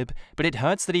relationship, but it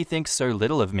hurts that he thinks so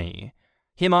little of me.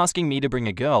 Him asking me to bring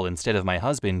a girl instead of my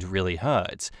husband really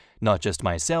hurt. Not just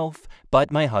myself,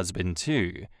 but my husband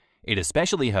too. It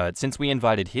especially hurt since we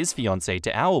invited his fiancée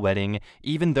to our wedding,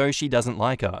 even though she doesn't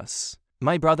like us.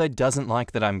 My brother doesn't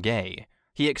like that I'm gay.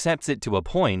 He accepts it to a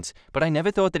point, but I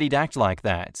never thought that he'd act like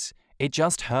that. It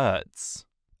just hurts.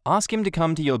 Ask him to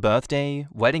come to your birthday,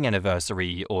 wedding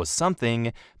anniversary, or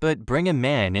something, but bring a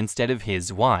man instead of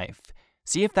his wife.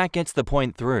 See if that gets the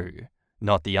point through,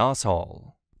 not the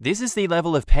asshole. This is the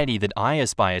level of petty that I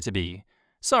aspire to be.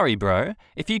 Sorry, bro,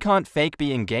 if you can't fake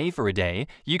being gay for a day,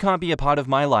 you can't be a part of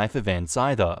my life events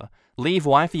either. Leave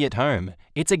wifey at home.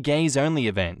 It's a gays-only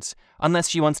event. Unless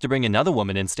she wants to bring another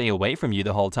woman and stay away from you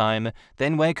the whole time,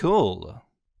 then we're cool.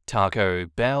 Taco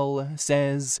Bell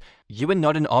says, you are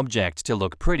not an object to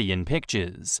look pretty in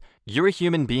pictures. You're a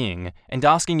human being, and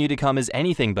asking you to come as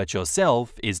anything but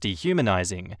yourself is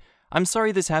dehumanizing. I'm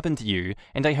sorry this happened to you,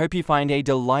 and I hope you find a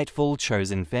delightful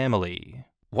chosen family.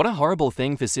 What a horrible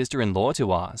thing for sister-in-law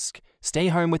to ask. Stay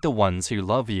home with the ones who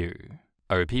love you.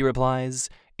 OP replies,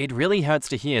 it really hurts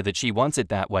to hear that she wants it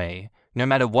that way. No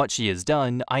matter what she has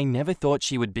done, I never thought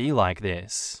she would be like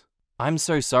this. I'm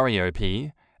so sorry,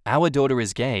 OP. Our daughter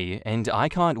is gay, and I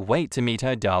can't wait to meet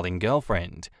her darling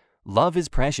girlfriend. Love is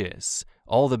precious.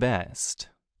 All the best.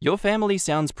 Your family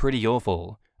sounds pretty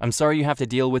awful. I'm sorry you have to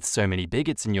deal with so many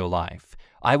bigots in your life.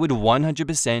 I would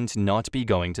 100% not be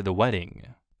going to the wedding.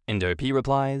 And OP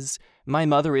replies, my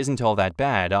mother isn't all that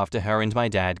bad after her and my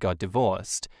dad got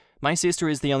divorced. My sister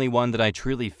is the only one that I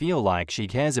truly feel like she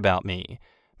cares about me.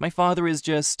 My father is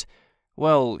just,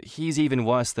 well, he's even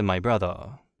worse than my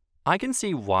brother. I can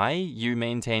see why you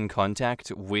maintain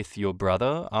contact with your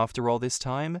brother after all this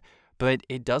time, but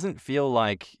it doesn't feel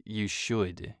like you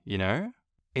should, you know?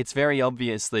 It's very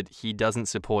obvious that he doesn't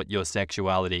support your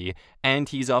sexuality, and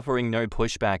he's offering no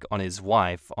pushback on his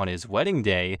wife on his wedding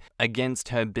day against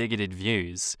her bigoted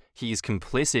views. He's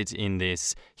complicit in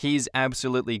this. He's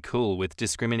absolutely cool with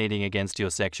discriminating against your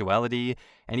sexuality,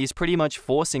 and he's pretty much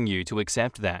forcing you to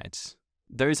accept that.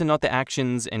 Those are not the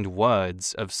actions and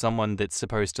words of someone that's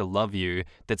supposed to love you,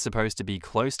 that's supposed to be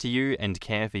close to you and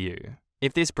care for you.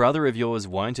 If this brother of yours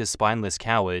weren't a spineless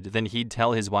coward, then he'd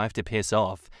tell his wife to piss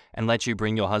off and let you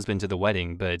bring your husband to the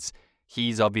wedding, but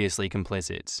he's obviously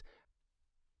complicit.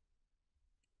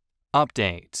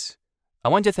 Update. I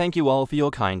want to thank you all for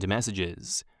your kind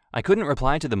messages. I couldn't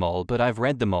reply to them all, but I've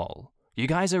read them all. You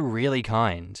guys are really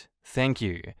kind. Thank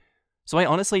you. So I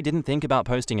honestly didn't think about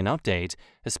posting an update,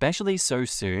 especially so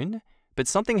soon, but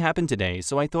something happened today,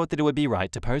 so I thought that it would be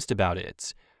right to post about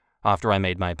it. After I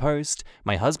made my post,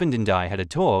 my husband and I had a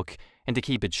talk, and to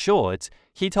keep it short,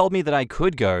 he told me that I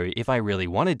could go if I really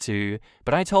wanted to,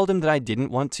 but I told him that I didn't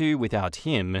want to without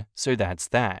him, so that's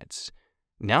that.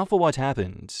 Now for what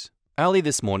happened. Early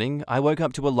this morning, I woke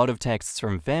up to a lot of texts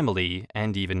from family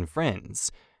and even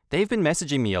friends. They've been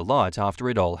messaging me a lot after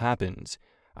it all happened.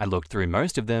 I looked through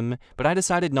most of them, but I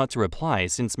decided not to reply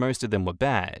since most of them were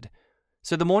bad.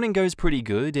 So the morning goes pretty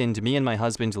good, and me and my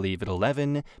husband leave at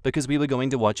 11 because we were going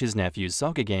to watch his nephew's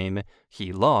soccer game.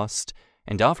 He lost,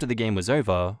 and after the game was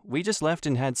over, we just left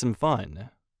and had some fun.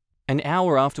 An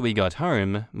hour after we got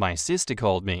home, my sister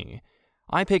called me.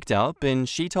 I picked up, and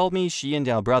she told me she and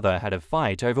our brother had a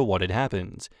fight over what had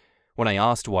happened. When I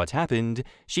asked what happened,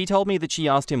 she told me that she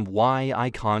asked him why I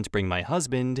can't bring my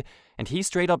husband, and he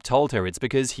straight up told her it's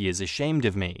because he is ashamed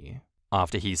of me.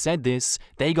 After he said this,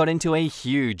 they got into a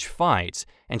huge fight,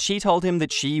 and she told him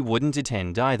that she wouldn't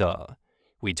attend either.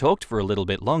 We talked for a little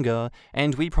bit longer,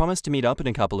 and we promised to meet up in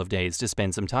a couple of days to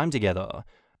spend some time together.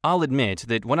 I'll admit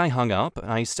that when I hung up,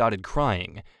 I started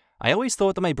crying. I always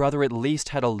thought that my brother at least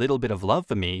had a little bit of love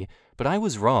for me, but I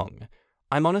was wrong.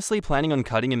 I'm honestly planning on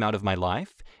cutting him out of my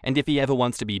life, and if he ever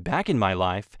wants to be back in my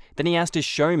life, then he has to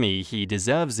show me he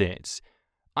deserves it.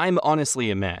 I'm honestly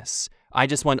a mess. I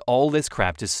just want all this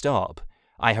crap to stop.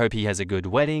 I hope he has a good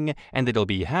wedding and that he'll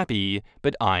be happy,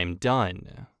 but I'm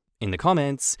done. In the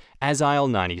comments,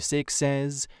 Azile96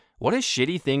 says, "What a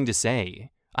shitty thing to say.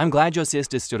 I'm glad your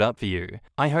sister stood up for you.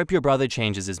 I hope your brother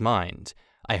changes his mind.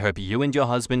 I hope you and your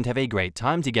husband have a great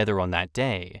time together on that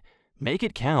day. Make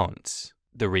it count."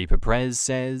 The Reaper Prez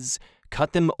says,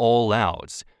 "Cut them all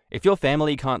out. If your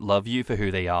family can't love you for who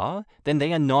they are, then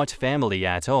they are not family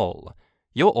at all.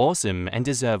 You're awesome and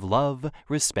deserve love,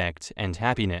 respect, and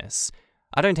happiness.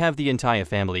 I don't have the entire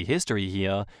family history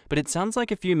here, but it sounds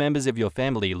like a few members of your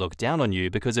family look down on you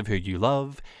because of who you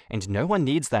love, and no one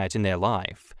needs that in their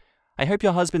life. I hope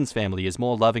your husband's family is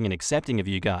more loving and accepting of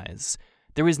you guys.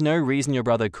 There is no reason your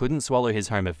brother couldn't swallow his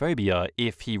homophobia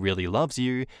if he really loves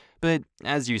you, but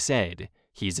as you said,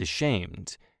 he's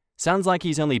ashamed. Sounds like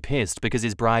he's only pissed because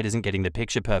his bride isn't getting the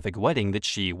picture-perfect wedding that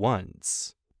she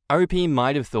wants." OP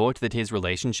might have thought that his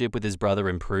relationship with his brother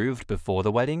improved before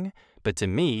the wedding, but to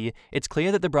me, it's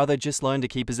clear that the brother just learned to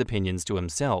keep his opinions to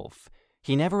himself.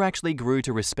 He never actually grew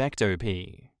to respect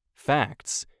OP.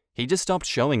 Facts. He just stopped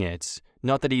showing it,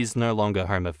 not that he's no longer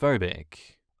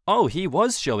homophobic. Oh, he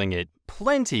was showing it,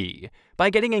 plenty, by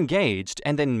getting engaged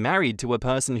and then married to a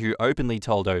person who openly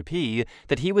told OP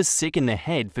that he was sick in the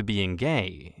head for being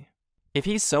gay. If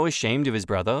he's so ashamed of his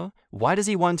brother, why does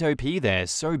he want OP there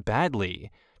so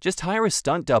badly? Just hire a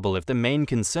stunt double if the main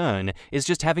concern is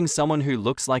just having someone who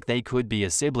looks like they could be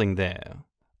a sibling there.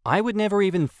 I would never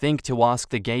even think to ask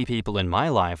the gay people in my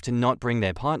life to not bring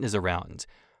their partners around.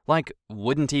 Like,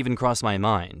 wouldn't even cross my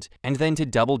mind. And then to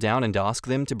double down and ask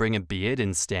them to bring a beard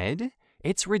instead?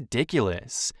 It's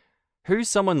ridiculous. Who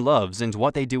someone loves and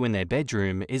what they do in their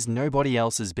bedroom is nobody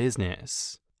else's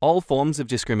business. All forms of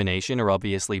discrimination are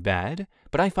obviously bad,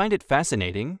 but I find it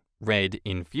fascinating,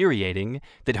 infuriating,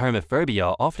 that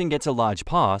homophobia often gets a large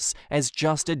pass as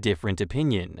just a different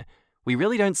opinion. We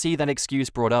really don't see that excuse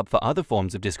brought up for other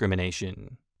forms of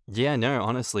discrimination. Yeah, no,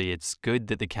 honestly, it's good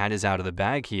that the cat is out of the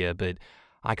bag here, but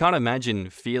I can't imagine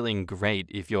feeling great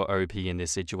if you're OP in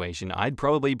this situation. I'd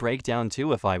probably break down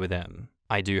too if I were them.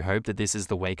 I do hope that this is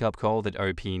the wake-up call that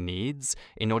OP needs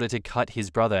in order to cut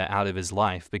his brother out of his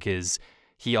life, because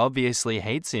he obviously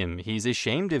hates him, he's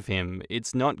ashamed of him,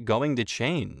 it's not going to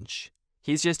change.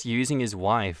 He's just using his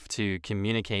wife to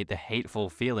communicate the hateful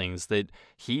feelings that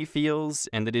he feels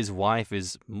and that his wife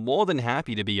is more than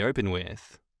happy to be open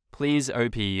with. Please,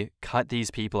 OP, cut these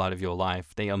people out of your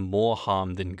life, they are more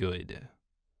harm than good.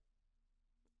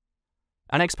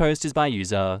 Our next post is by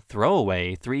user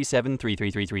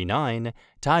Throwaway373339,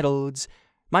 titled,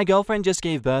 "My girlfriend just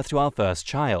gave birth to our first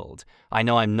child. I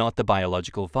know I'm not the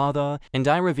biological father, and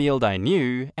I revealed I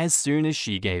knew as soon as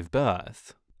she gave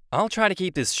birth." I'll try to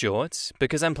keep this short,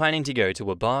 because I'm planning to go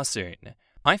to a bar soon.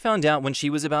 I found out when she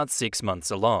was about 6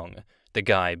 months along. The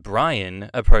guy, Brian,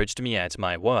 approached me at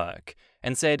my work,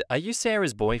 and said, "Are you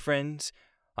Sarah's boyfriend?"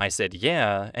 I said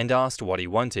yeah, and asked what he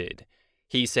wanted.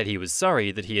 He said he was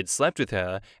sorry that he had slept with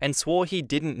her, and swore he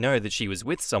didn't know that she was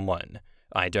with someone.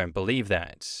 I don't believe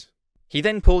that. He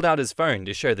then pulled out his phone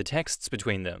to show the texts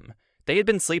between them. They had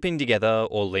been sleeping together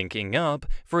or linking up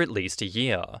for at least a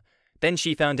year. Then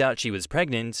she found out she was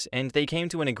pregnant, and they came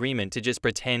to an agreement to just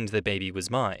pretend the baby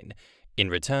was mine. In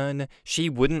return, she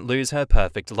wouldn't lose her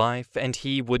perfect life, and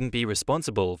he wouldn't be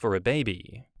responsible for a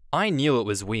baby. I knew it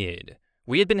was weird.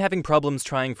 We had been having problems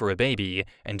trying for a baby,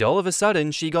 and all of a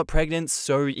sudden she got pregnant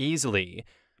so easily.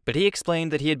 But he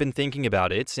explained that he had been thinking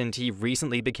about it, and he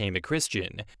recently became a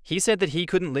Christian. He said that he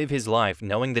couldn't live his life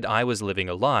knowing that I was living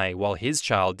a lie while his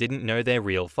child didn't know their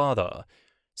real father.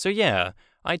 So yeah,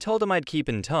 I told him I'd keep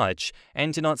in touch,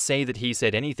 and to not say that he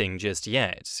said anything just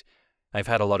yet. I've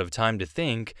had a lot of time to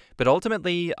think, but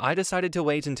ultimately I decided to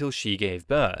wait until she gave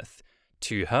birth,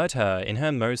 to hurt her in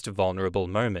her most vulnerable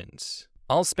moment.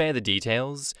 I'll spare the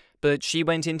details, but she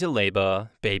went into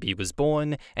labor, baby was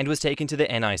born, and was taken to the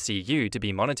NICU to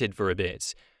be monitored for a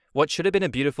bit. What should have been a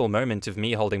beautiful moment of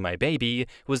me holding my baby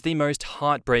was the most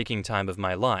heartbreaking time of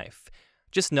my life.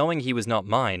 Just knowing he was not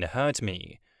mine hurt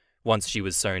me. Once she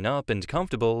was sewn up and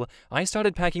comfortable, I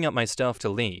started packing up my stuff to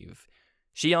leave.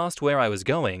 She asked where I was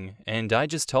going, and I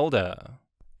just told her.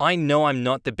 I know I'm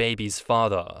not the baby's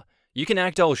father. You can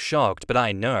act all shocked, but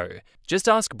I know. Just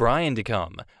ask Brian to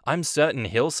come. I'm certain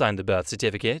he'll sign the birth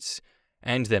certificate.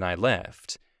 And then I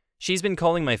left. She's been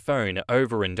calling my phone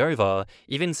over and over,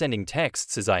 even sending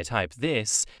texts as I type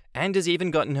this, and has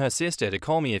even gotten her sister to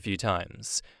call me a few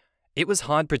times. It was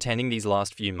hard pretending these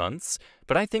last few months,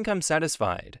 but I think I'm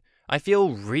satisfied. I feel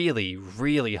really,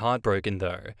 really heartbroken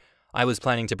though. I was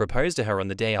planning to propose to her on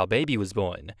the day our baby was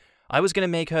born. I was going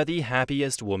to make her the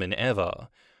happiest woman ever.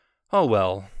 Oh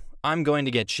well, I'm going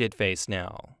to get shit-faced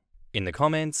now. In the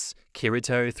comments,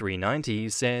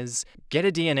 Kirito390 says, get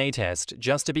a DNA test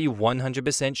just to be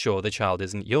 100% sure the child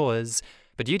isn't yours,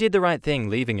 but you did the right thing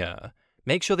leaving her.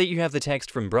 Make sure that you have the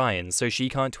text from Brian so she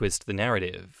can't twist the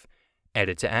narrative.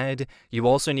 Edit to add, you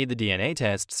also need the DNA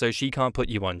test so she can't put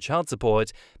you on child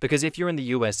support, because if you're in the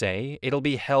USA, it'll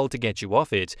be hell to get you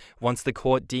off it once the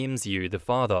court deems you the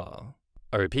father.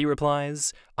 OP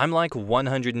replies, I'm like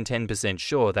 110%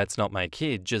 sure that's not my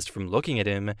kid just from looking at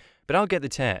him, but I'll get the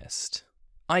test.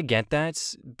 I get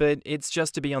that, but it's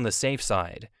just to be on the safe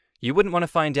side. You wouldn't want to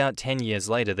find out 10 years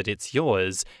later that it's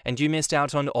yours, and you missed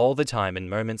out on all the time and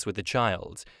moments with the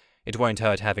child. It won't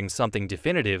hurt having something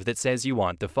definitive that says you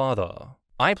aren't the father.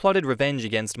 I plotted revenge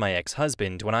against my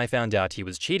ex-husband when I found out he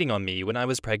was cheating on me when I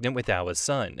was pregnant with our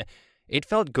son. It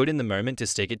felt good in the moment to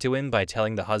stick it to him by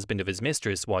telling the husband of his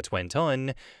mistress what went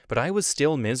on, but I was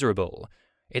still miserable.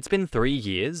 It's been 3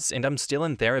 years, and I'm still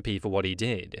in therapy for what he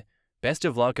did. Best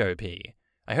of luck, OP.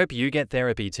 I hope you get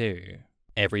therapy too.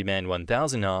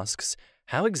 Everyman1000 asks,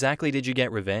 how exactly did you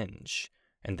get revenge?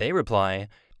 And they reply,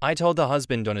 I told the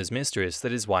husband on his mistress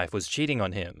that his wife was cheating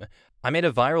on him. I made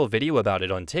a viral video about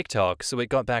it on TikTok so it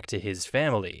got back to his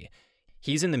family.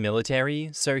 He's in the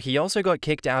military, so he also got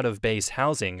kicked out of base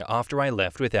housing after I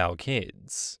left with our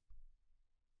kids.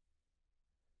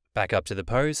 Back up to the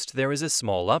post, there is a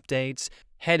small update.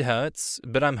 Head hurts,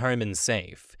 but I'm home and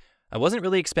safe. I wasn't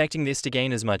really expecting this to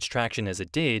gain as much traction as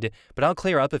it did, but I'll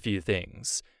clear up a few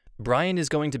things. Brian is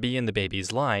going to be in the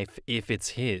baby's life if it's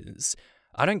his.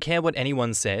 I don't care what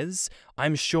anyone says,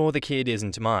 I'm sure the kid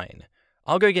isn't mine.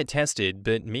 I'll go get tested,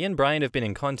 but me and Brian have been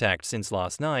in contact since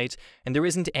last night, and there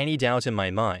isn't any doubt in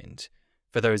my mind.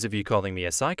 For those of you calling me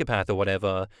a psychopath or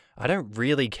whatever, I don't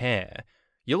really care.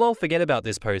 You'll all forget about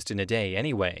this post in a day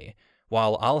anyway,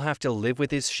 while I'll have to live with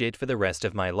this shit for the rest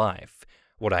of my life.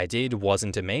 What I did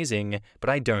wasn't amazing, but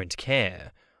I don't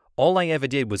care. All I ever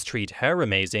did was treat her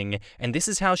amazing, and this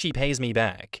is how she pays me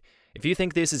back. If you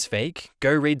think this is fake,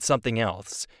 go read something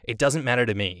else. It doesn't matter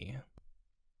to me.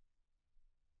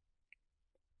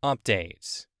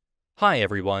 Update. Hi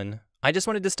everyone. I just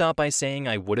wanted to start by saying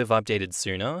I would have updated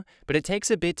sooner, but it takes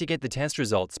a bit to get the test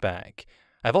results back.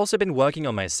 I've also been working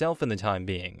on myself in the time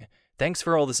being. Thanks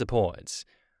for all the support.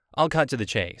 I'll cut to the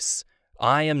chase.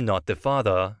 I am not the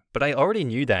father, but I already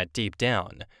knew that deep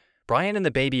down. Brian and the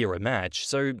baby are a match,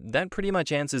 so that pretty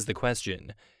much answers the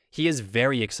question. He is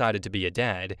very excited to be a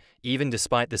dad, even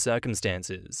despite the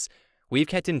circumstances. We've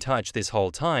kept in touch this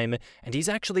whole time, and he's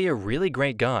actually a really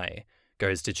great guy.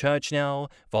 Goes to church now,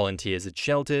 volunteers at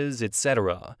shelters,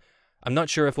 etc. I'm not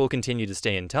sure if we'll continue to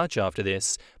stay in touch after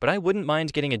this, but I wouldn't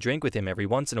mind getting a drink with him every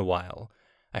once in a while.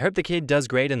 I hope the kid does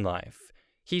great in life.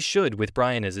 He should with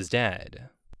Brian as his dad.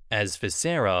 As for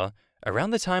Sarah,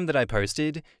 around the time that I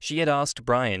posted, she had asked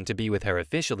Brian to be with her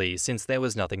officially since there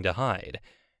was nothing to hide.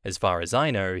 As far as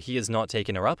I know, he has not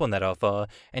taken her up on that offer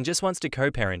and just wants to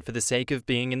co-parent for the sake of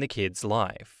being in the kid's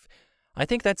life. I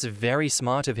think that's very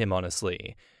smart of him,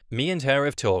 honestly. Me and her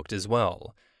have talked as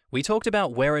well. We talked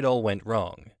about where it all went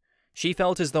wrong. She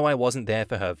felt as though I wasn't there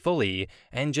for her fully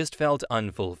and just felt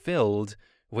unfulfilled,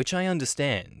 which I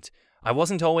understand. I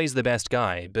wasn't always the best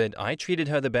guy, but I treated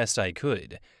her the best I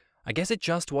could. I guess it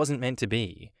just wasn't meant to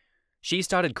be. She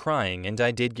started crying and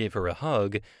I did give her a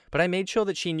hug, but I made sure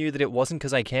that she knew that it wasn't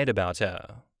because I cared about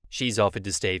her. She's offered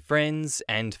to stay friends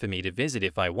and for me to visit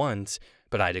if I want,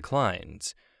 but I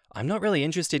declined. I'm not really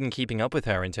interested in keeping up with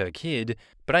her and her kid,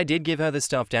 but I did give her the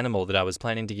stuffed animal that I was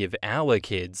planning to give our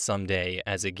kids someday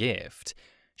as a gift.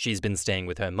 She's been staying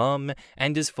with her mum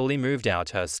and has fully moved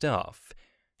out her stuff.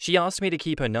 She asked me to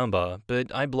keep her number,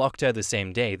 but I blocked her the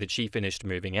same day that she finished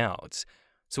moving out.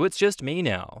 So it's just me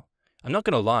now. I'm not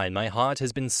gonna lie, my heart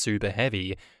has been super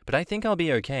heavy, but I think I'll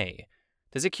be okay.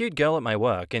 There's a cute girl at my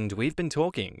work and we've been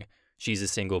talking. She's a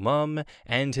single mum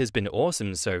and has been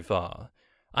awesome so far.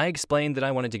 I explained that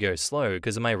I wanted to go slow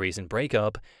because of my recent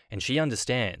breakup, and she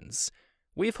understands.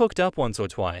 We've hooked up once or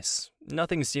twice,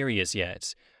 nothing serious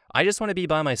yet. I just want to be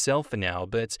by myself for now,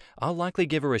 but I'll likely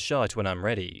give her a shot when I'm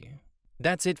ready.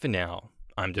 That's it for now.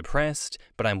 I'm depressed,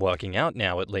 but I'm working out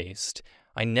now at least.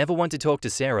 I never want to talk to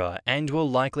Sarah and will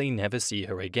likely never see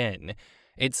her again.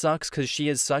 It sucks because she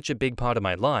is such a big part of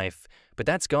my life, but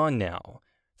that's gone now.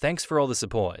 Thanks for all the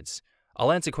support.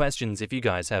 I'll answer questions if you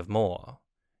guys have more.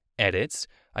 Edit.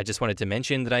 I just wanted to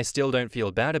mention that I still don't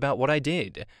feel bad about what I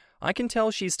did. I can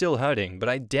tell she's still hurting, but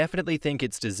I definitely think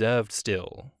it's deserved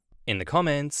still. In the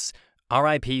comments,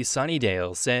 RIP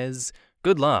Sunnydale says,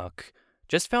 "Good luck.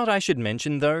 Just felt I should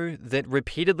mention though, that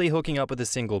repeatedly hooking up with a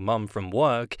single mum from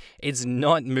work is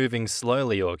not moving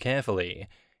slowly or carefully.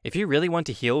 If you really want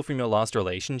to heal from your last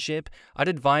relationship, I'd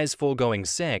advise foregoing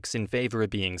sex in favor of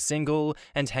being single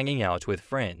and hanging out with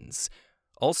friends.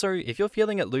 Also, if you're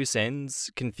feeling at loose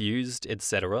ends, confused,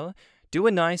 etc., do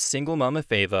a nice single mum a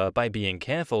favor by being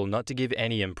careful not to give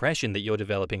any impression that you're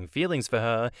developing feelings for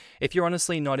her if you're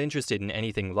honestly not interested in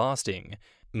anything lasting.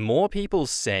 More people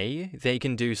say they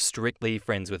can do strictly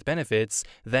friends with benefits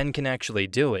than can actually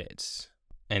do it."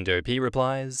 And OP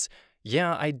replies,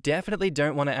 "Yeah, I definitely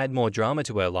don't want to add more drama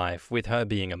to her life with her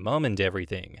being a mum and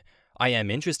everything. I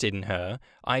am interested in her,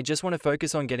 I just want to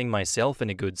focus on getting myself in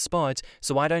a good spot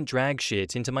so I don't drag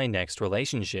shit into my next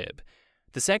relationship.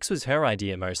 The sex was her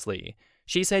idea mostly.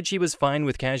 She said she was fine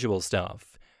with casual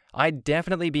stuff. I'd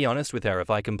definitely be honest with her if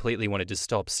I completely wanted to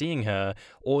stop seeing her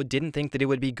or didn't think that it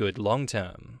would be good long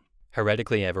term."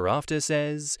 Heretically Ever After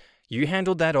says, "You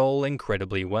handled that all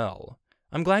incredibly well.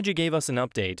 I'm glad you gave us an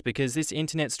update because this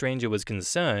internet stranger was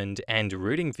concerned and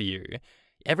rooting for you.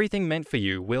 Everything meant for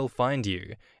you will find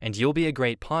you, and you'll be a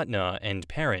great partner and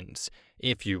parent,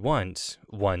 if you want,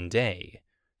 one day.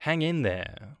 Hang in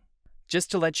there." Just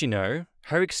to let you know,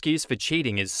 her excuse for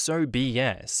cheating is so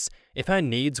BS. If her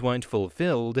needs weren't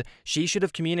fulfilled, she should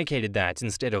have communicated that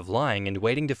instead of lying and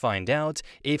waiting to find out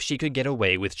if she could get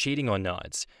away with cheating or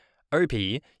not.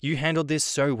 OP, you handled this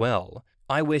so well.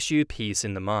 I wish you peace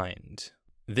in the mind.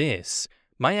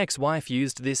 My ex-wife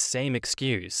used this same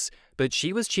excuse, but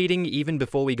she was cheating even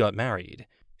before we got married.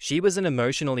 She was an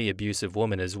emotionally abusive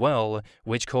woman as well,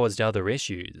 which caused other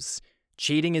issues.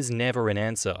 Cheating is never an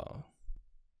answer.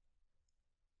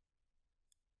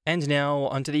 And now,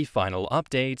 onto the final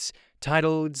update,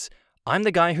 titled, "I'm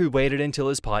the guy who waited until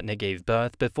his partner gave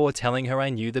birth before telling her I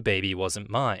knew the baby wasn't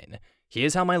mine.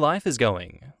 Here's how my life is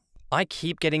going." I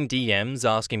keep getting DMs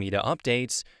asking me to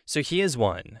update, so here's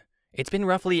one. It's been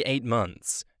roughly 8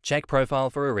 months. Check profile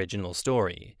for original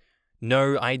story.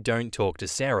 No, I don't talk to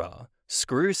Sarah.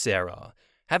 Screw Sarah.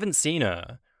 Haven't seen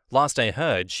her. Last I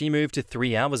heard, she moved to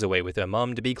 3 hours away with her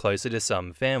mum to be closer to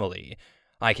some family.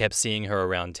 I kept seeing her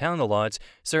around town a lot,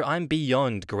 so I'm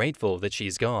beyond grateful that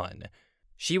she's gone.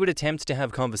 She would attempt to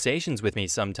have conversations with me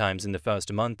sometimes in the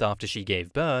first month after she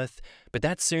gave birth, but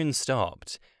that soon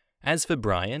stopped. As for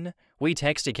Brian, we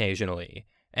text occasionally,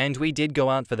 and we did go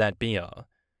out for that beer.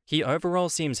 He overall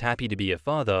seems happy to be a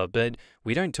father, but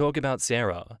we don't talk about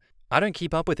Sarah. I don't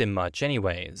keep up with him much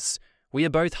anyways. We are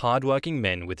both hardworking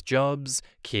men with jobs,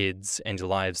 kids, and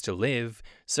lives to live,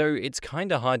 so it's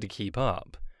kinda hard to keep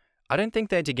up. I don't think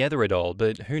they're together at all,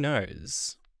 but who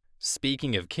knows?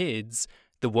 Speaking of kids,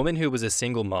 the woman who was a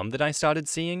single mum that I started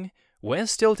seeing, we're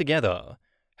still together.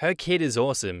 Her kid is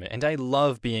awesome, and I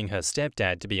love being her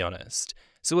stepdad, to be honest.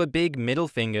 So a big middle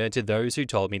finger to those who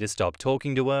told me to stop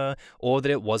talking to her or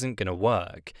that it wasn't gonna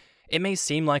work. It may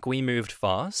seem like we moved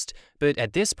fast, but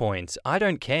at this point, I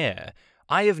don't care.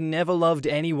 I have never loved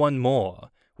anyone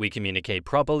more. We communicate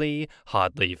properly,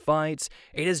 hardly fight.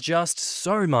 It is just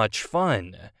so much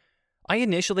fun. I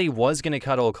initially was going to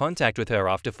cut all contact with her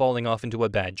after falling off into a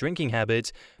bad drinking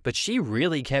habit, but she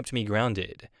really kept me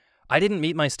grounded. I didn't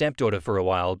meet my stepdaughter for a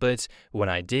while, but when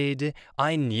I did,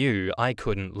 I knew I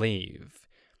couldn't leave.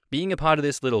 Being a part of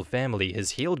this little family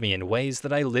has healed me in ways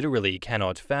that I literally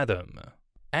cannot fathom.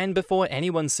 And before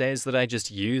anyone says that I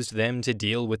just used them to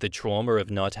deal with the trauma of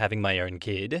not having my own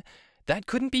kid, that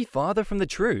couldn't be farther from the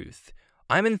truth.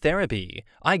 I'm in therapy,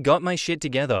 I got my shit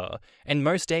together, and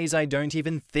most days I don't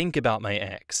even think about my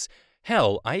ex.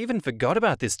 Hell, I even forgot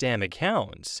about this damn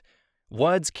account.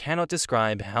 Words cannot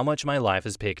describe how much my life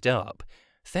has picked up.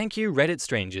 Thank you, Reddit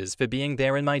strangers, for being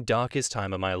there in my darkest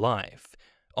time of my life.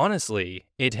 Honestly,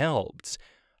 it helped.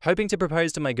 Hoping to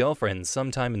propose to my girlfriend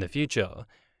sometime in the future.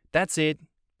 That's it.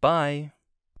 Bye.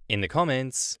 In the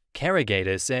comments,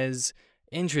 Kerrigator says,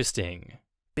 "Interesting.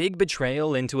 Big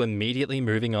betrayal into immediately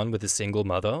moving on with a single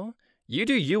mother? You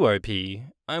do you, OP.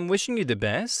 I'm wishing you the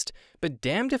best, but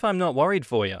damned if I'm not worried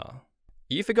for ya."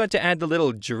 You forgot to add the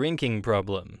little drinking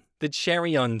problem, the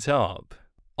cherry on top.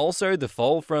 Also, the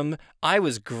fall from "I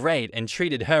was great and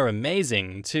treated her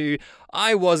amazing" to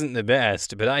 "I wasn't the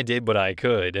best, but I did what I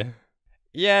could."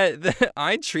 Yeah, the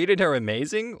 "I treated her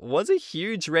amazing" was a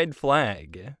huge red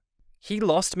flag. He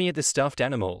lost me at the stuffed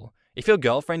animal. If your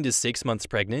girlfriend is 6 months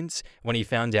pregnant when he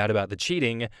found out about the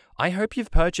cheating, I hope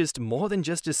you've purchased more than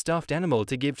just a stuffed animal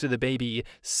to give to the baby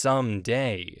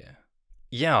someday.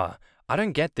 Yeah, I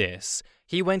don't get this.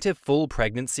 He went a full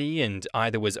pregnancy and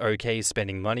either was okay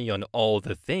spending money on all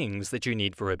the things that you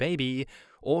need for a baby,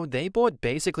 or they bought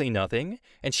basically nothing,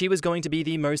 and she was going to be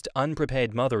the most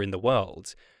unprepared mother in the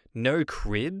world. No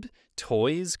crib,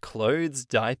 toys, clothes,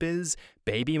 diapers,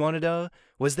 baby monitor.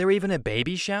 Was there even a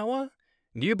baby shower?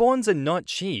 Newborns are not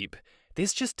cheap.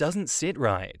 This just doesn't sit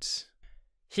right.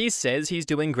 He says he's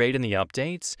doing great in the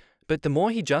updates, but the more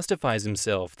he justifies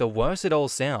himself, the worse it all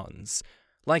sounds.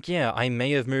 Like, yeah, I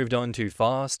may have moved on too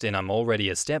fast and I'm already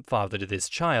a stepfather to this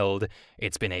child.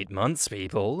 It's been 8 months,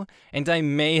 people. And I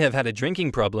may have had a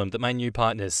drinking problem that my new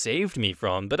partner saved me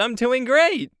from, but I'm doing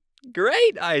great.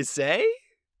 Great, I say.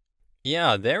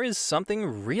 Yeah, there is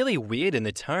something really weird in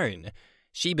the tone.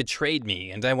 She betrayed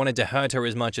me, and I wanted to hurt her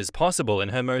as much as possible in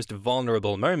her most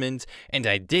vulnerable moment, and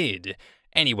I did.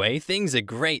 Anyway, things are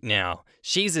great now.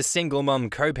 She's a single mom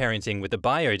co-parenting with a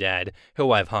bio dad,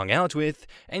 who I've hung out with,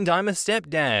 and I'm a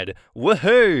stepdad.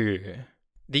 Woohoo!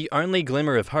 The only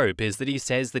glimmer of hope is that he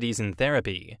says that he's in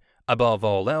therapy. Above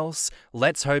all else,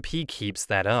 let's hope he keeps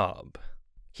that up.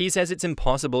 He says it's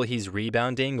impossible he's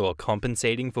rebounding or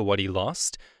compensating for what he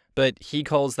lost, but he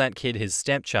calls that kid his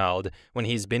stepchild when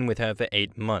he's been with her for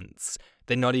 8 months.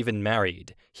 They're not even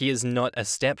married. He is not a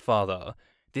stepfather.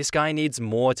 This guy needs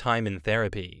more time in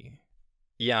therapy.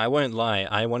 Yeah, I won't lie,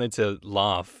 I wanted to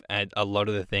laugh at a lot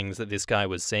of the things that this guy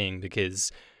was saying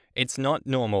because it's not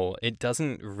normal. It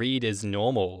doesn't read as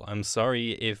normal. I'm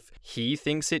sorry if he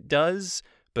thinks it does,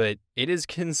 but it is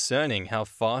concerning how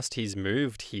fast he's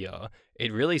moved here.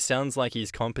 It really sounds like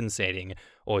he's compensating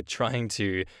or trying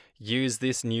to use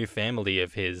this new family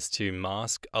of his to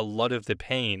mask a lot of the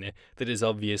pain that has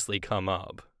obviously come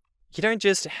up. You don't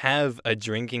just have a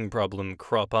drinking problem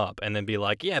crop up and then be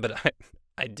like, yeah, but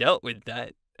I dealt with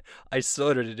that. I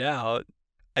sorted it out.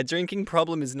 A drinking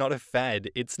problem is not a fad.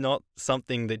 It's not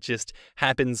something that just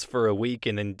happens for a week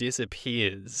and then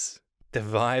disappears. The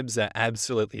vibes are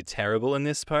absolutely terrible in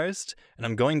this post, and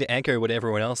I'm going to echo what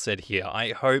everyone else said here.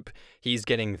 I hope he's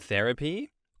getting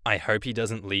therapy. I hope he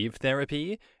doesn't leave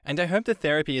therapy, and I hope the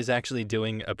therapy is actually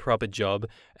doing a proper job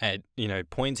at,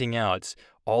 pointing out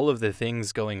all of the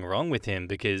things going wrong with him,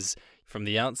 because from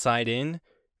the outside in,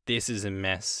 this is a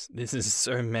mess. This is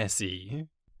so messy.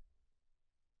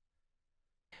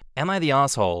 Am I the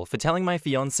asshole for telling my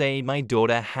fiancé my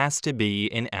daughter has to be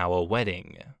in our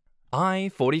wedding? I,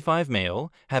 45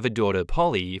 male, have a daughter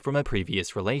Polly from a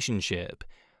previous relationship.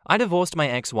 I divorced my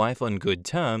ex-wife on good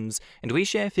terms, and we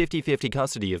share 50-50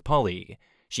 custody of Polly.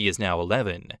 She is now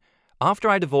 11. After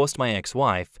I divorced my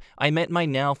ex-wife, I met my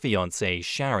now fiancée,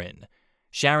 Sharon.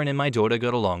 Sharon and my daughter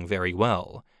got along very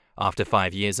well. After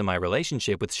 5 years of my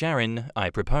relationship with Sharon, I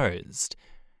proposed.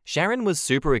 Sharon was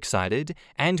super excited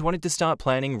and wanted to start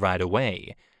planning right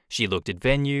away. She looked at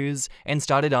venues and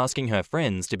started asking her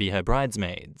friends to be her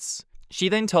bridesmaids. She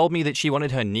then told me that she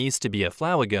wanted her niece to be a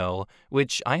flower girl,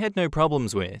 which I had no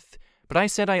problems with, but I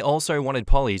said I also wanted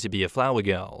Polly to be a flower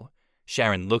girl.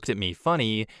 Sharon looked at me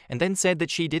funny and then said that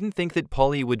she didn't think that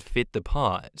Polly would fit the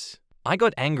part. I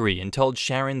got angry and told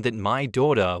Sharon that my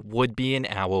daughter would be in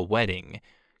our wedding.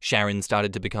 Sharon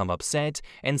started to become upset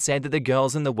and said that the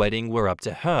girls in the wedding were up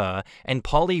to her and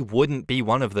Polly wouldn't be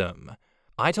one of them.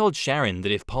 I told Sharon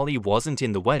that if Polly wasn't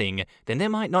in the wedding, then there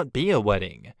might not be a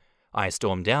wedding. I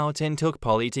stormed out and took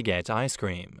Polly to get ice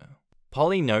cream.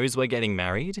 Polly knows we're getting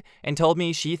married and told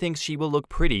me she thinks she will look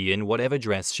pretty in whatever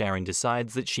dress Sharon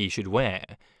decides that she should wear.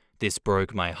 This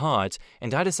broke my heart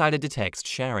and I decided to text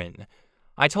Sharon.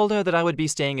 I told her that I would be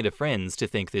staying at a friend's to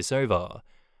think this over.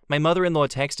 My mother-in-law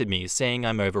texted me saying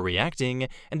I'm overreacting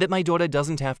and that my daughter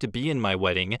doesn't have to be in my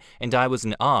wedding and I was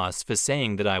an ass for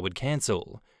saying that I would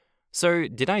cancel. So,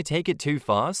 did I take it too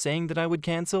far saying that I would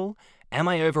cancel? Am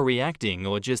I overreacting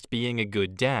or just being a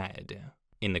good dad?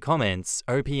 In the comments,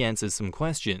 OP answers some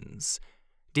questions.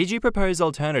 Did you propose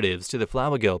alternatives to the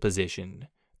flower girl position?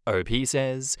 OP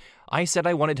says, I said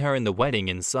I wanted her in the wedding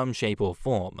in some shape or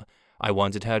form. I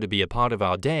wanted her to be a part of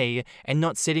our day and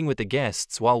not sitting with the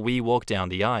guests while we walked down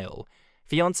the aisle.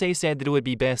 Fiancé said that it would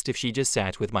be best if she just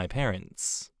sat with my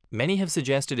parents. Many have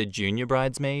suggested a junior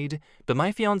bridesmaid, but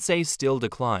my fiancé still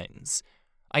declines.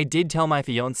 I did tell my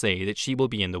fiancé that she will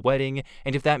be in the wedding,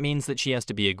 and if that means that she has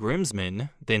to be a groomsman,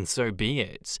 then so be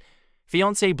it.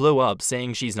 Fiancé blew up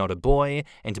saying she's not a boy,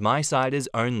 and my side is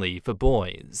only for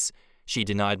boys. She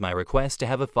denied my request to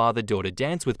have a father-daughter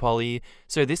dance with Polly,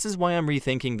 so this is why I'm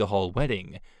rethinking the whole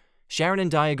wedding. Sharon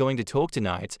and I are going to talk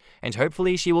tonight, and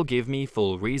hopefully she will give me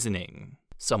full reasoning.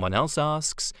 Someone else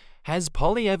asks, has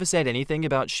Polly ever said anything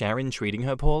about Sharon treating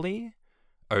her poorly?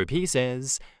 OP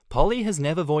says, Polly has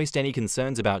never voiced any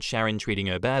concerns about Sharon treating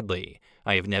her badly.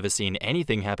 I have never seen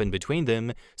anything happen between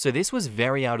them, so this was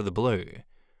very out of the blue.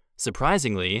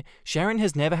 Surprisingly, Sharon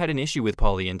has never had an issue with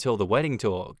Polly until the wedding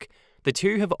talk. The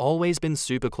two have always been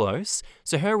super close,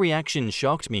 so her reaction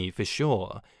shocked me for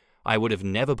sure. I would have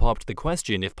never popped the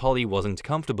question if Polly wasn't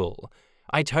comfortable.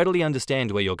 I totally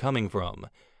understand where you're coming from.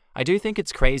 I do think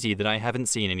it's crazy that I haven't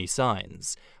seen any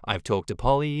signs. I've talked to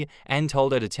Polly and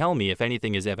told her to tell me if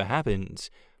anything has ever happened.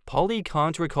 Polly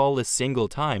can't recall a single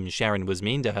time Sharon was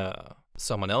mean to her.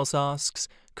 Someone else asks,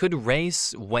 could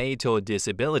race, weight, or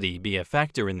disability be a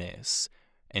factor in this?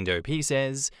 And OP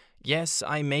says, yes,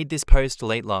 I made this post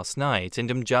late last night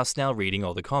and am just now reading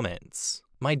all the comments.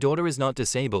 My daughter is not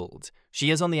disabled.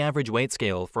 She is on the average weight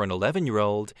scale for an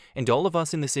 11-year-old, and all of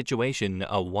us in the situation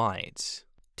are white.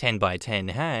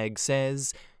 10x10 Hag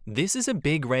says, this is a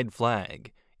big red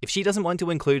flag. If she doesn't want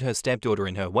to include her stepdaughter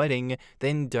in her wedding,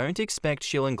 then don't expect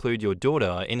she'll include your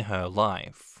daughter in her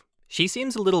life. She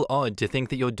seems a little odd to think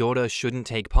that your daughter shouldn't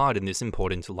take part in this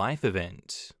important life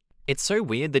event. It's so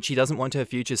weird that she doesn't want her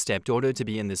future stepdaughter to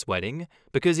be in this wedding,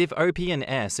 because if OP and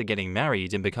S are getting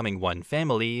married and becoming one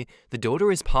family, the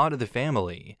daughter is part of the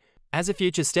family. As a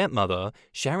future stepmother,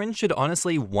 Sharon should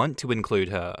honestly want to include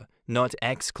her, not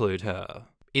exclude her.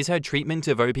 Is her treatment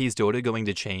of OP's daughter going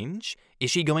to change?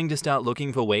 Is she going to start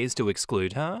looking for ways to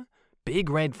exclude her? Big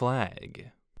red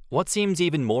flag. What seems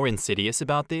even more insidious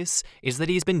about this is that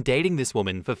he's been dating this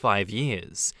woman for 5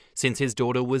 years, since his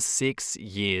daughter was 6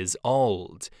 years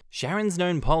old. Sharon's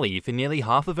known Polly for nearly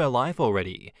half of her life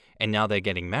already, and now they're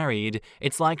getting married,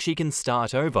 it's like she can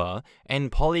start over, and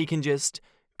Polly can just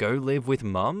go live with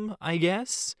mum, I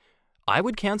guess? I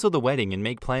would cancel the wedding and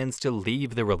make plans to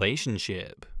leave the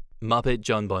relationship. Muppet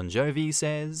John Bon Jovi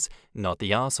says, not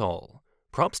the asshole.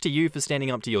 Props to you for standing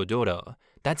up to your daughter.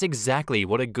 That's exactly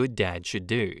what a good dad should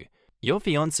do. Your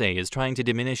fiancé is trying to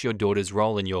diminish your daughter's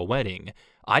role in your wedding.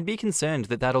 I'd be concerned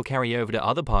that that'll carry over to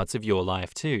other parts of your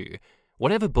life too.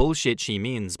 Whatever bullshit she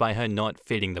means by her not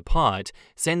fitting the part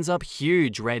sends up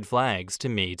huge red flags to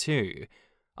me too.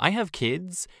 I have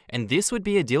kids, and this would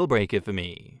be a deal breaker for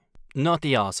me. Not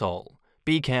the asshole.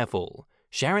 Be careful.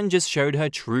 Sharon just showed her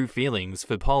true feelings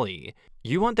for Polly.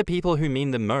 You want the people who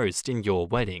mean the most in your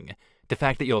wedding. The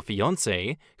fact that your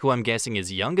fiancé, who I'm guessing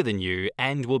is younger than you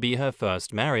and will be her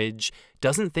first marriage,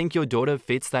 doesn't think your daughter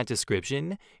fits that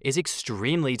description is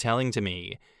extremely telling to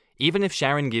me. Even if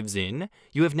Sharon gives in,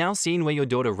 you have now seen where your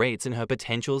daughter rates in her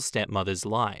potential stepmother's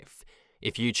life.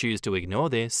 If you choose to ignore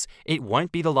this, it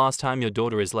won't be the last time your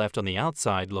daughter is left on the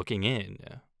outside looking in.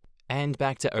 And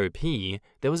back to OP,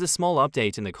 there was a small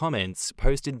update in the comments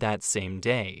posted that same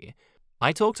day.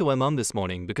 I talked to her mum this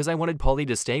morning because I wanted Polly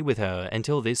to stay with her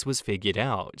until this was figured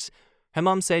out. Her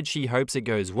mum said she hopes it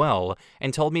goes well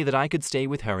and told me that I could stay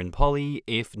with her and Polly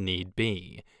if need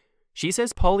be. She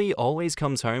says Polly always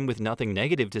comes home with nothing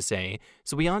negative to say,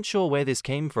 so we aren't sure where this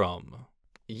came from.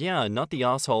 Yeah, not the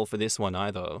asshole for this one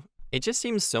either. It just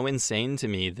seems so insane to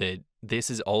me that this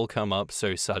has all come up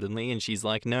so suddenly and she's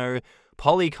like, no,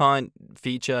 Polly can't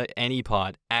feature any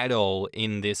part at all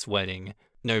in this wedding.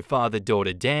 No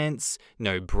father-daughter dance,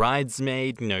 no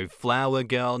bridesmaid, no flower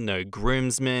girl, no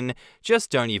groomsman.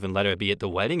 Just don't even let her be at the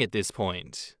wedding at this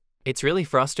point. It's really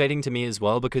frustrating to me as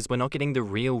well because we're not getting the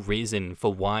real reason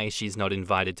for why she's not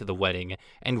invited to the wedding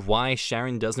and why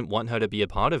Sharon doesn't want her to be a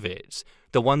part of it.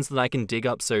 The ones that I can dig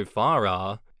up so far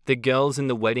are, the girls in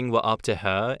the wedding were up to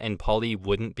her and Polly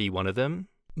wouldn't be one of them.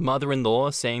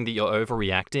 Mother-in-law saying that you're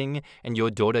overreacting and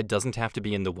your daughter doesn't have to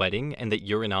be in the wedding and that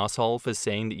you're an asshole for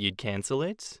saying that you'd cancel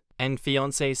it. And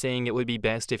fiancé saying it would be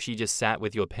best if she just sat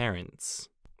with your parents.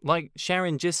 Like,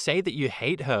 Sharon, just say that you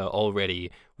hate her already.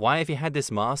 Why have you had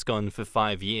this mask on for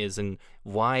 5 years and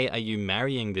why are you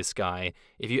marrying this guy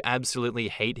if you absolutely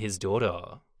hate his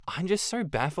daughter? I'm just so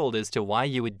baffled as to why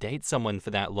you would date someone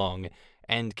for that long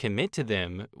and commit to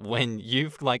them when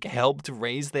you've helped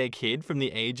raise their kid from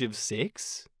the age of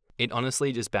 6? It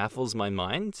honestly just baffles my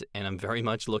mind, and I'm very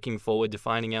much looking forward to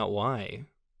finding out why.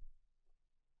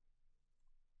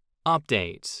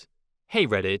 Update. Hey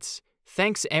Reddit,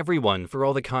 thanks everyone for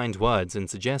all the kind words and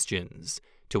suggestions.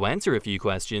 To answer a few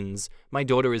questions, my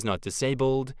daughter is not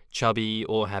disabled, chubby,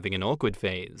 or having an awkward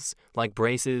phase, like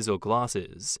braces or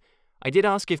glasses. I did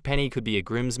ask if Penny could be a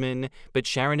groomsman, but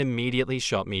Sharon immediately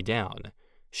shot me down.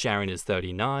 Sharon is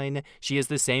 39, she is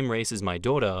the same race as my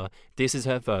daughter, this is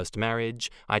her first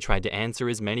marriage. I tried to answer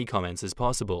as many comments as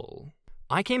possible.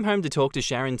 I came home to talk to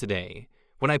Sharon today.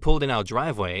 When I pulled in our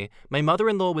driveway, my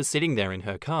mother-in-law was sitting there in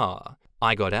her car.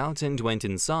 I got out and went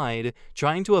inside,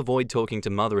 trying to avoid talking to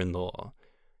mother-in-law.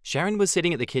 Sharon was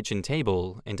sitting at the kitchen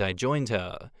table, and I joined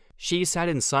her. She sat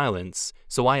in silence,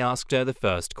 so I asked her the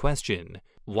first question.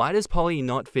 Why does Polly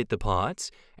not fit the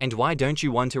part? And why don't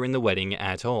you want her in the wedding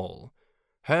at all?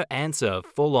 Her answer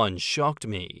full-on shocked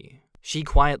me. She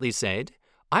quietly said,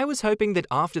 I was hoping that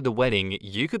after the wedding,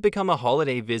 you could become a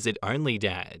holiday visit only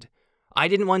dad. I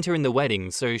didn't want her in the wedding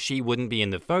so she wouldn't be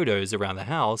in the photos around the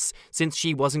house since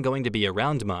she wasn't going to be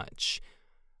around much.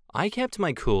 I kept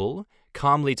my cool,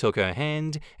 calmly took her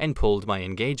hand, and pulled my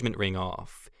engagement ring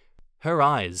off. Her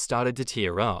eyes started to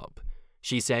tear up.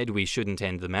 She said we shouldn't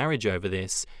end the marriage over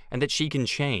this, and that she can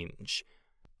change.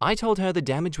 I told her the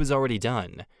damage was already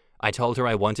done. I told her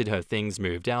I wanted her things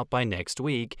moved out by next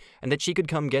week, and that she could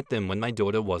come get them when my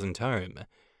daughter wasn't home.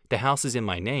 The house is in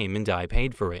my name and I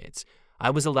paid for it. I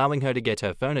was allowing her to get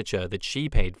her furniture that she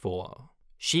paid for.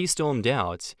 She stormed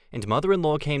out, and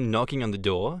mother-in-law came knocking on the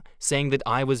door, saying that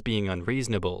I was being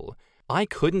unreasonable. I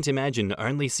couldn't imagine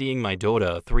only seeing my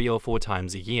daughter 3 or 4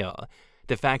 times a year.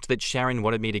 The fact that Sharon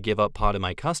wanted me to give up part of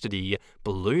my custody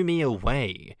blew me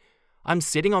away. I'm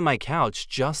sitting on my couch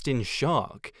just in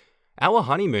shock. Our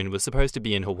honeymoon was supposed to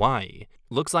be in Hawaii.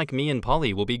 Looks like me and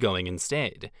Polly will be going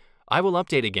instead. I will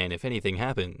update again if anything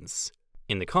happens.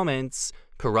 In the comments,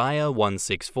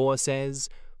 Pariah164 says,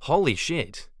 Holy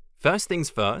shit. First things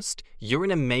first, you're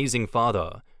an amazing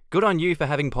father. Good on you for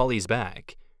having Polly's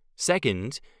back.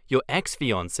 Second, your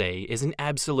ex-fiancée is an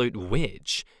absolute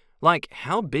witch. Like,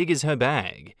 how big is her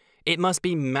bag? It must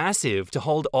be massive to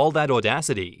hold all that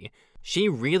audacity. She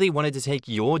really wanted to take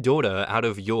your daughter out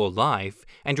of your life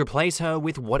and replace her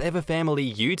with whatever family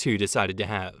you two decided to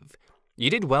have. You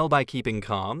did well by keeping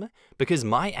calm, because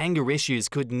my anger issues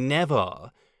could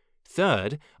never.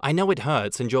 Third, I know it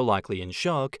hurts and you're likely in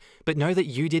shock, but know that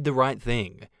you did the right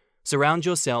thing. Surround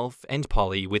yourself and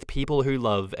Polly with people who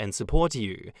love and support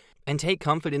you, and take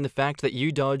comfort in the fact that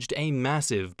you dodged a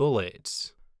massive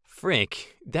bullet.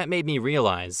 Frick, that made me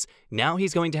realize, now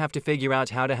he's going to have to figure out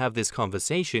how to have this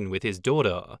conversation with his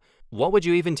daughter. What would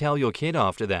you even tell your kid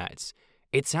after that?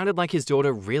 It sounded like his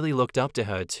daughter really looked up to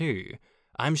her too.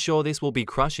 I'm sure this will be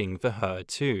crushing for her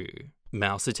too.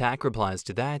 Mouse Attack replies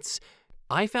to that,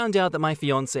 I found out that my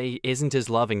fiancée isn't as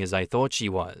loving as I thought she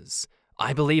was.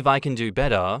 I believe I can do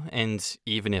better, and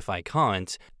even if I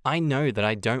can't, I know that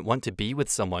I don't want to be with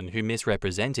someone who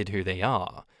misrepresented who they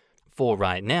are. For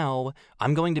right now,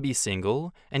 I'm going to be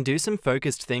single and do some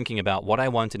focused thinking about what I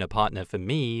want in a partner for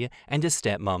me and a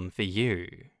stepmom for you.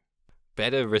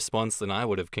 Better response than I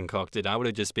would have concocted. I would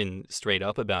have just been straight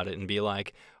up about it and be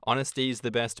like, honesty's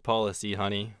the best policy,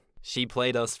 honey. She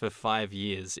played us for 5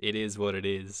 years. It is what it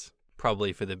is.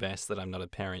 Probably for the best that I'm not a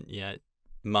parent yet.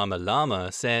 Mama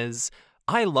Llama says,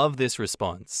 I love this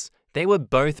response. They were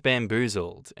both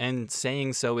bamboozled, and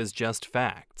saying so is just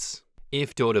facts.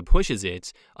 If daughter pushes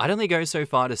it, I'd only go so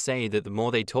far to say that the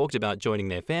more they talked about joining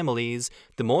their families,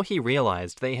 the more he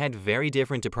realized they had very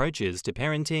different approaches to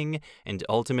parenting, and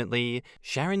ultimately,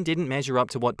 Sharon didn't measure up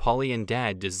to what Polly and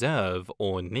Dad deserve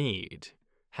or need.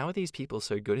 How are these people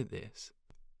so good at this?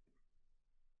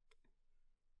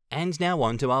 And now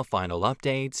on to our final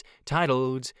update,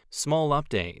 titled, Small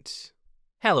Update.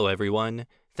 Hello everyone,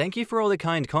 thank you for all the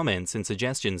kind comments and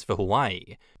suggestions for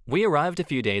Hawaii. We arrived a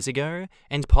few days ago,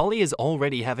 and Polly is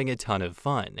already having a ton of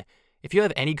fun. If you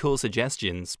have any cool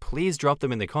suggestions, please drop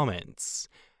them in the comments.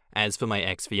 As for my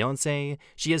ex-fiancée,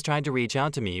 she has tried to reach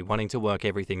out to me wanting to work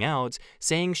everything out,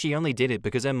 saying she only did it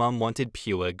because her mum wanted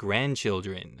pure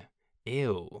grandchildren.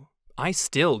 Ew. I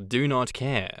still do not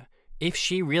care. If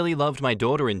she really loved my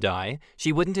daughter and I,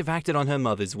 she wouldn't have acted on her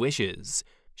mother's wishes.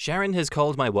 Sharon has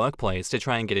called my workplace to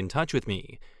try and get in touch with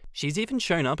me. She's even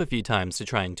shown up a few times to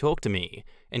try and talk to me,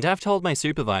 and I've told my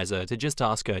supervisor to just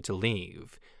ask her to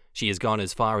leave. She has gone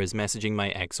as far as messaging my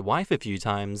ex-wife a few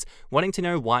times, wanting to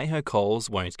know why her calls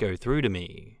won't go through to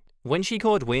me. When she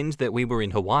caught wind that we were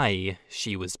in Hawaii,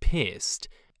 she was pissed.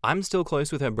 I'm still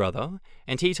close with her brother,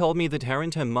 and he told me that her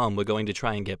and her mum were going to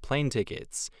try and get plane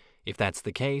tickets. If that's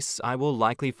the case, I will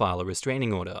likely file a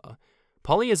restraining order.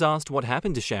 Polly has asked what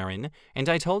happened to Sharon, and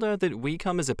I told her that we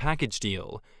come as a package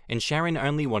deal, and Sharon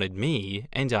only wanted me,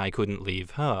 and I couldn't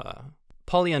leave her.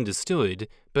 Polly understood,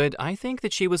 but I think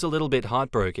that she was a little bit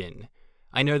heartbroken.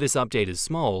 I know this update is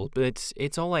small, but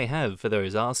it's all I have for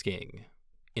those asking.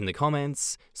 In the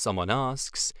comments, someone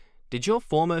asks, did your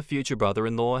former future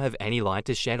brother-in-law have any light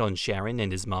to shed on Sharon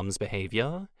and his mum's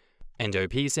behavior? And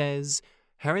OP says,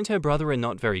 her and her brother are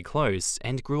not very close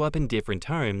and grew up in different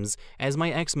homes as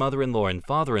my ex-mother-in-law and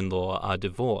father-in-law are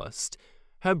divorced.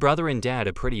 Her brother and dad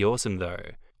are pretty awesome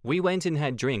though. We went and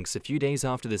had drinks a few days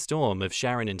after the storm of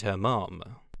Sharon and her mum.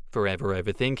 Forever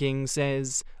Overthinking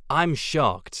says, I'm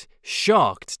shocked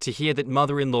to hear that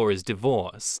mother-in-law is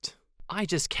divorced. I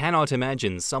just cannot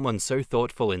imagine someone so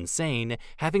thoughtful and sane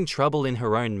having trouble in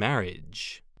her own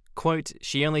marriage. Quote,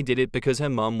 she only did it because her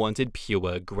mum wanted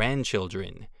pure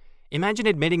grandchildren. Imagine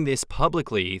admitting this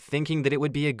publicly, thinking that it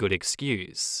would be a good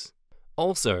excuse.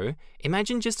 Also,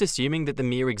 imagine just assuming that the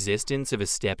mere existence of a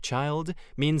stepchild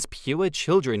means pure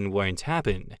children won't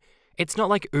happen. It's not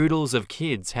like oodles of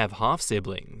kids have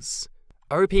half-siblings.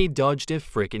 OP dodged a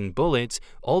frickin' bullet,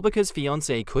 all because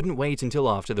fiancé couldn't wait until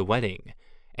after the wedding.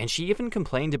 And she even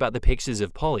complained about the pictures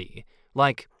of Polly.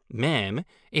 Like, ma'am,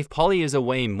 if Polly is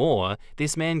away more,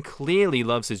 this man clearly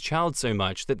loves his child so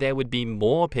much that there would be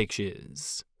more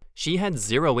pictures. She had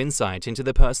zero insight into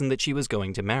the person that she was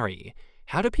going to marry.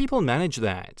 How do people manage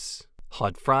that?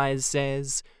 Hot Fries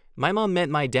says, my mom met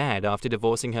my dad after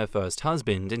divorcing her first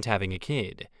husband and having a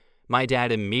kid. My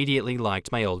dad immediately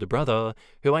liked my older brother,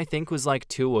 who I think was like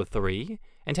 2 or 3,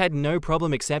 and had no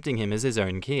problem accepting him as his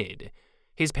own kid.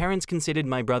 His parents considered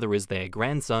my brother as their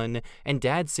grandson, and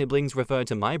dad's siblings refer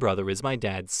to my brother as my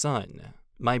dad's son.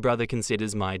 My brother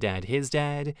considers my dad his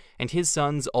dad, and his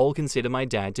sons all consider my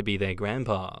dad to be their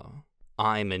grandpa.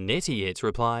 I'm an idiot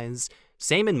replies,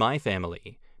 same in my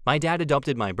family. My dad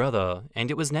adopted my brother, and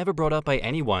it was never brought up by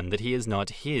anyone that he is not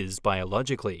his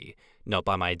biologically. Not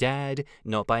by my dad,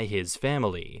 not by his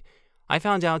family. I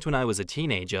found out when I was a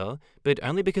teenager, but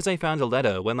only because I found a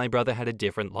letter where my brother had a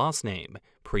different last name,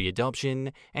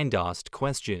 pre-adoption, and asked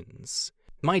questions.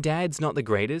 My dad's not the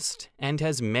greatest, and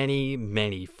has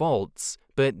many faults,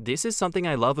 but this is something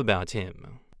I love about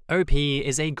him. OP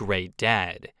is a great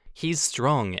dad. He's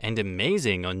strong and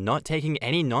amazing on not taking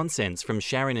any nonsense from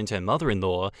Sharon and her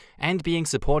mother-in-law and being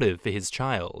supportive for his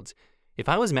child. If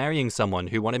I was marrying someone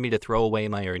who wanted me to throw away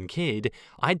my own kid,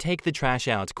 I'd take the trash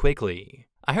out quickly.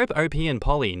 I hope OP and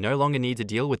Polly no longer need to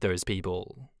deal with those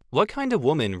people. What kind of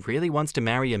woman really wants to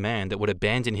marry a man that would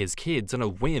abandon his kids on a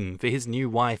whim for his new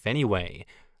wife anyway?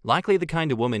 Likely the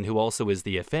kind of woman who also is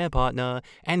the affair partner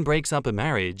and breaks up a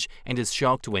marriage and is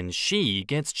shocked when she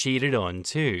gets cheated on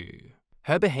too.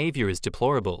 Her behavior is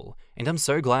deplorable, and I'm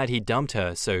so glad he dumped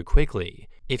her so quickly.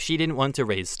 If she didn't want to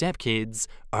raise stepkids,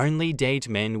 only date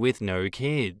men with no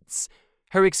kids.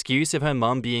 Her excuse of her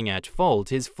mum being at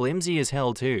fault is flimsy as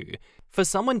hell too. For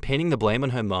someone pinning the blame on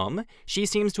her mum, she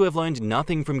seems to have learned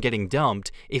nothing from getting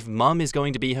dumped if mum is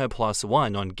going to be her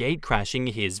 +1 on gate crashing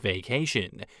his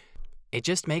vacation. It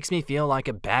just makes me feel like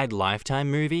a bad Lifetime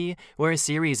movie where a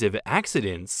series of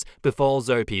accidents befalls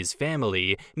OP's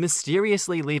family,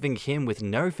 mysteriously leaving him with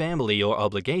no family or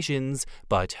obligations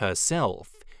but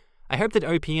herself. I hope that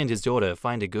OP and his daughter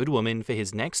find a good woman for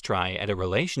his next try at a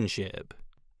relationship.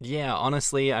 Yeah,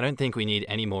 honestly, I don't think we need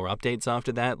any more updates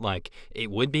after that. Like, it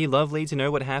would be lovely to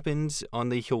know what happened on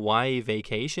the Hawaii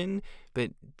vacation,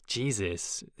 but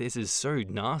Jesus, this is so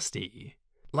nasty.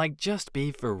 Like, just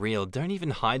be for real. Don't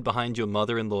even hide behind your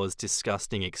mother-in-law's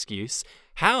disgusting excuse.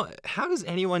 How does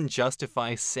anyone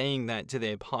justify saying that to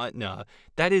their partner?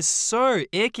 That is so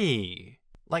icky.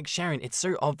 Like, Sharon, it's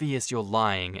so obvious you're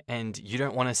lying, and you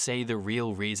don't want to say the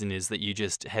real reason is that you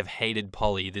just have hated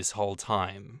Polly this whole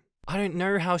time. I don't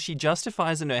know how she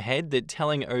justifies in her head that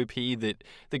telling OP that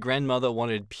the grandmother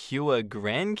wanted pure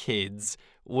grandkids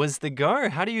was the go.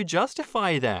 How do you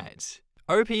justify that?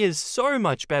 OP is so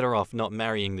much better off not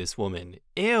marrying this woman.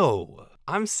 Ew.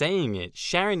 I'm saying it.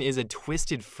 Sharon is a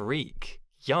twisted freak.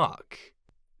 Yuck.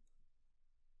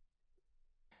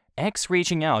 Ex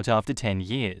reaching out after 10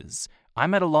 years.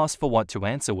 I'm at a loss for what to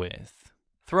answer with.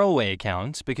 Throwaway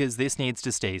account because this needs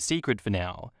to stay secret for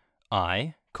now.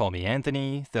 I, call me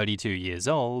Anthony, 32 years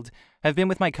old, have been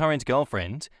with my current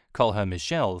girlfriend, call her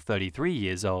Michelle, 33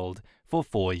 years old, for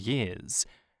 4 years.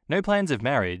 No plans of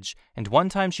marriage, and one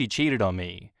time she cheated on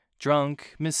me.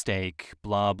 Drunk, mistake,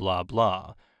 blah blah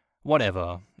blah.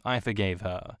 Whatever, I forgave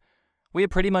her. We are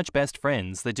pretty much best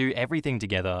friends that do everything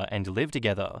together and live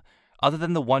together. Other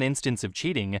than the one instance of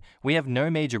cheating, we have no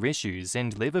major issues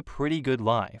and live a pretty good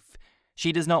life.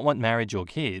 She does not want marriage or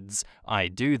kids, I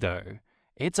do though.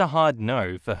 It's a hard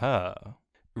no for her.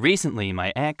 Recently,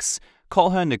 my ex,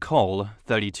 call her Nicole,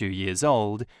 32 years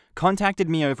old, contacted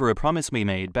me over a promise we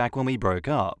made back when we broke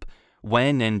up.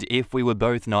 When and if we were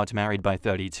both not married by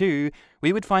 32,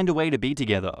 we would find a way to be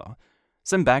together.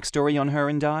 Some backstory on her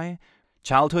and I.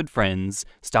 Childhood friends,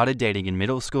 started dating in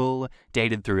middle school,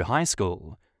 dated through high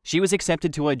school. She was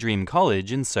accepted to her dream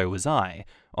college and so was I,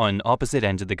 on opposite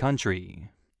ends of the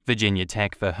country. Virginia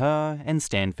Tech for her and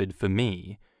Stanford for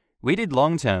me. We did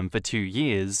long-term for 2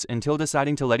 years until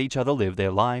deciding to let each other live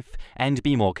their life and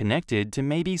be more connected to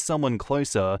maybe someone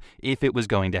closer if it was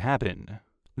going to happen.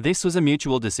 This was a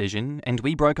mutual decision and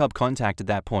we broke up contact at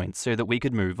that point so that we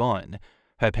could move on.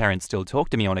 Her parents still talk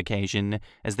to me on occasion,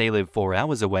 as they live 4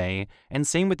 hours away, and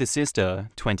same with the sister,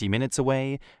 20 minutes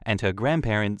away, and her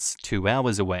grandparents, 2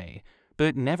 hours away,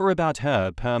 but never about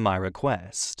her per my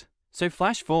request. So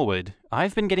flash forward,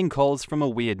 I've been getting calls from a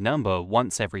weird number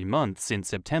once every month since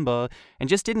September, and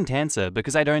just didn't answer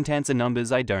because I don't answer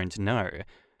numbers I don't know.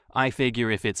 I figure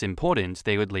if it's important,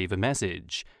 they would leave a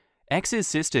message. X's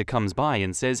sister comes by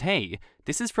and says, "Hey,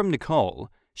 this is from Nicole.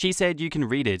 She said you can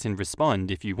read it and respond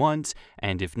if you want,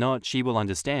 and if not, she will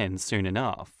understand soon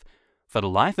enough." For the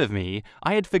life of me,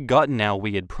 I had forgotten our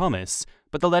weird promise,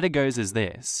 but the letter goes as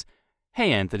this.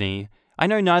 "Hey Anthony, I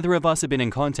know neither of us have been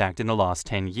in contact in the last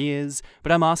 10 years,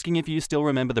 but I'm asking if you still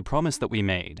remember the promise that we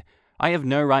made. I have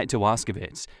no right to ask of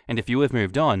it, and if you have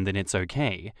moved on, then it's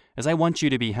okay, as I want you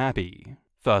to be happy.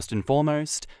 First and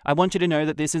foremost, I want you to know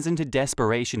that this isn't a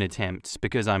desperation attempt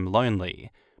because I'm lonely.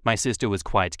 My sister was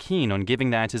quite keen on giving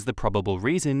that as the probable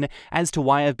reason as to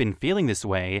why I've been feeling this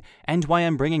way and why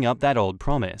I'm bringing up that old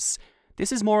promise.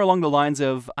 This is more along the lines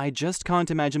of, I just can't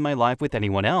imagine my life with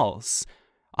anyone else.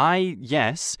 I,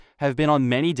 yes, have been on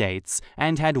many dates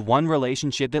and had one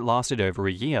relationship that lasted over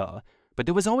a year, but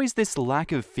there was always this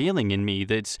lack of feeling in me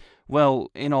that,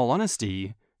 well, in all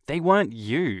honesty, they weren't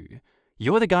you.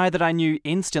 You're the guy that I knew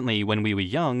instantly when we were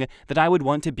young that I would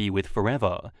want to be with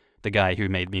forever. The guy who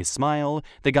made me smile,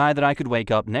 the guy that I could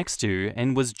wake up next to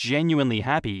and was genuinely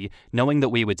happy knowing that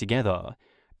we were together.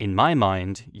 In my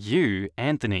mind, you,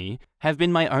 Anthony, have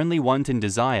been my only want and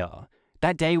desire.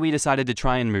 That day we decided to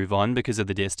try and move on because of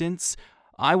the distance.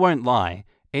 I won't lie,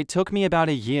 it took me about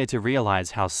a year to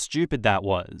realize how stupid that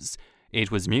was. It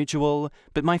was mutual,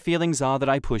 but my feelings are that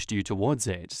I pushed you towards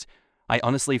it. I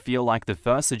honestly feel like the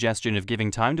first suggestion of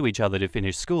giving time to each other to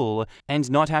finish school and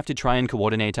not have to try and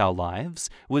coordinate our lives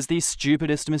was the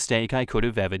stupidest mistake I could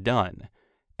have ever done.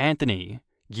 Anthony,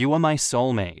 you are my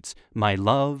soulmate, my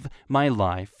love, my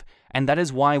life, and that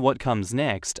is why what comes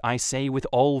next I say with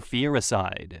all fear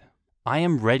aside. I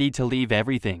am ready to leave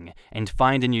everything and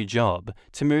find a new job,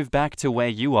 to move back to where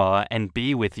you are and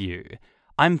be with you.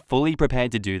 I'm fully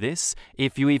prepared to do this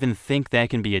if you even think there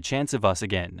can be a chance of us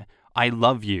again. I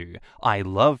love you,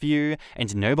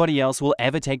 and nobody else will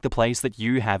ever take the place that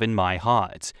you have in my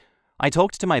heart. I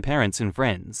talked to my parents and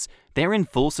friends. They're in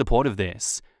full support of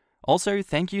this. Also,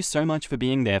 thank you so much for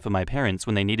being there for my parents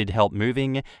when they needed help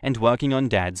moving and working on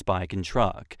Dad's bike and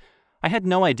truck. I had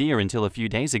no idea until a few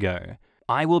days ago.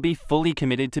 I will be fully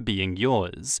committed to being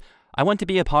yours. I want to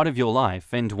be a part of your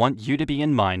life and want you to be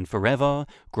in mine forever,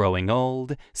 growing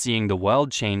old, seeing the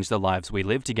world change the lives we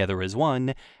live together as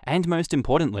one, and most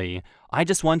importantly, I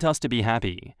just want us to be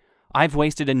happy. I've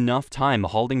wasted enough time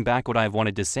holding back what I've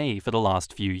wanted to say for the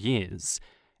last few years.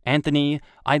 Anthony,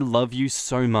 I love you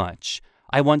so much.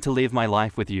 I want to live my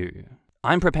life with you.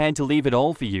 I'm prepared to leave it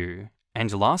all for you.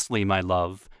 And lastly, my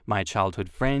love, my childhood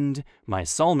friend, my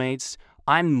soulmates,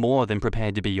 I'm more than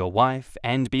prepared to be your wife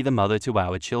and be the mother to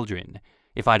our children.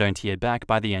 If I don't hear back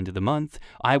by the end of the month,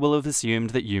 I will have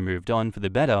assumed that you moved on for the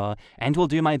better and will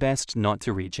do my best not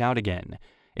to reach out again.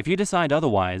 If you decide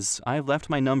otherwise, I've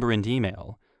left my number and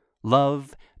email.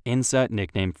 Love, insert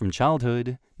nickname from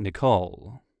childhood,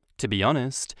 Nicole. To be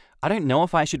honest, I don't know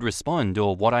if I should respond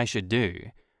or what I should do.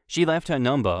 She left her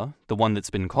number, the one that's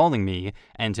been calling me,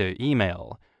 and her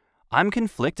email. I'm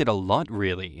conflicted a lot,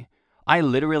 really. I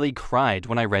literally cried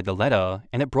when I read the letter,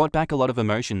 and it brought back a lot of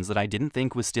emotions that I didn't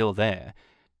think were still there.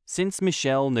 Since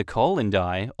Michelle, Nicole, and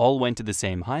I all went to the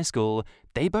same high school,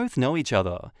 they both know each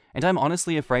other, and I'm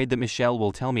honestly afraid that Michelle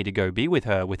will tell me to go be with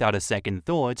her without a second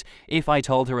thought if I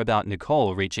told her about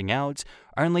Nicole reaching out,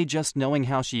 only just knowing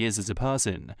how she is as a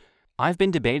person. I've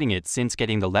been debating it since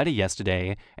getting the letter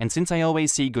yesterday, and since I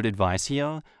always see good advice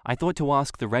here, I thought to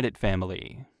ask the Reddit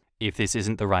family. If this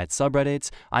isn't the right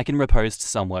subreddit, I can repost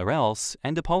somewhere else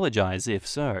and apologize if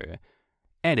so.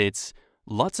 Edit.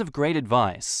 Lots of great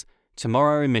advice.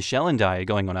 Tomorrow, Michelle and I are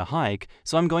going on a hike,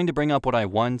 so I'm going to bring up what I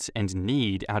want and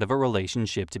need out of a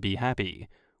relationship to be happy.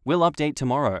 We'll update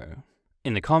tomorrow.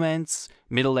 In the comments,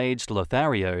 middle-aged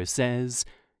Lothario says,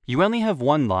 "You only have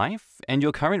one life, and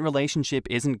your current relationship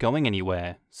isn't going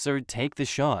anywhere, so take the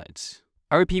shot."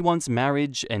 OP wants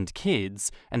marriage and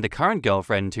kids, and the current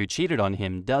girlfriend who cheated on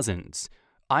him doesn't.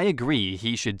 I agree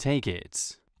he should take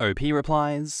it. OP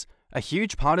replies, a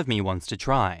huge part of me wants to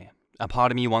try. A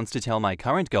part of me wants to tell my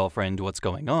current girlfriend what's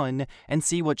going on and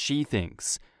see what she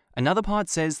thinks. Another part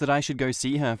says that I should go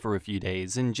see her for a few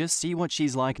days and just see what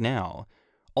she's like now.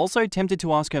 Also tempted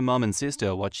to ask her mum and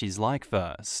sister what she's like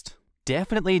first.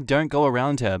 Definitely don't go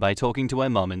around her by talking to her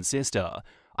mum and sister.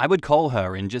 I would call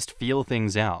her and just feel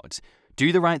things out.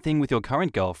 Do the right thing with your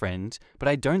current girlfriend, but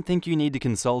I don't think you need to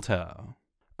consult her.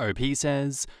 OP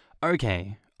says,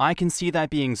 okay, I can see that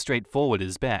being straightforward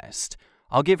is best.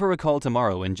 I'll give her a call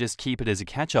tomorrow and just keep it as a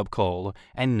catch-up call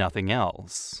and nothing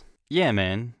else. Yeah,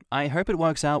 man, I hope it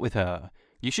works out with her.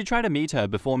 You should try to meet her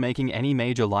before making any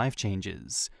major life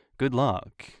changes. Good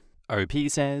luck. OP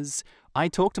says, I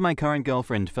talked to my current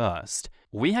girlfriend first.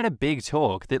 We had a big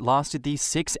talk that lasted the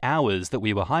 6 hours that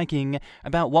we were hiking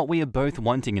about what we are both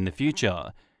wanting in the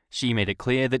future. She made it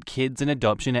clear that kids and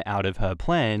adoption are out of her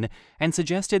plan and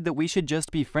suggested that we should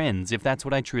just be friends if that's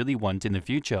what I truly want in the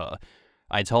future.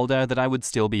 I told her that I would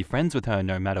still be friends with her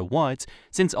no matter what,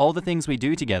 since all the things we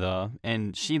do together,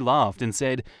 and she laughed and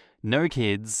said, no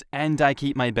kids, and I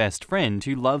keep my best friend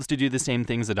who loves to do the same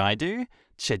things that I do?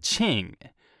 Cha-ching!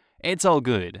 It's all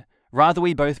good. Rather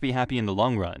we both be happy in the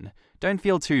long run. Don't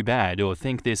feel too bad or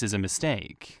think this is a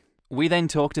mistake. We then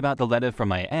talked about the letter from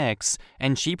my ex,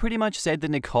 and she pretty much said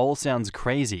that Nicole sounds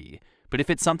crazy. But if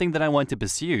it's something that I want to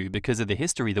pursue because of the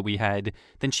history that we had,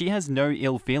 then she has no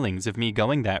ill feelings of me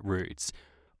going that route.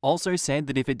 Also said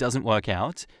that if it doesn't work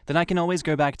out, then I can always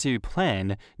go back to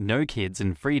plan, no kids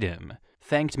and freedom.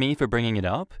 Thanked me for bringing it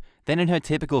up, then in her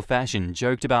typical fashion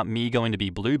joked about me going to be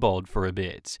blue-balled for a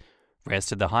bit.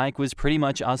 Rest of the hike was pretty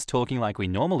much us talking like we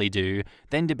normally do,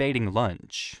 then debating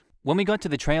lunch. When we got to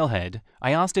the trailhead,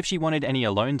 I asked if she wanted any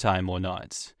alone time or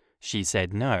not. She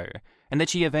said no, and that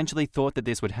she eventually thought that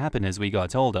this would happen as we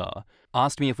got older.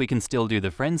 Asked me if we can still do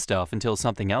the friend stuff until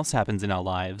something else happens in our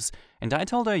lives, and I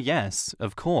told her yes,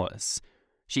 of course.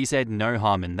 She said no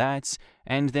harm in that,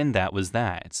 and then that was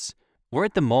that. We're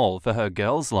at the mall for her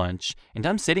girls' lunch, and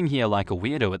I'm sitting here like a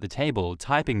weirdo at the table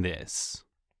typing this.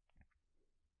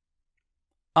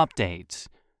 Update.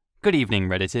 Good evening,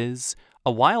 Redditors.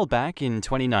 A while back in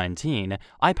 2019,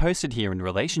 I posted here in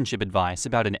relationship advice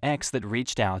about an ex that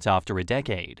reached out after a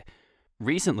decade.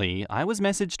 Recently, I was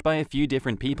messaged by a few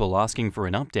different people asking for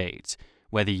an update.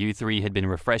 Whether you three had been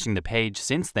refreshing the page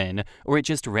since then, or it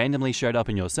just randomly showed up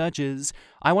in your searches,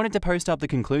 I wanted to post up the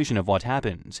conclusion of what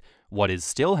happened, what is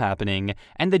still happening,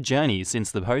 and the journey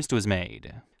since the post was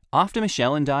made. After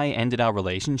Michelle and I ended our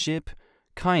relationship,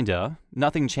 kinda,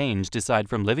 nothing changed aside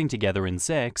from living together and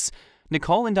sex,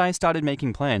 Nicole and I started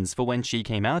making plans for when she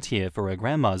came out here for her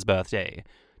grandma's birthday.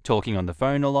 Talking on the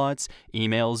phone a lot,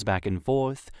 emails back and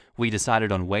forth. We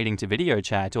decided on waiting to video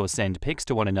chat or send pics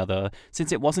to one another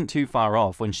since it wasn't too far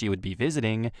off when she would be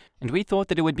visiting, and we thought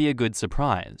that it would be a good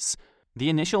surprise. The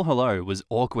initial hello was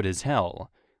awkward as hell.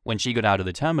 When she got out of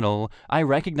the terminal, I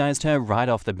recognized her right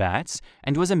off the bat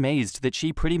and was amazed that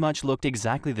she pretty much looked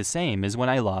exactly the same as when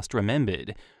I last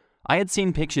remembered. I had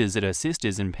seen pictures at her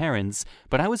sisters and parents,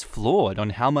 but I was floored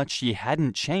on how much she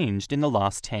hadn't changed in the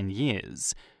last 10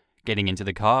 years. Getting into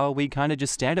the car, we kinda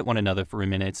just stared at one another for a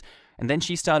minute, and then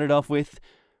she started off with,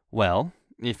 well,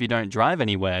 if you don't drive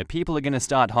anywhere, people are gonna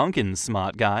start honking,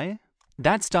 smart guy.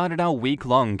 That started our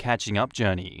week-long catching-up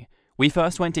journey. We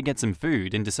first went to get some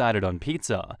food and decided on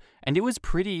pizza, and it was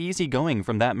pretty easy going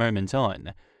from that moment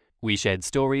on. We shared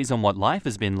stories on what life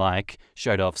has been like,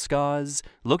 showed off scars,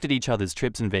 looked at each other's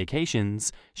trips and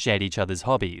vacations, shared each other's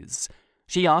hobbies.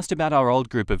 She asked about our old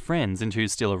group of friends and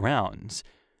who's still around.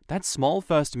 That small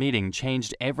first meeting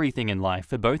changed everything in life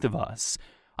for both of us.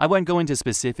 I won't go into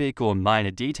specific or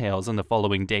minor details on the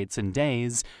following dates and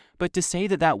days, but to say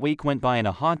that that week went by in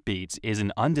a heartbeat is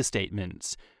an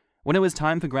understatement. When it was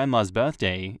time for Grandma's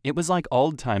birthday, it was like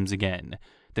old times again.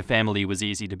 The family was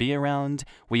easy to be around,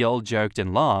 we all joked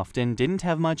and laughed and didn't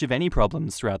have much of any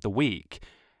problems throughout the week.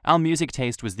 Our music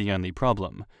taste was the only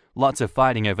problem. Lots of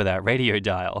fighting over that radio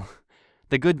dial.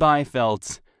 The goodbye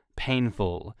felt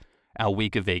painful. Our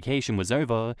week of vacation was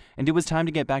over, and it was time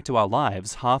to get back to our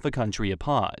lives half a country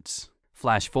apart.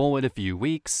 Flash forward a few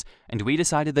weeks, and we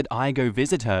decided that I go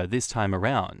visit her this time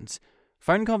around.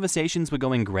 Phone conversations were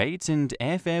going great, and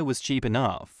airfare was cheap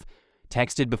enough.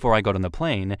 Texted before I got on the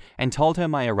plane, and told her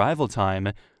my arrival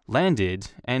time, landed,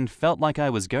 and felt like I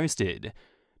was ghosted.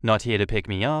 Not here to pick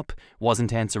me up,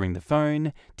 wasn't answering the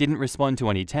phone, didn't respond to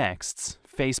any texts,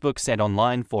 Facebook said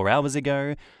online 4 hours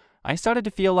ago. I started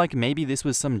to feel like maybe this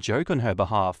was some joke on her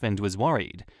behalf and was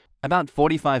worried. About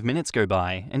 45 minutes go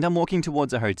by, and I'm walking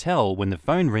towards a hotel when the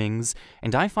phone rings,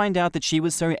 and I find out that she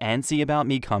was so antsy about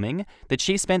me coming that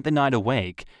she spent the night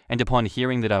awake, and upon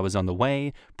hearing that I was on the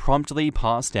way, promptly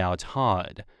passed out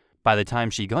hard. By the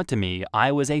time she got to me,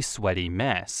 I was a sweaty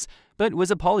mess, but was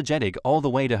apologetic all the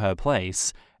way to her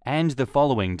place, and the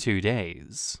following 2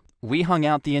 days. We hung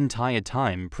out the entire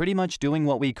time, pretty much doing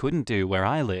what we couldn't do where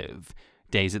I live.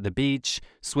 Days at the beach,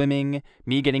 swimming,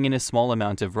 me getting in a small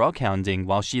amount of rock hounding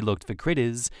while she looked for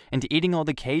critters, and eating all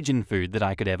the Cajun food that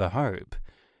I could ever hope.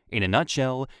 In a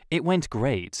nutshell, it went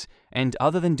great, and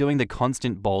other than doing the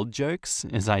constant bald jokes,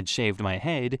 as I'd shaved my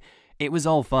head, it was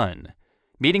all fun.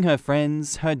 Meeting her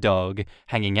friends, her dog,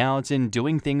 hanging out, and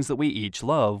doing things that we each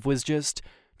love was just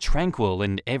tranquil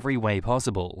in every way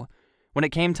possible. When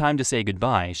it came time to say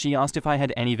goodbye, she asked if I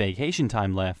had any vacation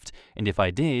time left, and if I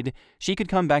did, she could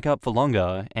come back up for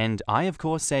longer, and I of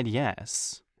course said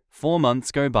yes. 4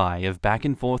 months go by of back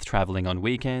and forth traveling on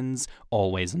weekends,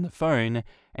 always on the phone,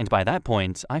 and by that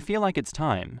point, I feel like it's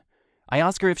time. I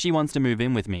ask her if she wants to move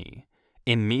in with me.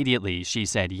 Immediately, she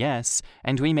said yes,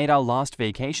 and we made our last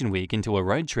vacation week into a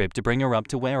road trip to bring her up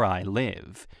to where I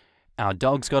live. Our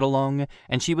dogs got along,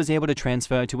 and she was able to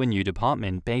transfer to a new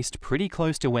department based pretty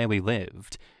close to where we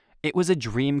lived. It was a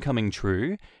dream coming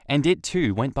true, and it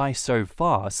too went by so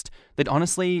fast that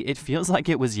honestly, it feels like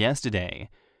it was yesterday.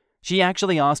 She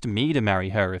actually asked me to marry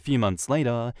her a few months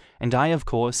later, and I of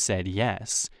course said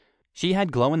yes. She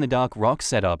had glow-in-the-dark rocks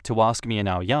set up to ask me in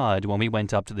our yard when we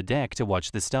went up to the deck to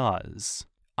watch the stars.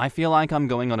 I feel like I'm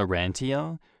going on a rant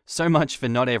here. So much for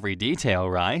not every detail,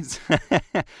 right?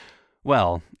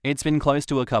 Well, it's been close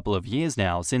to a couple of years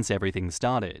now since everything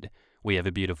started. We have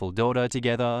a beautiful daughter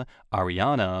together,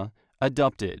 Ariana,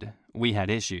 adopted. We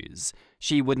had issues.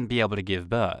 She wouldn't be able to give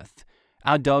birth.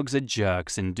 Our dogs are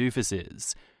jerks and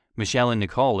doofuses. Michelle and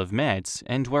Nicole have met,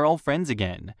 and we're all friends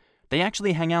again. They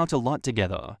actually hang out a lot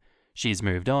together. She's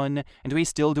moved on, and we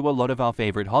still do a lot of our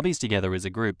favorite hobbies together as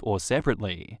a group or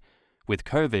separately. With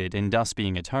COVID and us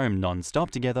being at home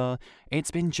non-stop together, it's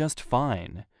been just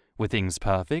fine. Were things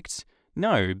perfect?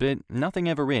 No, but nothing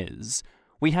ever is.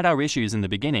 We had our issues in the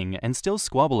beginning and still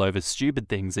squabble over stupid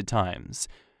things at times.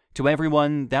 To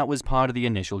everyone, that was part of the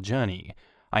initial journey.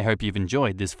 I hope you've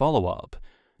enjoyed this follow-up.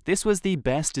 This was the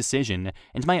best decision,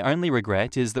 and my only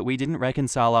regret is that we didn't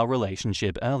reconcile our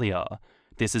relationship earlier.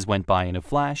 This has went by in a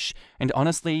flash, and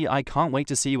honestly, I can't wait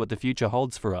to see what the future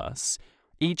holds for us.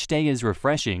 Each day is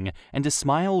refreshing, and a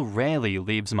smile rarely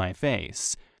leaves my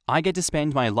face. I get to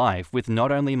spend my life with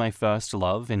not only my first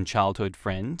love and childhood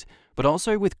friend, but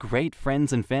also with great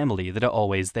friends and family that are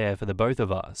always there for the both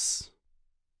of us.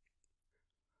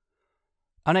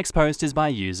 Our next post is by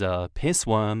user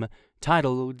Pissworm,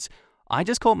 titled, I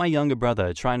just caught my younger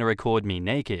brother trying to record me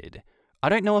naked. I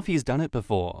don't know if he's done it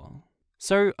before.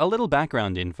 So, a little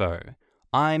background info.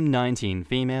 I'm 19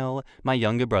 female, my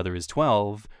younger brother is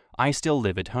 12, I still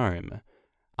live at home.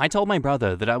 I told my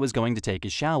brother that I was going to take a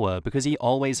shower because he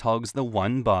always hogs the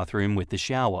one bathroom with the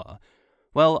shower.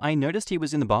 Well, I noticed he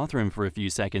was in the bathroom for a few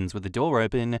seconds with the door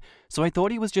open, so I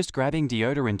thought he was just grabbing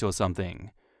deodorant or something.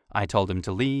 I told him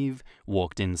to leave,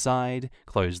 walked inside,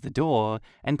 closed the door,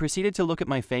 and proceeded to look at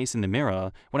my face in the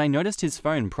mirror when I noticed his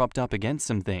phone propped up against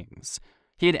some things.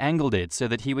 He had angled it so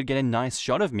that he would get a nice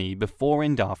shot of me before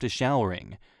and after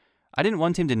showering. I didn't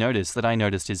want him to notice that I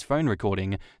noticed his phone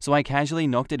recording, so I casually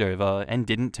knocked it over and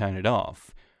didn't turn it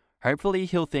off. Hopefully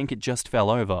he'll think it just fell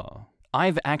over.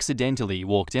 I've accidentally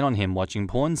walked in on him watching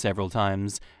porn several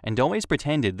times, and always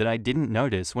pretended that I didn't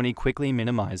notice when he quickly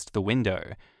minimized the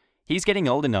window. He's getting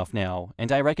old enough now, and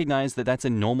I recognize that that's a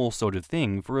normal sort of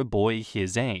thing for a boy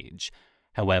his age.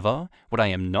 However, what I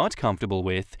am not comfortable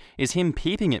with is him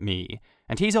peeping at me,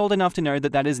 and he's old enough to know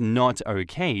that that is not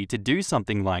okay to do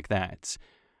something like that.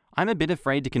 I'm a bit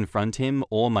afraid to confront him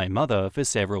or my mother for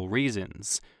several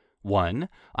reasons. 1.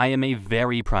 I am a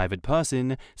very private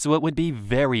person, so it would be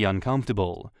very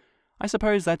uncomfortable. I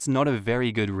suppose that's not a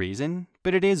very good reason,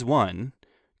 but it is one.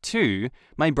 2.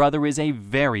 My brother is a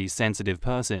very sensitive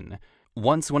person.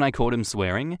 Once when I caught him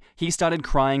swearing, he started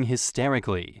crying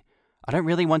hysterically. I don't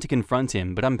really want to confront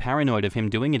him, but I'm paranoid of him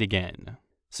doing it again.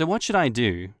 So what should I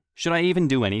do? Should I even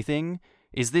do anything?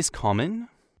 Is this common?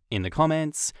 In the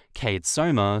comments, Kate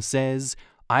Soma says,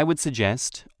 I would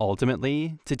suggest,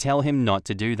 ultimately, to tell him not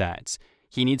to do that.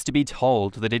 He needs to be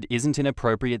told that it isn't an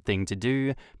appropriate thing to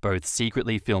do, both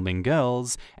secretly filming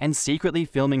girls and secretly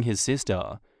filming his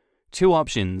sister. 2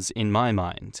 options in my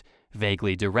mind,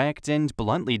 vaguely direct and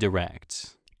bluntly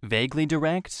direct. Vaguely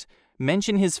direct?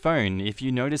 Mention his phone if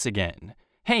you notice again.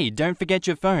 Hey, don't forget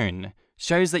your phone.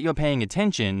 Shows that you're paying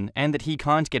attention and that he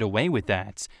can't get away with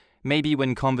that. Maybe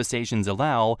when conversations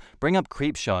allow, bring up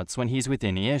creep shots when he's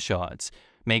within earshot.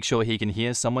 Make sure he can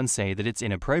hear someone say that it's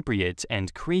inappropriate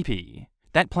and creepy.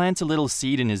 That plants a little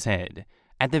seed in his head.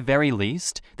 At the very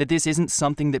least, that this isn't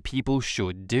something that people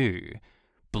should do.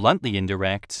 Bluntly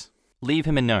indirect. Leave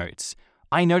him a note.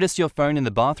 I noticed your phone in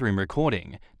the bathroom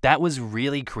recording. That was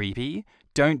really creepy.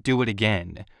 Don't do it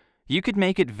again. You could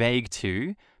make it vague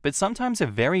too, but sometimes a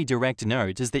very direct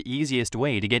note is the easiest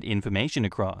way to get information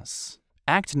across.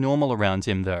 Act normal around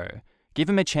him though. Give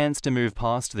him a chance to move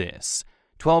past this.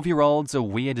 12-year-olds are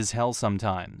weird as hell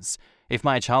sometimes, if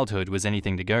my childhood was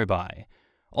anything to go by.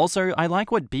 Also, I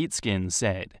like what Beatskin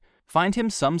said. Find him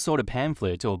some sort of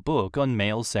pamphlet or book on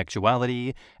male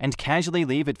sexuality and casually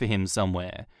leave it for him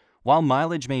somewhere. While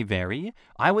mileage may vary,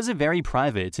 I was a very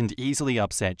private and easily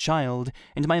upset child,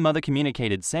 and my mother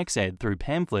communicated sex ed through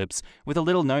pamphlets with a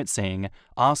little note saying,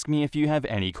 "Ask me if you have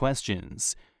any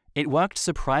questions." It worked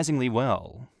surprisingly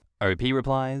well. OP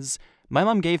replies, "My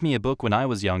mom gave me a book when I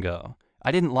was younger.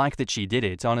 I didn't like that she did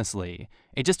it, honestly.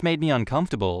 It just made me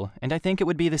uncomfortable, and I think it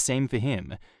would be the same for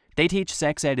him. They teach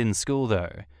sex ed in school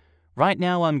though. Right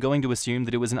now, I'm going to assume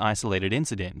that it was an isolated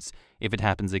incident. If it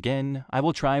happens again, I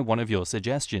will try one of your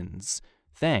suggestions.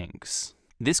 Thanks."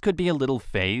 This could be a little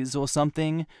phase or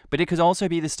something, but it could also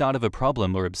be the start of a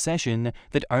problem or obsession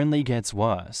that only gets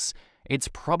worse. It's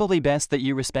probably best that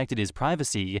you respected his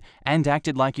privacy and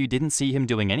acted like you didn't see him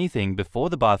doing anything before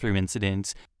the bathroom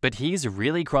incident, but he's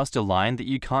really crossed a line that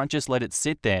you can't just let it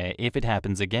sit there if it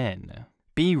happens again.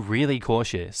 Be really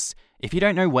cautious. If you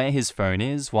don't know where his phone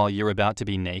is while you're about to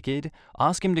be naked,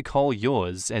 ask him to call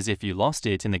yours as if you lost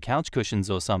it in the couch cushions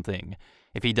or something.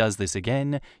 If he does this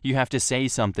again, you have to say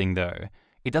something though.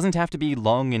 It doesn't have to be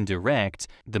long and direct.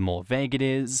 The more vague it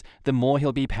is, the more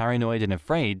he'll be paranoid and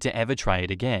afraid to ever try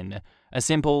it again. A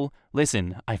simple,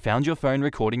 "Listen, I found your phone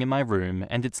recording in my room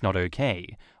and it's not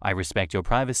okay. I respect your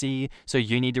privacy, so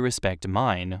you need to respect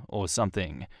mine," or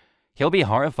something. He'll be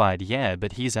horrified, yeah,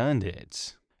 but he's earned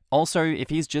it. Also, if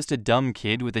he's just a dumb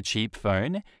kid with a cheap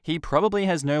phone, he probably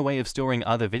has no way of storing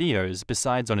other videos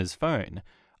besides on his phone.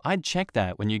 I'd check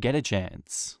that when you get a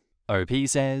chance. OP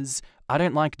says, "I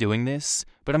don't like doing this,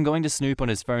 but I'm going to snoop on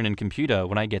his phone and computer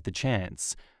when I get the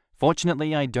chance.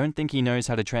 Fortunately, I don't think he knows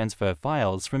how to transfer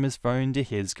files from his phone to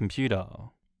his computer."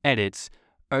 Edit.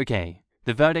 Okay,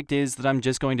 the verdict is that I'm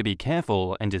just going to be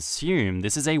careful and assume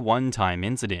this is a one-time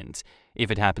incident. If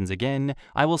it happens again,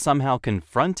 I will somehow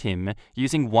confront him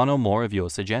using one or more of your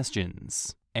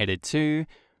suggestions. Edit 2.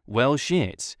 Well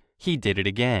shit, he did it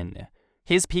again.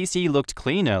 His PC looked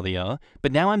clean earlier,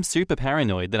 but now I'm super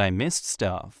paranoid that I missed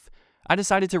stuff. I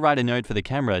decided to write a note for the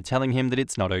camera telling him that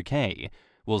it's not okay.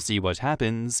 We'll see what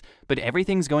happens, but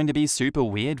everything's going to be super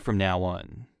weird from now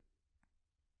on.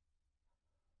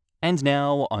 And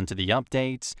now, onto the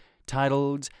update,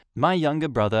 titled, "My younger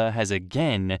brother has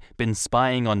again been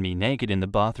spying on me naked in the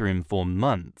bathroom for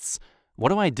months. What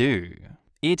do I do?"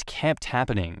 It kept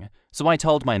happening, so I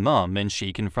told my mum and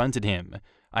she confronted him.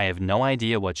 I have no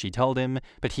idea what she told him,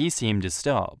 but he seemed to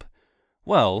stop.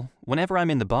 Well, whenever I'm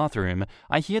in the bathroom,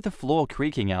 I hear the floor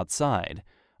creaking outside.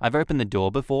 I've opened the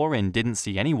door before and didn't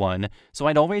see anyone, so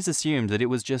I'd always assumed that it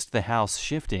was just the house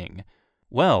shifting.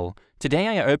 Well, today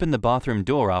I opened the bathroom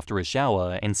door after a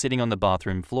shower and sitting on the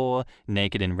bathroom floor,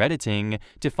 naked and redditing,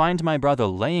 to find my brother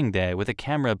laying there with a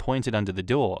camera pointed under the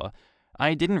door.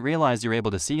 I didn't realize you're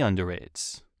able to see under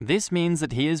it. This means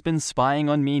that he has been spying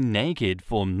on me naked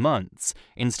for months,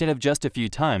 instead of just a few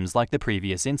times like the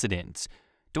previous incident.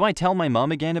 Do I tell my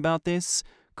mum again about this?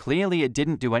 Clearly it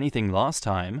didn't do anything last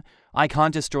time. I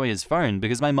can't destroy his phone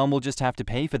because my mum will just have to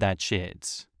pay for that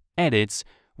shit. Edit.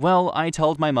 Well, I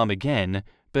told my mum again,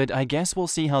 but I guess we'll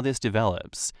see how this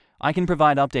develops. I can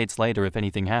provide updates later if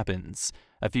anything happens.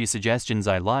 A few suggestions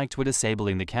I liked were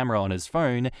disabling the camera on his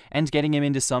phone and getting him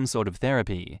into some sort of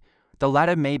therapy. The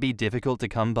latter may be difficult to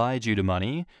come by due to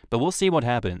money, but we'll see what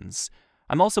happens.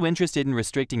 I'm also interested in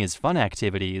restricting his fun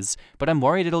activities, but I'm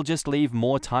worried it'll just leave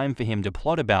more time for him to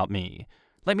plot about me.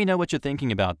 Let me know what you're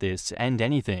thinking about this and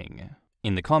anything.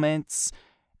 In the comments,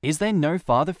 is there no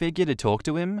father figure to talk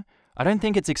to him? I don't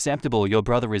think it's acceptable your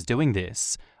brother is doing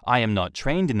this. I am not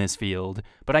trained in this field,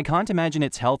 but I can't imagine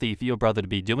it's healthy for your brother to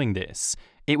be doing this.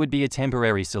 It would be a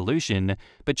temporary solution,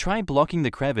 but try blocking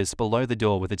the crevice below the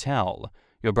door with a towel.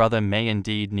 Your brother may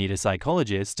indeed need a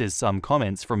psychologist, as some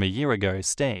comments from a year ago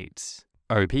state.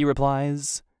 OP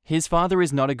replies, "His father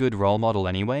is not a good role model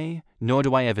anyway, nor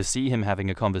do I ever see him having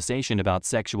a conversation about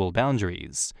sexual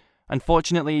boundaries.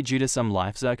 Unfortunately, due to some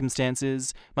life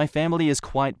circumstances, my family is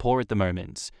quite poor at the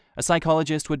moment. A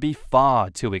psychologist would be far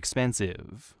too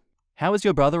expensive." How is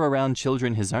your brother around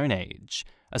children his own age?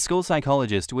 A school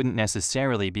psychologist wouldn't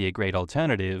necessarily be a great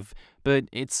alternative, but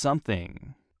it's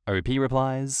something. OP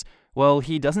replies, well,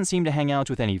 he doesn't seem to hang out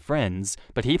with any friends,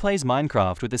 but he plays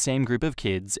Minecraft with the same group of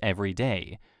kids every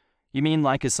day. You mean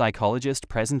like a psychologist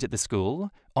present at the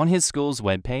school? On his school's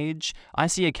webpage, I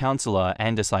see a counselor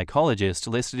and a psychologist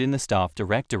listed in the staff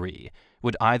directory.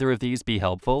 Would either of these be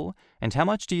helpful? And how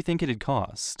much do you think it'd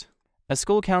cost? A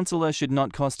school counselor should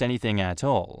not cost anything at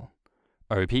all.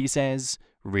 OP says,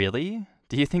 really?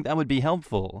 Do you think that would be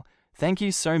helpful? Thank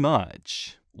you so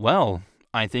much. Well,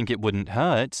 I think it wouldn't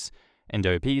hurt. And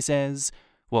OP says,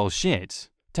 well shit.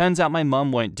 Turns out my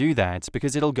mum won't do that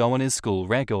because it'll go on his school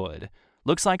record.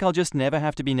 Looks like I'll just never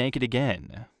have to be naked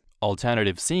again.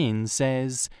 Alternative Scene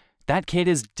says, that kid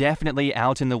is definitely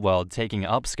out in the world taking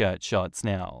upskirt shots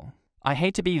now. I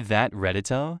hate to be that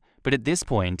Redditor, but at this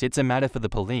point it's a matter for the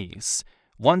police.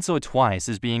 Once or twice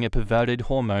as being a perverted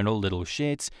hormonal little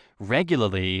shit,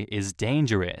 regularly is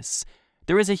dangerous.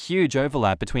 There is a huge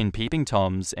overlap between peeping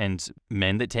toms and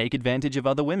men that take advantage of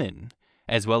other women,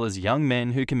 as well as young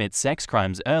men who commit sex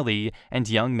crimes early and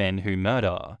young men who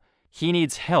murder. He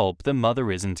needs help the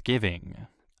mother isn't giving.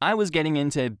 I was getting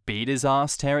into beat his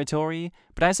ass territory,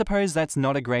 but I suppose that's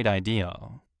not a great idea.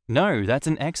 No, that's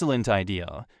an excellent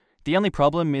idea. The only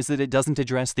problem is that it doesn't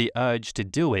address the urge to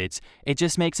do it, it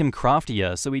just makes him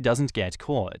craftier so he doesn't get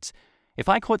caught. If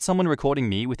I caught someone recording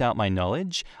me without my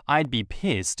knowledge, I'd be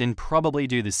pissed and probably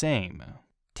do the same.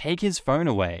 Take his phone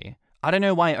away. I don't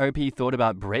know why OP thought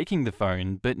about breaking the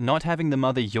phone, but not having the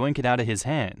mother yoink it out of his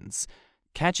hands.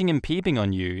 Catching him peeping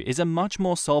on you is a much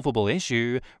more solvable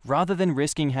issue rather than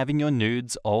risking having your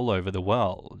nudes all over the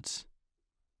world.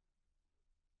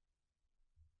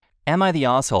 Am I the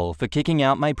asshole for kicking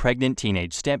out my pregnant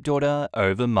teenage stepdaughter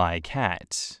over my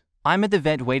cat? I'm at the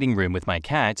vet waiting room with my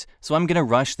cat, so I'm gonna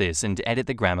rush this and edit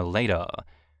the grammar later.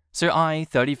 So I,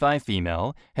 35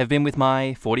 female, have been with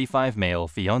my 45 male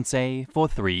fiancé for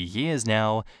 3 years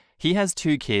now. He has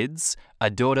 2 kids,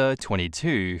 a daughter,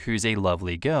 22, who's a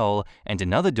lovely girl, and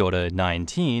another daughter,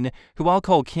 19, who I'll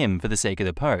call Kim for the sake of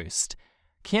the post.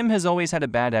 Kim has always had a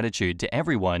bad attitude to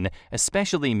everyone,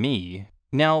 especially me.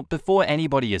 Now, before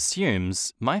anybody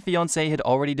assumes, my fiancé had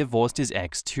already divorced his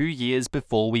ex 2 years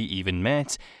before we even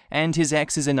met, and his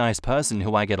ex is a nice person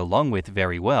who I get along with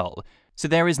very well, so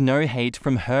there is no hate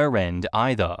from her end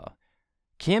either.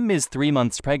 Kim is 3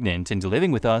 months pregnant and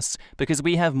living with us because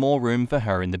we have more room for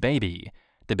her and the baby.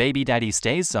 The baby daddy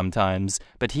stays sometimes,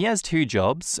 but he has 2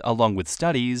 jobs, along with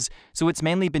studies, so it's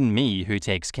mainly been me who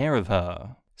takes care of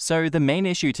her. So the main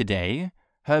issue today,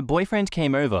 her boyfriend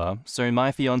came over, so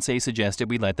my fiancé suggested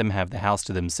we let them have the house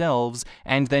to themselves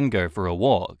and then go for a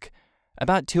walk.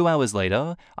 About 2 hours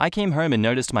later, I came home and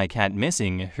noticed my cat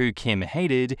missing, who Kim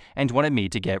hated and wanted me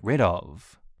to get rid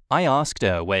of. I asked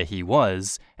her where he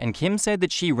was, and Kim said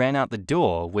that she ran out the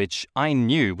door, which I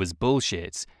knew was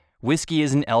bullshit. Whiskey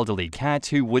is an elderly cat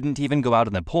who wouldn't even go out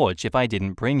on the porch if I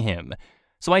didn't bring him.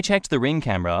 So I checked the Ring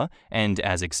camera, and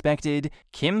as expected,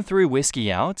 Kim threw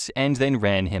Whiskey out and then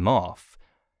ran him off.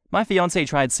 My fiancé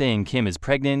tried saying Kim is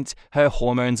pregnant, her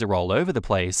hormones are all over the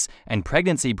place, and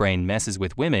pregnancy brain messes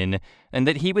with women, and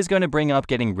that he was going to bring up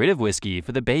getting rid of Whiskey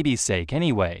for the baby's sake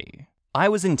anyway. I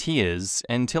was in tears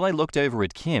until I looked over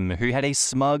at Kim, who had a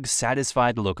smug,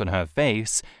 satisfied look on her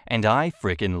face, and I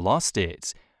frickin' lost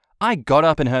it. I got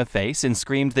up in her face and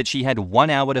screamed that she had 1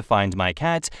 hour to find my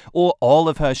cat, or all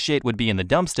of her shit would be in the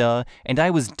dumpster, and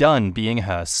I was done being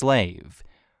her slave.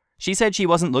 She said she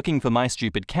wasn't looking for my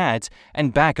stupid cat,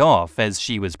 and back off as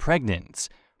she was pregnant.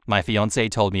 My fiancé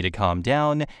told me to calm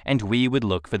down, and we would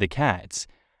look for the cat.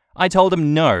 I told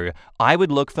him no, I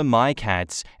would look for my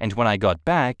cat, and when I got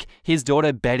back, his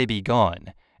daughter better be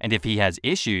gone. And if he has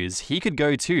issues, he could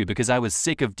go too because I was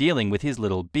sick of dealing with his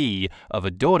little bee of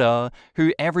a daughter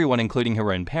who everyone including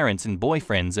her own parents and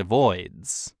boyfriends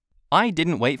avoids. I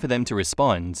didn't wait for them to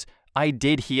respond. I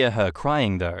did hear her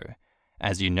crying though.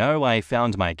 As you know, I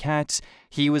found my cat.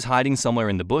 He was hiding somewhere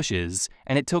in the bushes,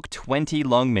 and it took 20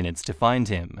 long minutes to find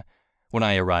him. When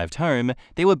I arrived home,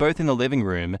 they were both in the living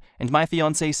room, and my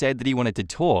fiancé said that he wanted to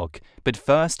talk, but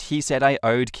first he said I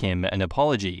owed Kim an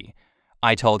apology.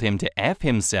 I told him to F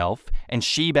himself, and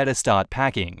she better start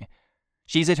packing.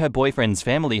 She's at her boyfriend's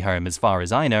family home as far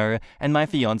as I know, and my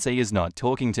fiancé is not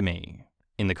talking to me.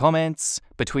 In the comments,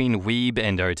 Between Weeb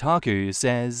and Otaku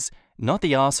says, not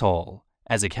the asshole.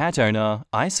 As a cat owner,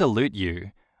 I salute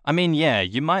you. I mean, yeah,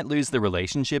 you might lose the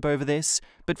relationship over this,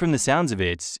 but from the sounds of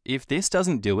it, if this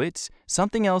doesn't do it,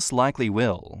 something else likely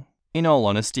will. In all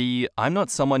honesty, I'm not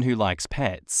someone who likes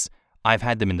pets. I've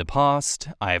had them in the past,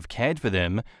 I've cared for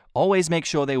them, always make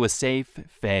sure they were safe,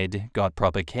 fed, got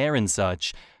proper care and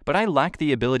such, but I lack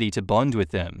the ability to bond with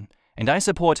them. And I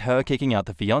support her kicking out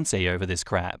the fiancé over this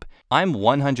crap. I'm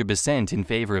 100% in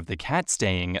favor of the cat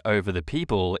staying over the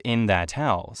people in that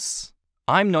house.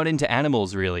 I'm not into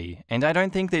animals really, and I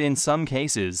don't think that in some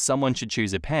cases someone should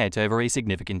choose a pet over a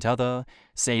significant other,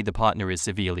 say the partner is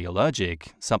severely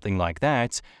allergic, something like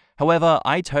that. However,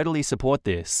 I totally support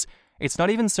this. It's not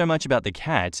even so much about the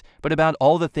cat, but about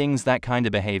all the things that kind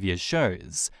of behavior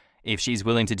shows. If she's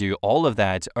willing to do all of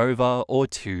that over or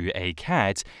to a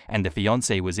cat, and the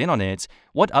fiancé was in on it,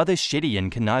 what other shitty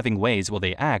and conniving ways will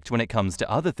they act when it comes to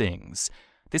other things?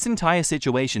 This entire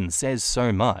situation says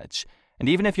so much. And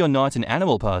even if you're not an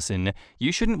animal person,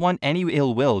 you shouldn't want any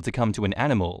ill will to come to an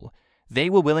animal.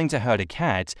 They were willing to hurt a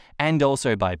cat, and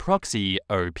also by proxy,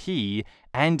 OP,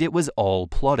 and it was all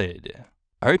plotted.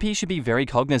 OP should be very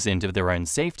cognizant of their own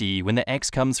safety when the ex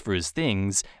comes for his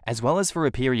things, as well as for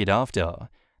a period after.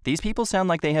 These people sound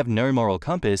like they have no moral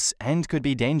compass and could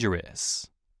be dangerous.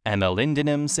 Emma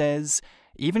Lindenham says,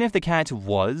 even if the cat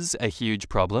was a huge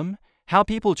problem, how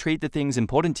people treat the things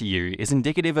important to you is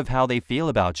indicative of how they feel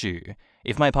about you.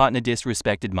 If my partner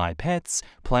disrespected my pets,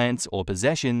 plants, or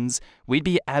possessions, we'd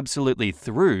be absolutely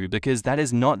through because that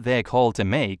is not their call to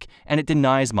make and it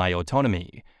denies my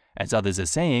autonomy. As others are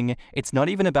saying, it's not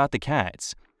even about the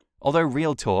cat. Although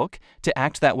real talk, to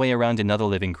act that way around another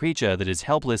living creature that is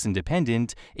helpless and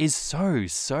dependent is so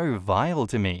vile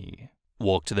to me.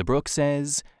 Walk to the Brook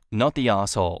says, not the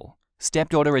asshole.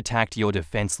 Stepdaughter attacked your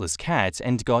defenseless cat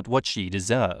and got what she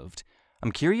deserved.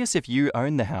 I'm curious if you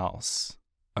own the house.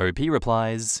 OP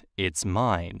replies, it's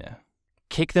mine.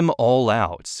 Kick them all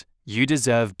out. You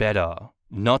deserve better.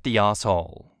 Not the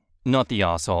asshole. Not the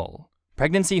asshole.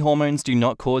 Pregnancy hormones do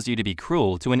not cause you to be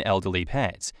cruel to an elderly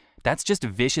pet. That's just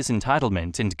vicious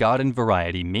entitlement and garden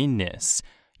variety meanness.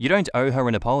 You don't owe her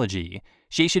an apology.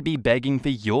 She should be begging for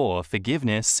your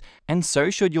forgiveness, and so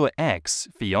should your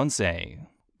ex-fiancé.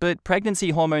 But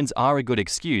pregnancy hormones are a good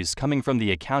excuse coming from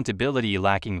the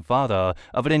accountability-lacking father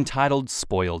of an entitled,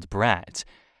 spoiled brat.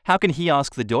 How can he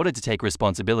ask the daughter to take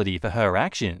responsibility for her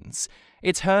actions?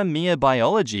 It's her mere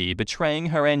biology betraying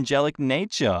her angelic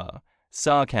nature.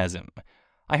 Sarcasm.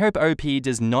 I hope OP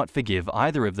does not forgive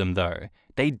either of them though.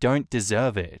 They don't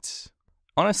deserve it.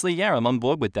 Honestly, yeah, I'm on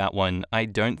board with that one. I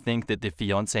don't think that the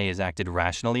fiancé has acted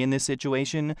rationally in this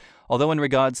situation, although in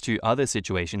regards to other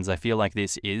situations, I feel like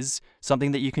this is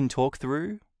something that you can talk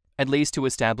through, at least to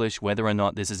establish whether or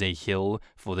not this is a hill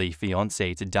for the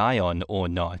fiancé to die on or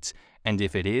not, and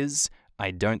if it is,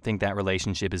 I don't think that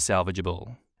relationship is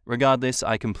salvageable. Regardless,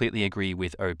 I completely agree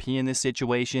with OP in this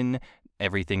situation.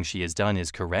 Everything she has done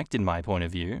is correct in my point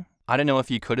of view. I don't know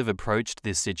if you could have approached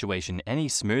this situation any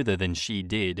smoother than she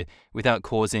did without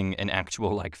causing an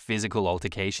actual, physical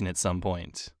altercation at some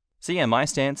point. So yeah, my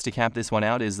stance to cap this one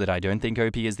out is that I don't think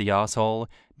OP is the asshole.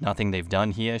 Nothing they've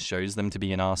done here shows them to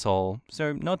be an asshole,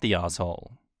 so not the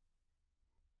asshole.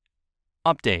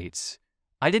 Update.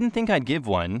 I didn't think I'd give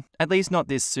one, at least not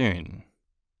this soon.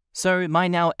 So my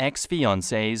now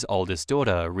ex-fiancé's oldest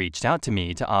daughter reached out to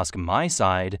me to ask my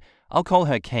side. I'll call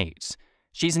her Kate.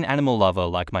 She's an animal lover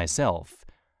like myself.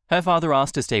 Her father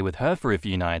asked to stay with her for a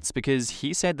few nights because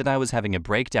he said that I was having a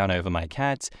breakdown over my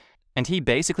cat, and he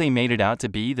basically made it out to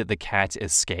be that the cat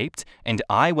escaped, and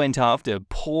I went after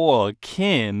poor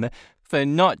Kim for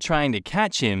not trying to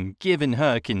catch him given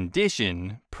her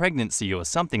condition, pregnancy or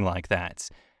something like that.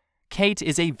 Kate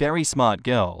is a very smart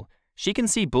girl. She can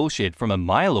see bullshit from a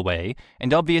mile away,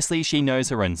 and obviously she knows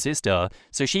her own sister,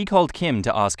 so she called Kim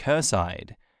to ask her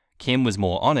side. Kim was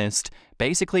more honest.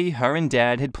 Basically, her and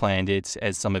Dad had planned it,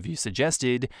 as some of you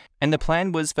suggested, and the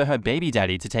plan was for her baby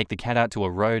daddy to take the cat out to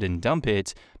a road and dump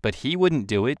it, but he wouldn't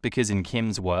do it because in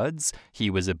Kim's words,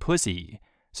 he was a pussy.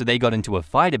 So they got into a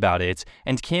fight about it,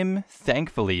 and Kim,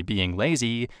 thankfully being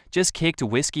lazy, just kicked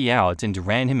Whiskey out and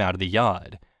ran him out of the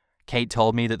yard. Kate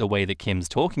told me that the way that Kim's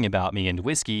talking about me and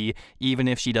Whiskey, even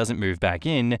if she doesn't move back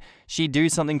in, she'd do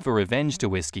something for revenge to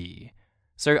Whiskey.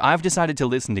 So I've decided to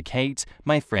listen to Kate,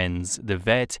 my friends, the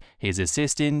vet, his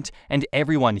assistant, and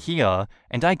everyone here,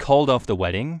 and I called off the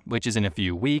wedding, which is in a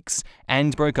few weeks,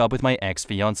 and broke up with my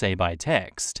ex-fiancé by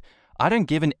text. I don't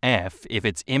give an F if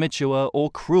it's immature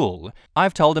or cruel.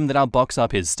 I've told him that I'll box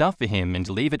up his stuff for him and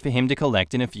leave it for him to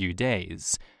collect in a few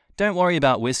days. Don't worry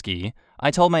about Whiskey. I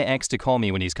told my ex to call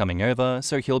me when he's coming over,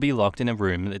 so he'll be locked in a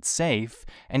room that's safe,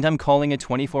 and I'm calling a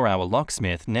 24-hour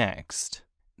locksmith next.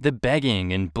 The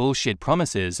begging and bullshit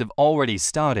promises have already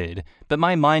started, but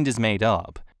my mind is made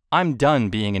up. I'm done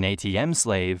being an ATM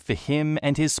slave for him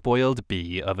and his spoiled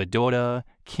bee of a daughter,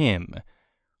 Kim.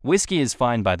 Whiskey is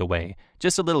fine, by the way,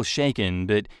 just a little shaken,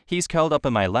 but he's curled up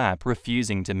in my lap,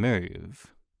 refusing to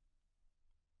move.